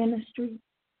any ministry.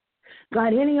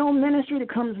 God, any old ministry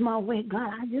that comes my way,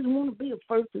 God, I just want to be a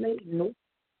first lady. Nope,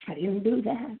 I didn't do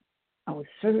that. I was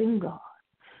serving God,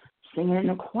 singing in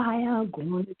the choir,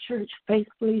 going to church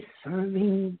faithfully,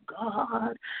 serving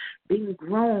God, being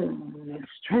grown and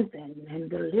strengthened and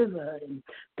delivered, and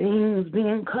things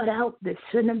being cut out that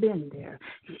shouldn't have been there,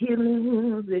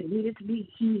 healings that needed to be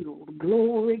healed.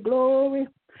 Glory, glory.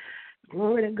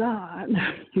 Glory to God.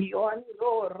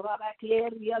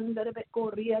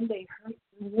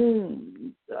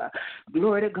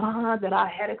 Glory to God that I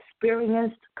had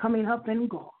experienced coming up in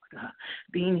God,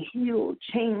 being healed,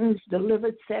 changed,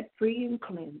 delivered, set free, and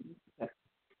cleansed.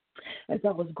 As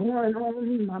I was going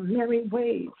on my merry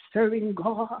way, serving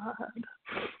God,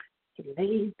 he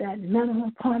laid that mantle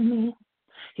upon me.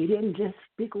 He didn't just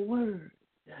speak a word,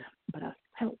 but I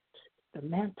felt the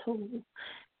mantle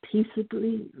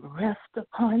peaceably rest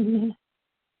upon me.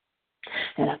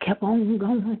 And I kept on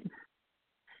going.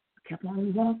 I kept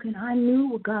on walking. I knew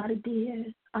what God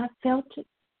did. I felt it.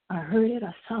 I heard it.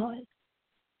 I saw it.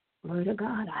 Glory to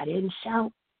God. I didn't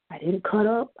shout. I didn't cut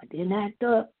up. I didn't act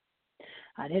up.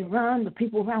 I didn't run the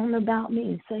people around about me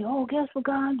and say, oh, guess what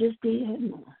God just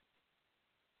did?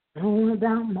 I went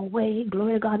about my way.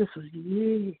 Glory to God. This was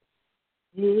years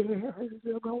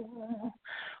ago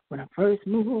when I first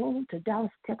moved to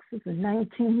Dallas, Texas in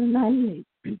 1998.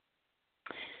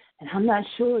 And I'm not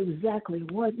sure exactly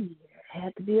what year. It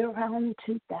had to be around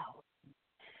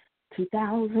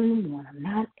 2001. I'm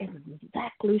not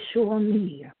exactly sure on the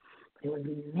year. But it was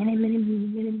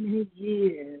many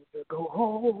years ago.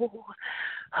 Oh,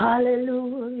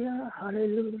 hallelujah,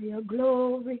 hallelujah,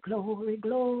 glory, glory,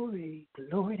 glory,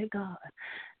 glory to God.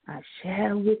 I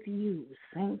share with you,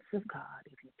 saints of God,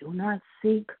 if you do not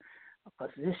seek a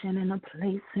position and a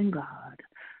place in God,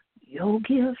 your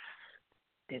gifts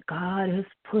that God has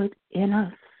put in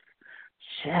us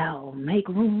shall make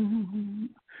room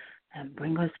and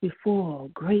bring us before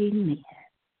great men.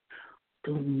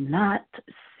 Do not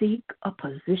seek a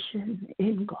position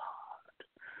in God.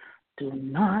 Do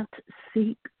not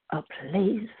seek a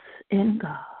place in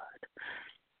God.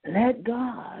 Let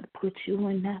God put you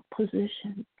in that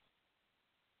position.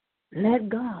 Let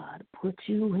God put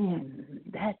you in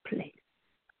that place.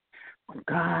 When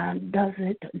God does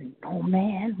it, no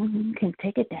man can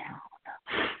take it down.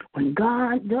 When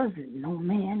God does it, no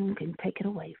man can take it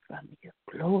away from you.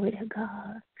 Glory to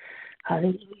God.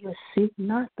 Hallelujah. Seek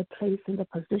not the place and the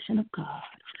position of God,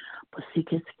 but seek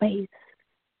his face.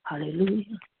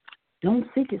 Hallelujah. Don't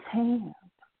seek his hand.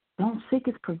 Don't seek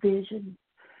his provision.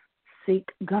 Seek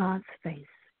God's face.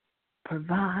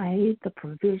 Provide the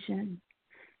provision.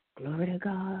 Glory to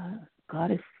God.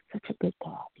 God is such a good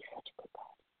God. He's such a good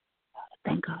God.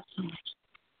 Thank God so much.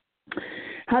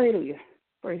 Hallelujah.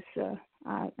 First,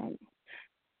 I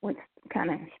went kind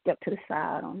of stepped to the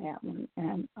side on that one,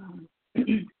 and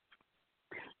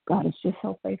God is just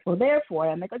so faithful. Therefore,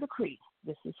 I make a decree.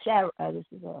 This is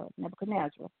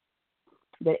Nebuchadnezzar,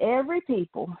 that every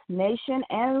people, nation,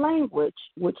 and language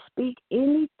which speak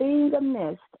anything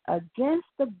amiss against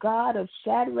the God of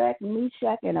Shadrach,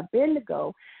 Meshach, and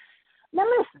Abednego. Now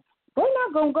listen, they're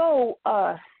not gonna go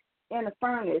in a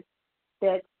furnace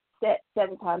that's set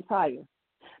 7 times higher.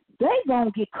 They're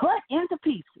going to get cut into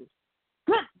pieces.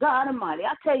 Good God Almighty.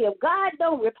 I tell you, if God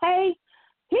don't repay,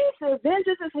 he says,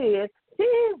 vengeance is his.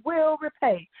 He will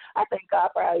repay. I thank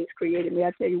God for how he's created me.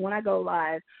 I tell you, when I go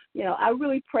live, I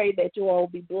really pray that you all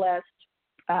be blessed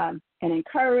and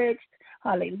encouraged.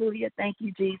 Hallelujah. Thank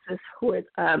you, Jesus, for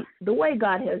the way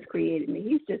God has created me.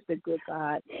 He's just a good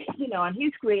God, and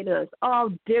he's created us all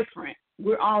different.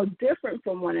 We're all different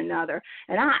from one another.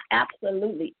 And I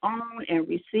absolutely own and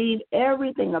receive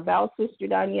everything about Sister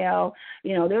Doniele.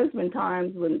 There's been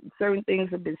times when certain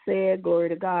things have been said, glory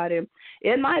to God, and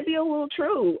it might be a little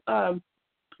true.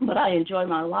 But I enjoy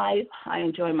my life. I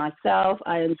enjoy myself.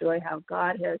 I enjoy how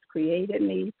God has created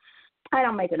me. I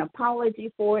don't make an apology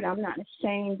for it. I'm not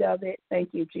ashamed of it.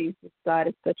 Thank you, Jesus. God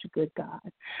is such a good God.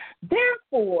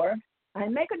 Therefore, I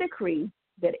make a decree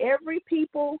that every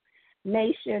people,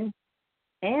 nation,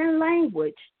 and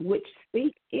language which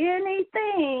speak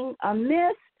anything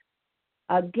amiss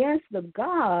against the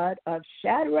God of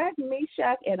Shadrach,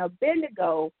 Meshach, and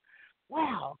Abednego.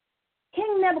 Wow.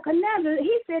 King Nebuchadnezzar,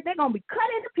 he said they're going to be cut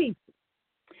into pieces,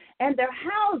 and their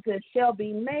houses shall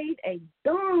be made a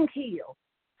dunghill.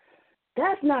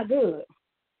 That's not good.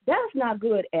 That's not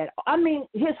good at all. I mean,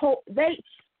 Nebuchadnezzar,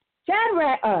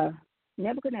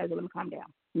 let me calm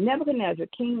down.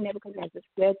 King Nebuchadnezzar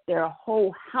said their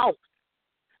whole house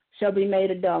shall be made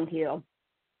a dunghill.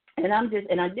 And I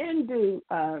didn't do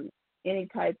any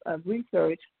type of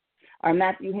research or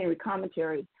Matthew Henry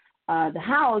commentary. The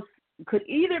house could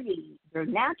either be their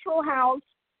natural house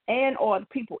and or the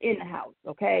people in the house.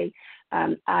 Okay,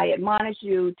 I admonish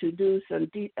you to do some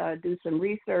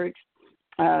research.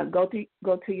 Go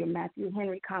to your Matthew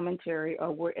Henry commentary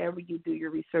or wherever you do your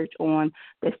research on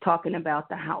that's talking about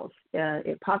the house.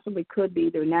 It possibly could be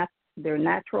their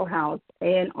natural house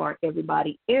and or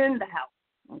everybody in the house,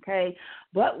 okay?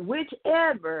 But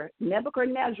whichever,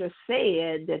 Nebuchadnezzar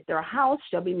said that their house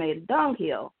shall be made a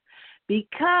dunghill,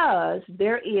 because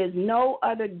there is no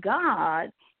other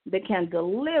God that can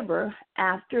deliver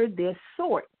after this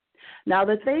sort. Now,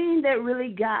 the thing that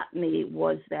really got me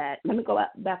was that, let me go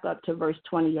back up to verse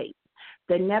 28.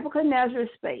 Then Nebuchadnezzar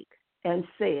spake and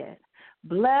said,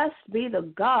 Blessed be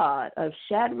the God of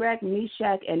Shadrach,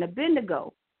 Meshach, and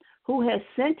Abednego, who has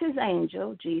sent his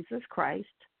angel, Jesus Christ,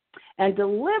 and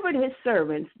delivered his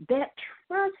servants that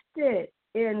trusted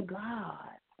in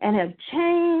God and have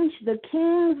changed the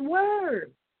king's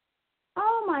word.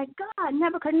 Oh, my God.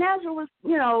 Nebuchadnezzar was,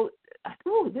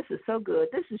 this is so good.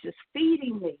 This is just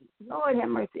feeding me. Lord have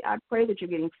mercy. I pray that you're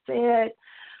getting fed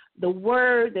the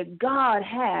word that God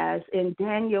has in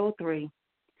Daniel 3.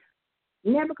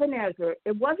 Nebuchadnezzar,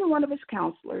 it wasn't one of his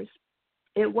counselors.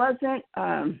 It wasn't,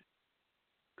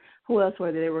 who else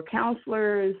were there? There were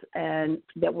counselors and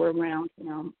that were around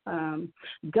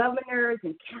governors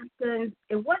and captains.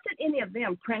 It wasn't any of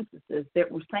them princesses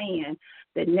that were saying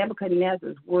that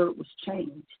Nebuchadnezzar's word was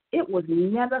changed. It was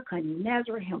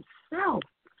Nebuchadnezzar himself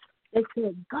that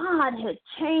said God had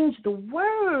changed the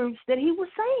words that he was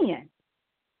saying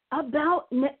about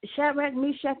Shadrach,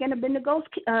 Meshach, and Abednego's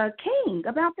king,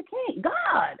 about the king,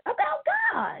 about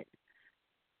God.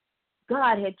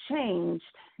 God had changed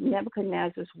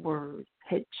Nebuchadnezzar's word,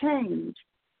 had changed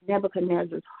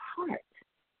Nebuchadnezzar's heart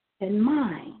and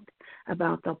mind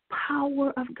about the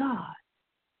power of God.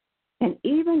 And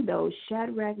even though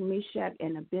Shadrach, Meshach,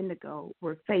 and Abednego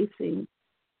were facing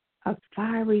a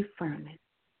fiery furnace,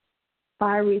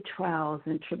 fiery trials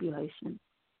and tribulations,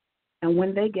 and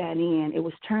when they got in, it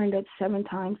was turned up 7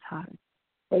 times hotter.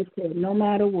 They said, no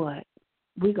matter what,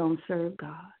 we're going to serve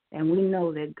God. And we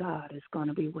know that God is going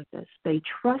to be with us. They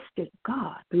trusted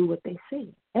God through what they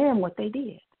said and what they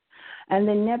did. And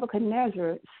then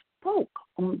Nebuchadnezzar spoke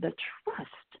on the trust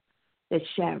that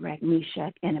Shadrach,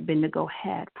 Meshach, and Abednego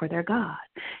had for their God.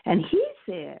 And he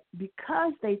said,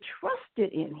 because they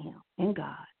trusted in him, in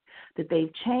God, that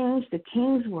they've changed the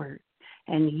king's word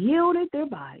and yielded their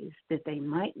bodies that they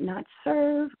might not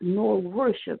serve nor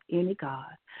worship any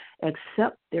God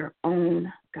except their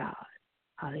own God.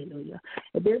 Hallelujah.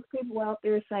 If there's people out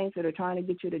there, saints, that are trying to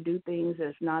get you to do things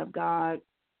that's not of God,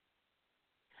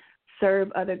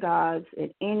 serve other gods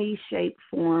in any shape,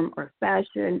 form, or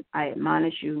fashion, I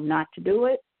admonish you not to do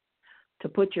it, to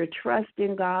put your trust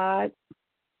in God.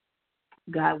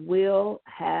 God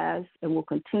has, and will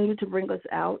continue to bring us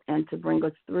out and to bring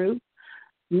us through.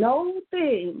 No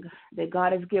thing that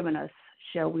God has given us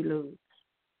shall we lose.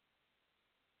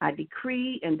 I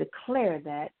decree and declare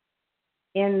that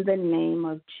in the name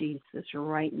of Jesus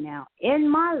right now, in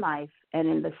my life and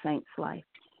in the saints' life.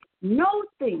 No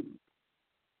thing,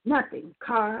 nothing,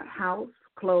 car, house,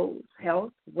 clothes,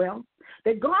 health, wealth,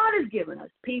 that God has given us,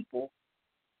 people,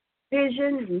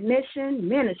 vision, mission,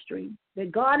 ministry,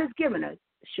 that God has given us,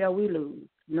 shall we lose.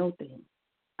 No thing.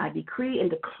 I decree and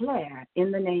declare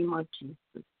in the name of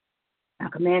Jesus. I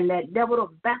command that devil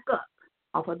to back up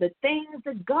off of the things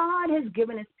that God has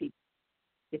given his people.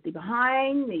 If you're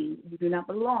behind me, you do not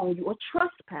belong. You are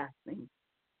trespassing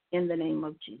in the name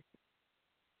of Jesus.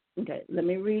 Okay, let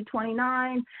me read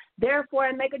 29. Therefore,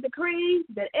 I make a decree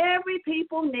that every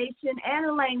people, nation,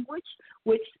 and language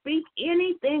which speak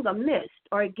anything amiss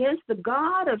or against the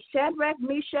God of Shadrach,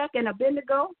 Meshach, and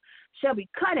Abednego shall be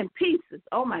cut in pieces.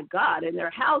 Oh, my God, and their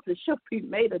houses shall be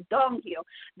made a dunghill.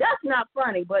 That's not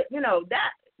funny, but, you know,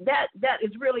 that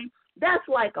is really, that's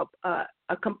like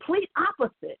a complete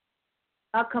opposite,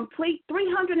 a complete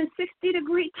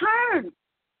 360-degree turn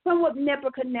from what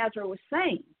Nebuchadnezzar was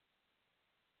saying.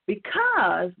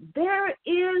 Because there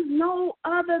is no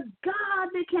other God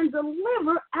that can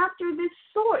deliver after this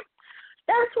sort.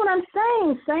 That's what I'm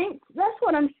saying, saints. That's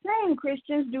what I'm saying,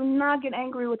 Christians. Do not get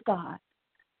angry with God.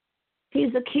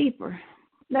 He's a keeper.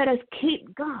 Let us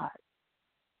keep God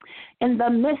in the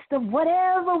midst of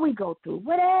whatever we go through,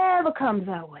 whatever comes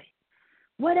our way,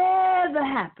 whatever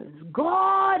happens.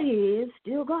 God is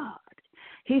still God.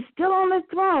 He's still on the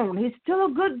throne. He's still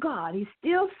a good God. He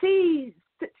still sees,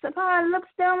 sits up high and looks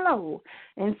down low,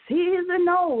 and sees and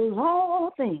knows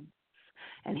all things.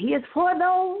 And he is for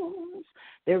those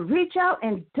that reach out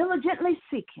and diligently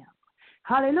seek him.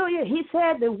 Hallelujah. He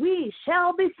said that we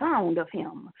shall be found of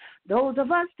him, those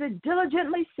of us that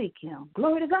diligently seek him.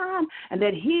 Glory to God. And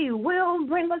that he will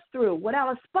bring us through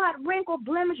without a spot, wrinkle,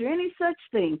 blemish, or any such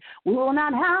thing. We will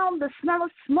not have the smell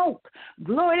of smoke.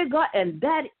 Glory to God. And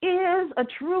that is a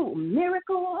true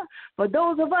miracle for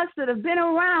those of us that have been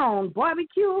around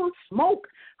barbecue, smoke.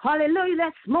 Hallelujah.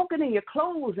 That's smoking in your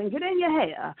clothes and get in your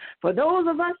hair. For those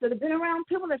of us that have been around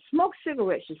people that smoke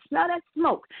cigarettes, you smell that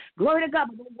smoke. Glory to God.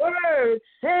 But the word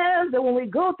says that when we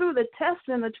go through the test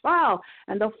and the trial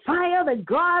and the fire that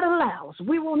God allows,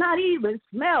 we will not even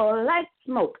smell like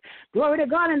smoke. Glory to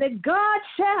God. And that God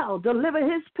shall deliver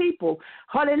his people.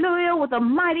 Hallelujah. With a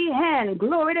mighty hand.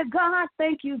 Glory to God.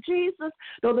 Thank you, Jesus.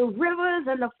 Though the rivers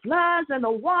and the floods and the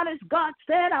waters, God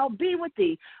said, I'll be with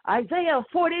thee. Isaiah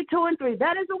 42:3.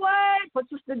 That is the word for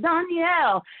Sister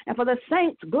Doniele and for the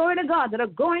saints, glory to God, that are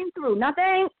going through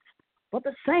nothing but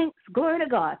the saints, glory to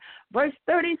God. Verse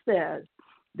 30 says,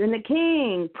 then the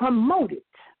king promoted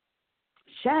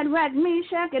Shadrach,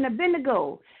 Meshach, and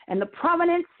Abednego and the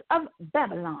province of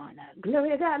Babylon. Glory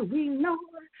to God. We know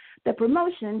that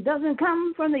promotion doesn't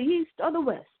come from the east or the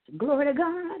west. Glory to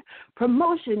God.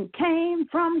 Promotion came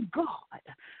from God.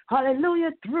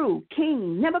 Hallelujah. Through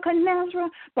King Nebuchadnezzar.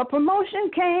 But promotion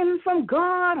came from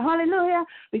God. Hallelujah.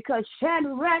 Because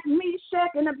Shadrach, Meshach,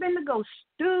 and Abednego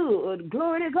stood,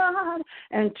 glory to God,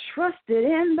 and trusted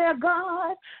in their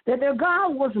God, that their God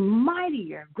was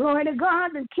mightier, glory to God,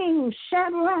 than King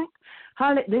Shadrach,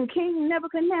 than King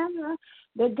Nebuchadnezzar.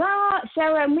 The God,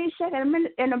 Shadrach, Meshach,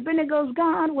 and Abednego's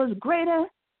God was greater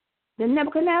than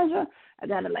Nebuchadnezzar. I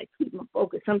got to keep my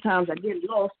focus. Sometimes I get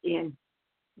lost in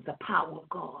the power of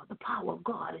God. The power of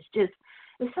God is just,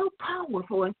 it's so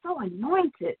powerful and so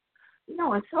anointed. You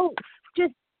know, it's so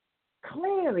just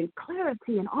clear and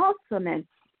clarity and awesome. And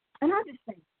I just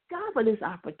thank God for this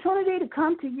opportunity to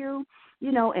come to you,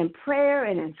 you know, in prayer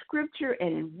and in scripture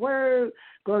and in word.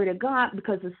 Glory to God,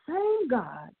 because the same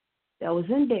God that was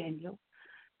in Daniel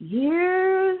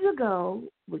years ago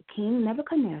with King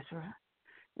Nebuchadnezzar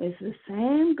is the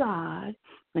same God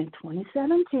in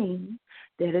 2017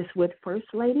 that is with First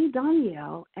Lady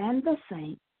Doniele and the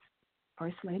saints,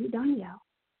 First Lady Doniele,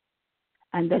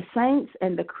 and the saints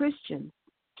and the Christians,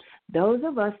 those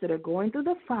of us that are going through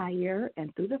the fire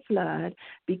and through the flood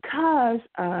because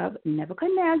of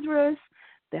Nebuchadnezzar's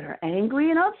that are angry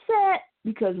and upset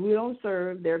because we don't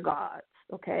serve their gods,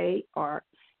 okay, or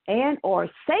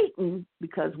Satan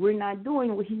because we're not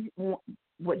doing what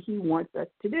he wants us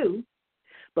to do,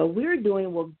 but we're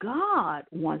doing what God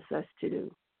wants us to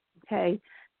do, okay?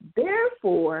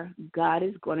 Therefore, God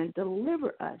is going to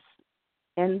deliver us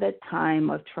in the time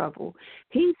of trouble.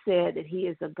 He said that he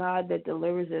is a God that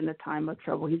delivers in the time of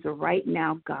trouble. He's a right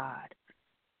now God.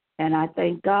 And I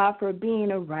thank God for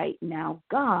being a right now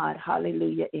God,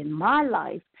 hallelujah, in my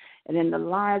life and in the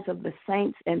lives of the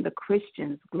saints and the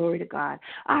Christians. Glory to God.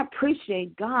 I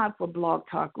appreciate God for Blog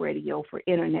Talk Radio, for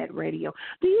Internet radio.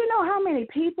 Do you know how many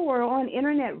people are on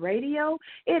Internet radio?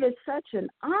 It is such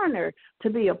an honor to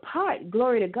be a part,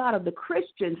 glory to God, of the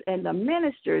Christians and the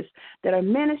ministers that are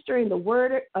ministering the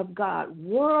Word of God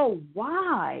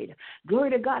worldwide. Glory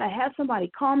to God. I had somebody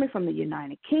call me from the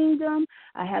United Kingdom.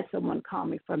 I had someone call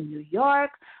me from New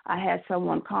York. I had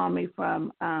someone call me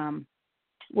from,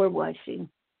 where was she?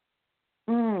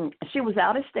 She was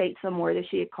out of state somewhere that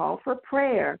she had called for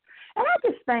prayer. And I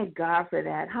just thank God for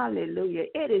that. Hallelujah.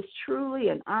 It is truly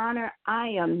an honor. I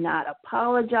am not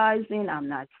apologizing. I'm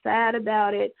not sad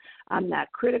about it. I'm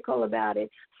not critical about it.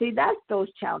 See, that's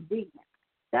those Chaldeans.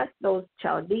 That's those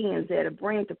Chaldeans that are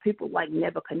bringing to people like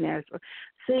Nebuchadnezzar.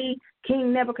 See,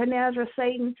 King Nebuchadnezzar,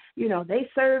 Satan,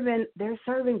 they're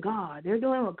serving God. They're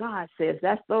doing what God says.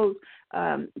 That's those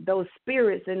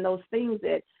spirits and those things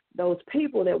that those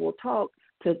people that will talk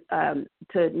to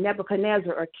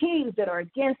Nebuchadnezzar or kings that are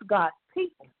against God's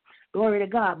people. Glory to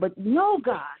God. But no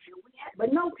God,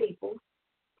 but no people,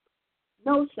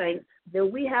 no saints, that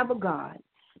we have a God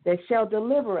that shall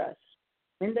deliver us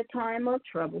in the time of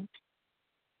trouble,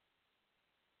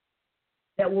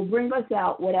 that will bring us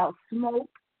out without smoke,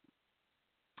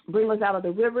 bring us out of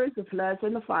the rivers, the floods,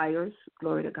 and the fires.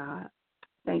 Glory to God.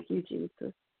 Thank you,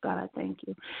 Jesus. God, I thank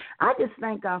you. I just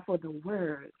thank God for the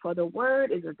Word, for the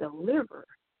Word is a deliverer.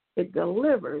 It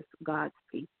delivers God's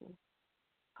people.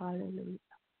 Hallelujah.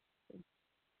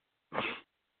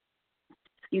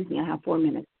 Excuse me, I have 4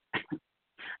 minutes.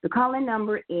 The call-in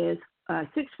number is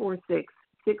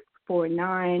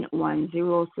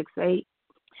 646-649-1068,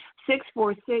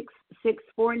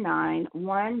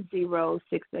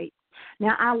 646-649-1068.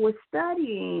 Now, I was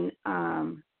studying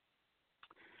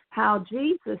how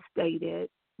Jesus stated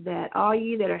that all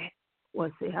ye that are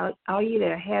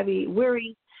heavy,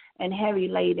 weary, and heavy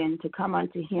laden, to come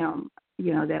unto him,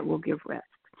 that will give rest.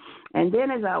 And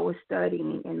then as I was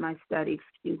studying in my study,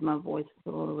 excuse my voice, it's a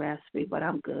little raspy, but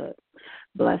I'm good.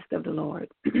 Blessed of the Lord.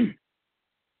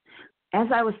 As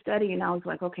I was studying, I was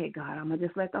like, okay, God, I'm going to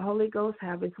just let the Holy Ghost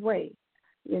have his way,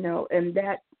 and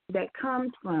that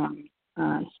comes from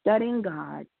studying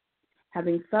God,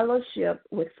 having fellowship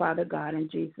with Father God and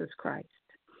Jesus Christ,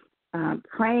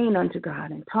 praying unto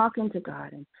God and talking to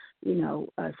God and,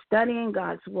 studying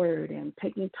God's Word and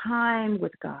taking time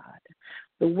with God.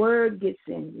 The Word gets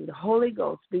in you, the Holy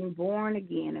Ghost, being born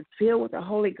again and filled with the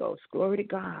Holy Ghost. Glory to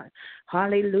God.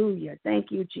 Hallelujah.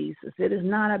 Thank you, Jesus. It is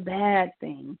not a bad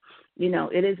thing.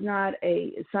 It is not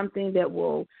something that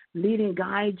will lead and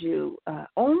guide you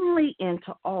only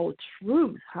into all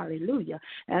truth. Hallelujah.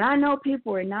 And I know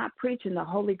people are not preaching the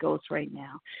Holy Ghost right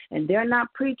now, and they're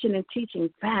not preaching and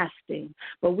teaching fasting,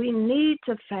 but we need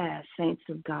to fast, saints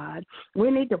of God.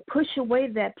 We need to push away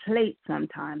that plate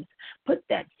sometimes. Put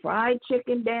that fried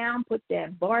chicken down, put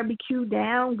that barbecue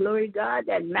down, glory to God,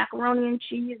 that macaroni and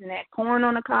cheese and that corn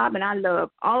on the cob, and I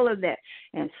love all of that,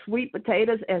 and sweet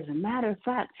potatoes. As a matter of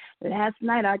fact, last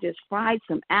night I just fried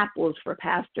some apples for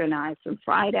Pastor and I, some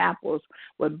fried apples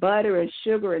with butter and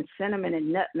sugar and cinnamon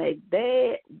and nutmeg.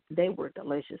 They were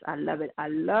delicious. I love it. I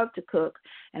love to cook,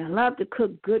 and I love to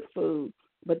cook good food.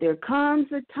 But there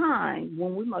comes a time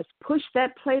when we must push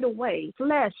that plate away.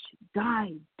 Flesh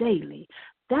die daily.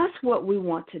 That's what we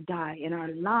want to die in our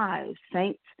lives,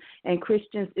 saints and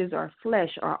Christians, is our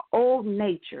flesh, our old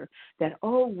nature, that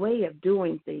old way of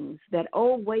doing things, that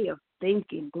old way of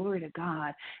thinking, glory to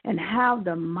God, and have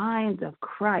the mind of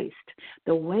Christ,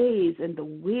 the ways and the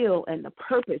will and the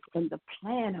purpose and the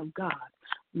plan of God.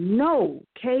 Know,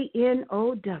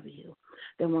 K-N-O-W,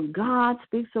 that when God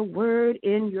speaks a word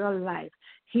in your life,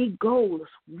 he goes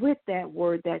with that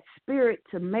word. That spirit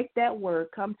to make that word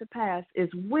come to pass is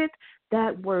with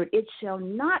that word. It shall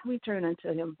not return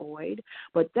unto him void,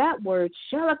 but that word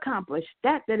shall accomplish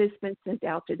that it's been sent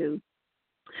out to do.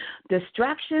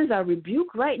 Distractions I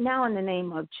rebuke right now in the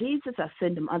name of Jesus. I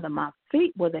send them under my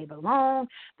feet where they belong.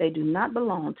 They do not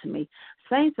belong to me.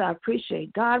 Saints, I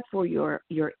appreciate God for your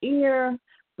ear,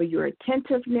 for your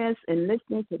attentiveness and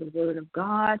listening to the word of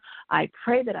God. I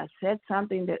pray that I said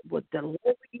something that would deliver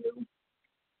you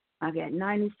I got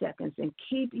 90 seconds, and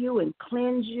keep you and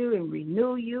cleanse you and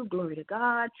renew you, glory to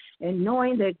God, and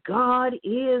knowing that God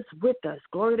is with us,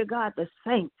 glory to God, the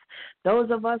saints,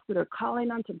 those of us that are calling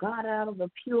unto God out of a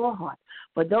pure heart.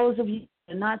 For those of you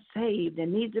that are not saved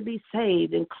and need to be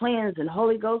saved and cleansed and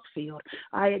Holy Ghost filled,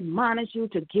 I admonish you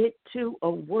to get to a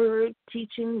word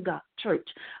teaching God church.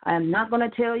 I am not going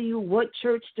to tell you what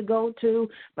church to go to,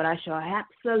 but I shall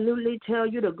absolutely tell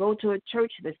you to go to a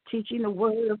church that's teaching the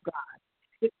word of God.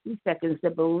 60 seconds to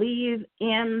believe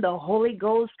in the Holy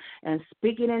Ghost and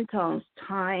speaking in tongues.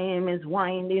 Time is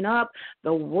winding up.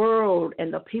 The world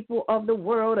and the people of the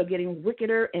world are getting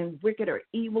wickeder and wickeder,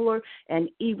 eviler and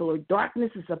eviler. Darkness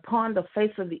is upon the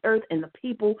face of the earth and the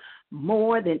people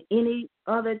more than any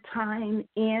other time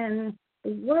in the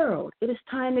world. It is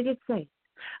time to get saved.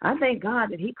 I thank God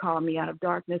that he called me out of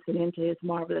darkness and into his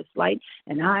marvelous light,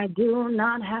 and I do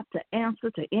not have to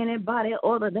answer to anybody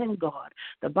other than God.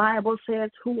 The Bible says,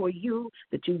 who are you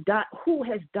that you die? Who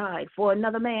has died for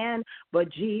another man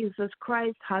but Jesus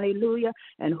Christ? Hallelujah.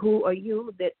 And who are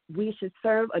you that we should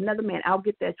serve another man? I'll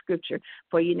get that scripture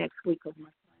for you next week because my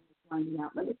time is running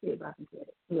out. Let me see if I can get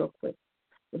it real quick.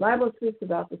 The Bible speaks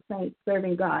about the saints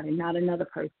serving God and not another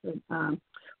person.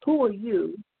 Who are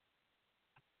you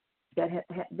that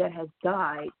has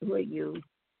died? Who are you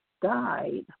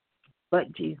died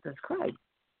but Jesus Christ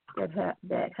that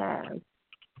has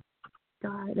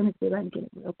died? Let me see if I can get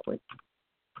it real quick.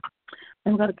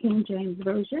 I've got a King James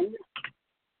Version.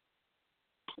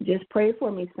 Just pray for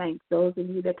me, saints, those of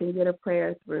you that can get a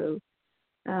prayer through.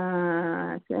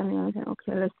 Okay,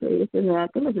 let's see. It's in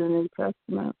the New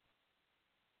Testament.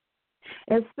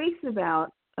 It speaks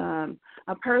about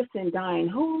a person dying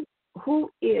who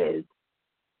is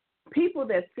people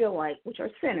that feel like, which are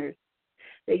sinners,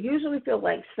 they usually feel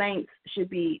like saints should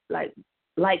be like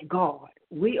God.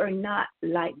 We are not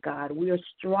like God. We are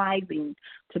striving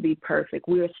to be perfect.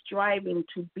 We are striving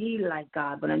to be like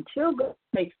God. But until God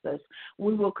makes us,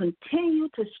 we will continue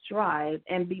to strive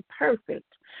and be perfect.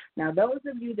 Now, those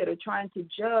of you that are trying to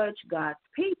judge God's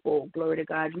people, glory to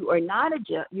God, you are not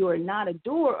a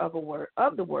doer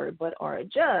of the word, but are a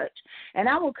judge. And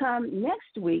I will come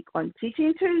next week on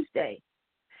Teaching Tuesday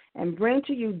and bring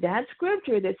to you that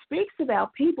scripture that speaks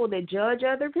about people that judge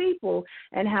other people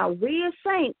and how we as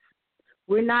saints,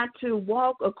 we're not to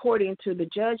walk according to the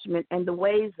judgment and the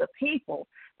ways of people.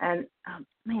 And, I'm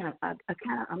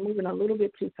moving a little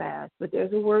bit too fast, but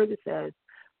there's a word that says,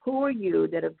 who are you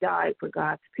that have died for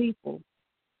God's people?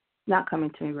 Not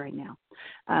coming to me right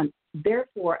now.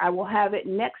 Therefore, I will have it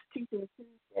next Teaching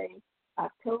Tuesday,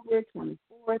 October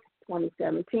 24th,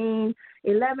 2017,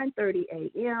 11:30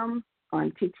 a.m., on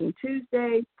Teaching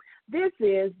Tuesday. This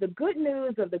is the good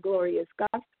news of the glorious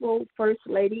gospel, First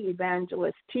Lady,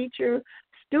 Evangelist, teacher,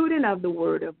 student of the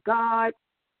Word of God,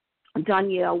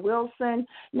 Doniele Wilson.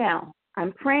 Now,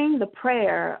 I'm praying the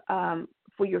prayer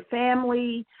for your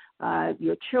family,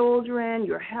 your children,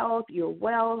 your health, your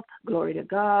wealth, glory to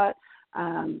God,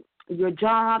 your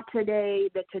job today,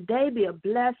 that today be a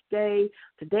blessed day.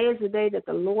 Today is the day that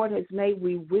the Lord has made.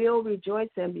 We will rejoice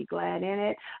and be glad in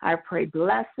it. I pray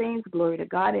blessings, glory to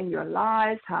God, in your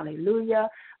lives. Hallelujah.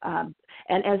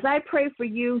 And as I pray for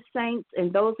you, saints,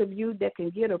 and those of you that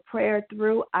can get a prayer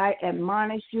through, I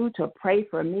admonish you to pray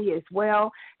for me as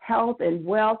well. Health and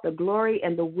wealth, the glory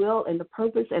and the will and the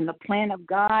purpose and the plan of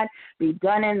God be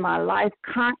done in my life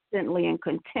constantly and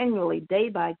continually, day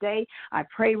by day. I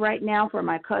pray right now for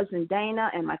my cousin Dana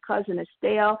and my cousin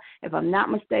Estelle. If I'm not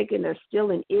mistaken, they're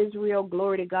still in Israel.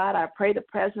 Glory to God. I pray the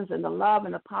presence and the love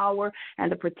and the power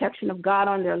and the protection of God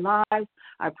on their lives.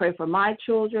 I pray for my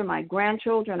children, my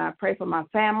grandchildren. I pray for my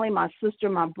family, my sister,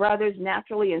 my brothers,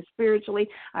 naturally and spiritually.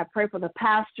 I pray for the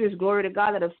pastors, glory to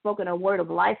God, that have spoken a word of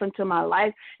life into my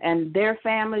life and their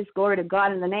families, glory to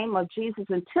God, in the name of Jesus.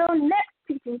 Until next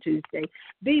Teaching Tuesday,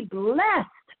 be blessed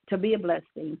to be a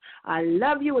blessing. I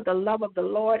love you with the love of the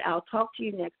Lord. I'll talk to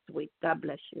you next week. God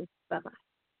bless you. Bye-bye.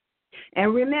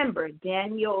 And remember,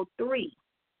 Daniel 3,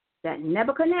 that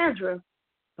Nebuchadnezzar,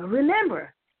 but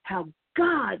remember how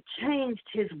God changed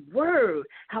his word,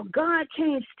 how God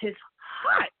changed his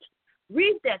heart.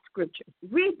 Read that scripture.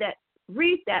 Read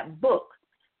that book,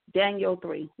 Daniel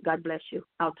 3. God bless you.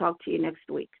 I'll talk to you next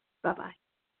week. Bye-bye.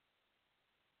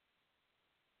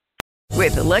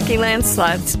 With the Lucky Land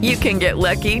Slots, you can get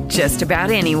lucky just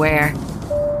about anywhere.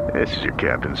 This is your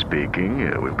captain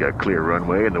speaking. We've got clear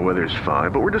runway and the weather's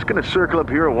fine, but we're just going to circle up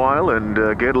here a while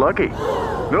and get lucky.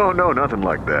 No, nothing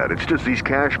like that. It's just these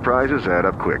cash prizes add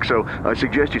up quick. So I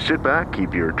suggest you sit back,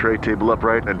 keep your tray table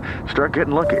upright, and start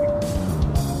getting lucky.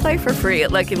 Play for free at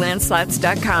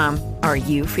LuckyLandSlots.com. Are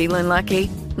you feeling lucky?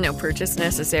 No purchase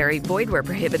necessary. Void where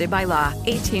prohibited by law.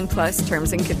 18 plus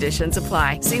terms and conditions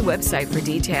apply. See website for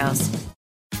details.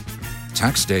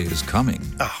 Tax day is coming.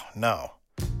 Oh, no.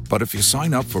 But if you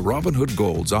sign up for Robinhood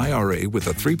Gold's IRA with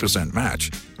a 3%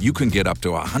 match, you can get up to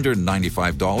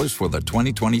 $195 for the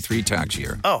 2023 tax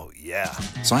year. Oh, yeah.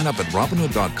 Sign up at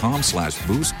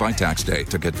Robinhood.com/boost by tax day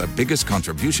to get the biggest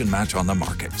contribution match on the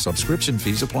market. Subscription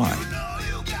fees apply.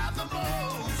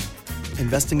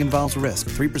 Investing involves risk.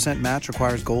 3% match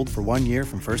requires gold for 1 year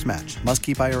from first match. Must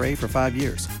keep IRA for 5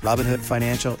 years. Robinhood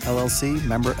Financial, LLC,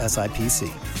 member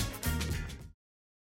SIPC.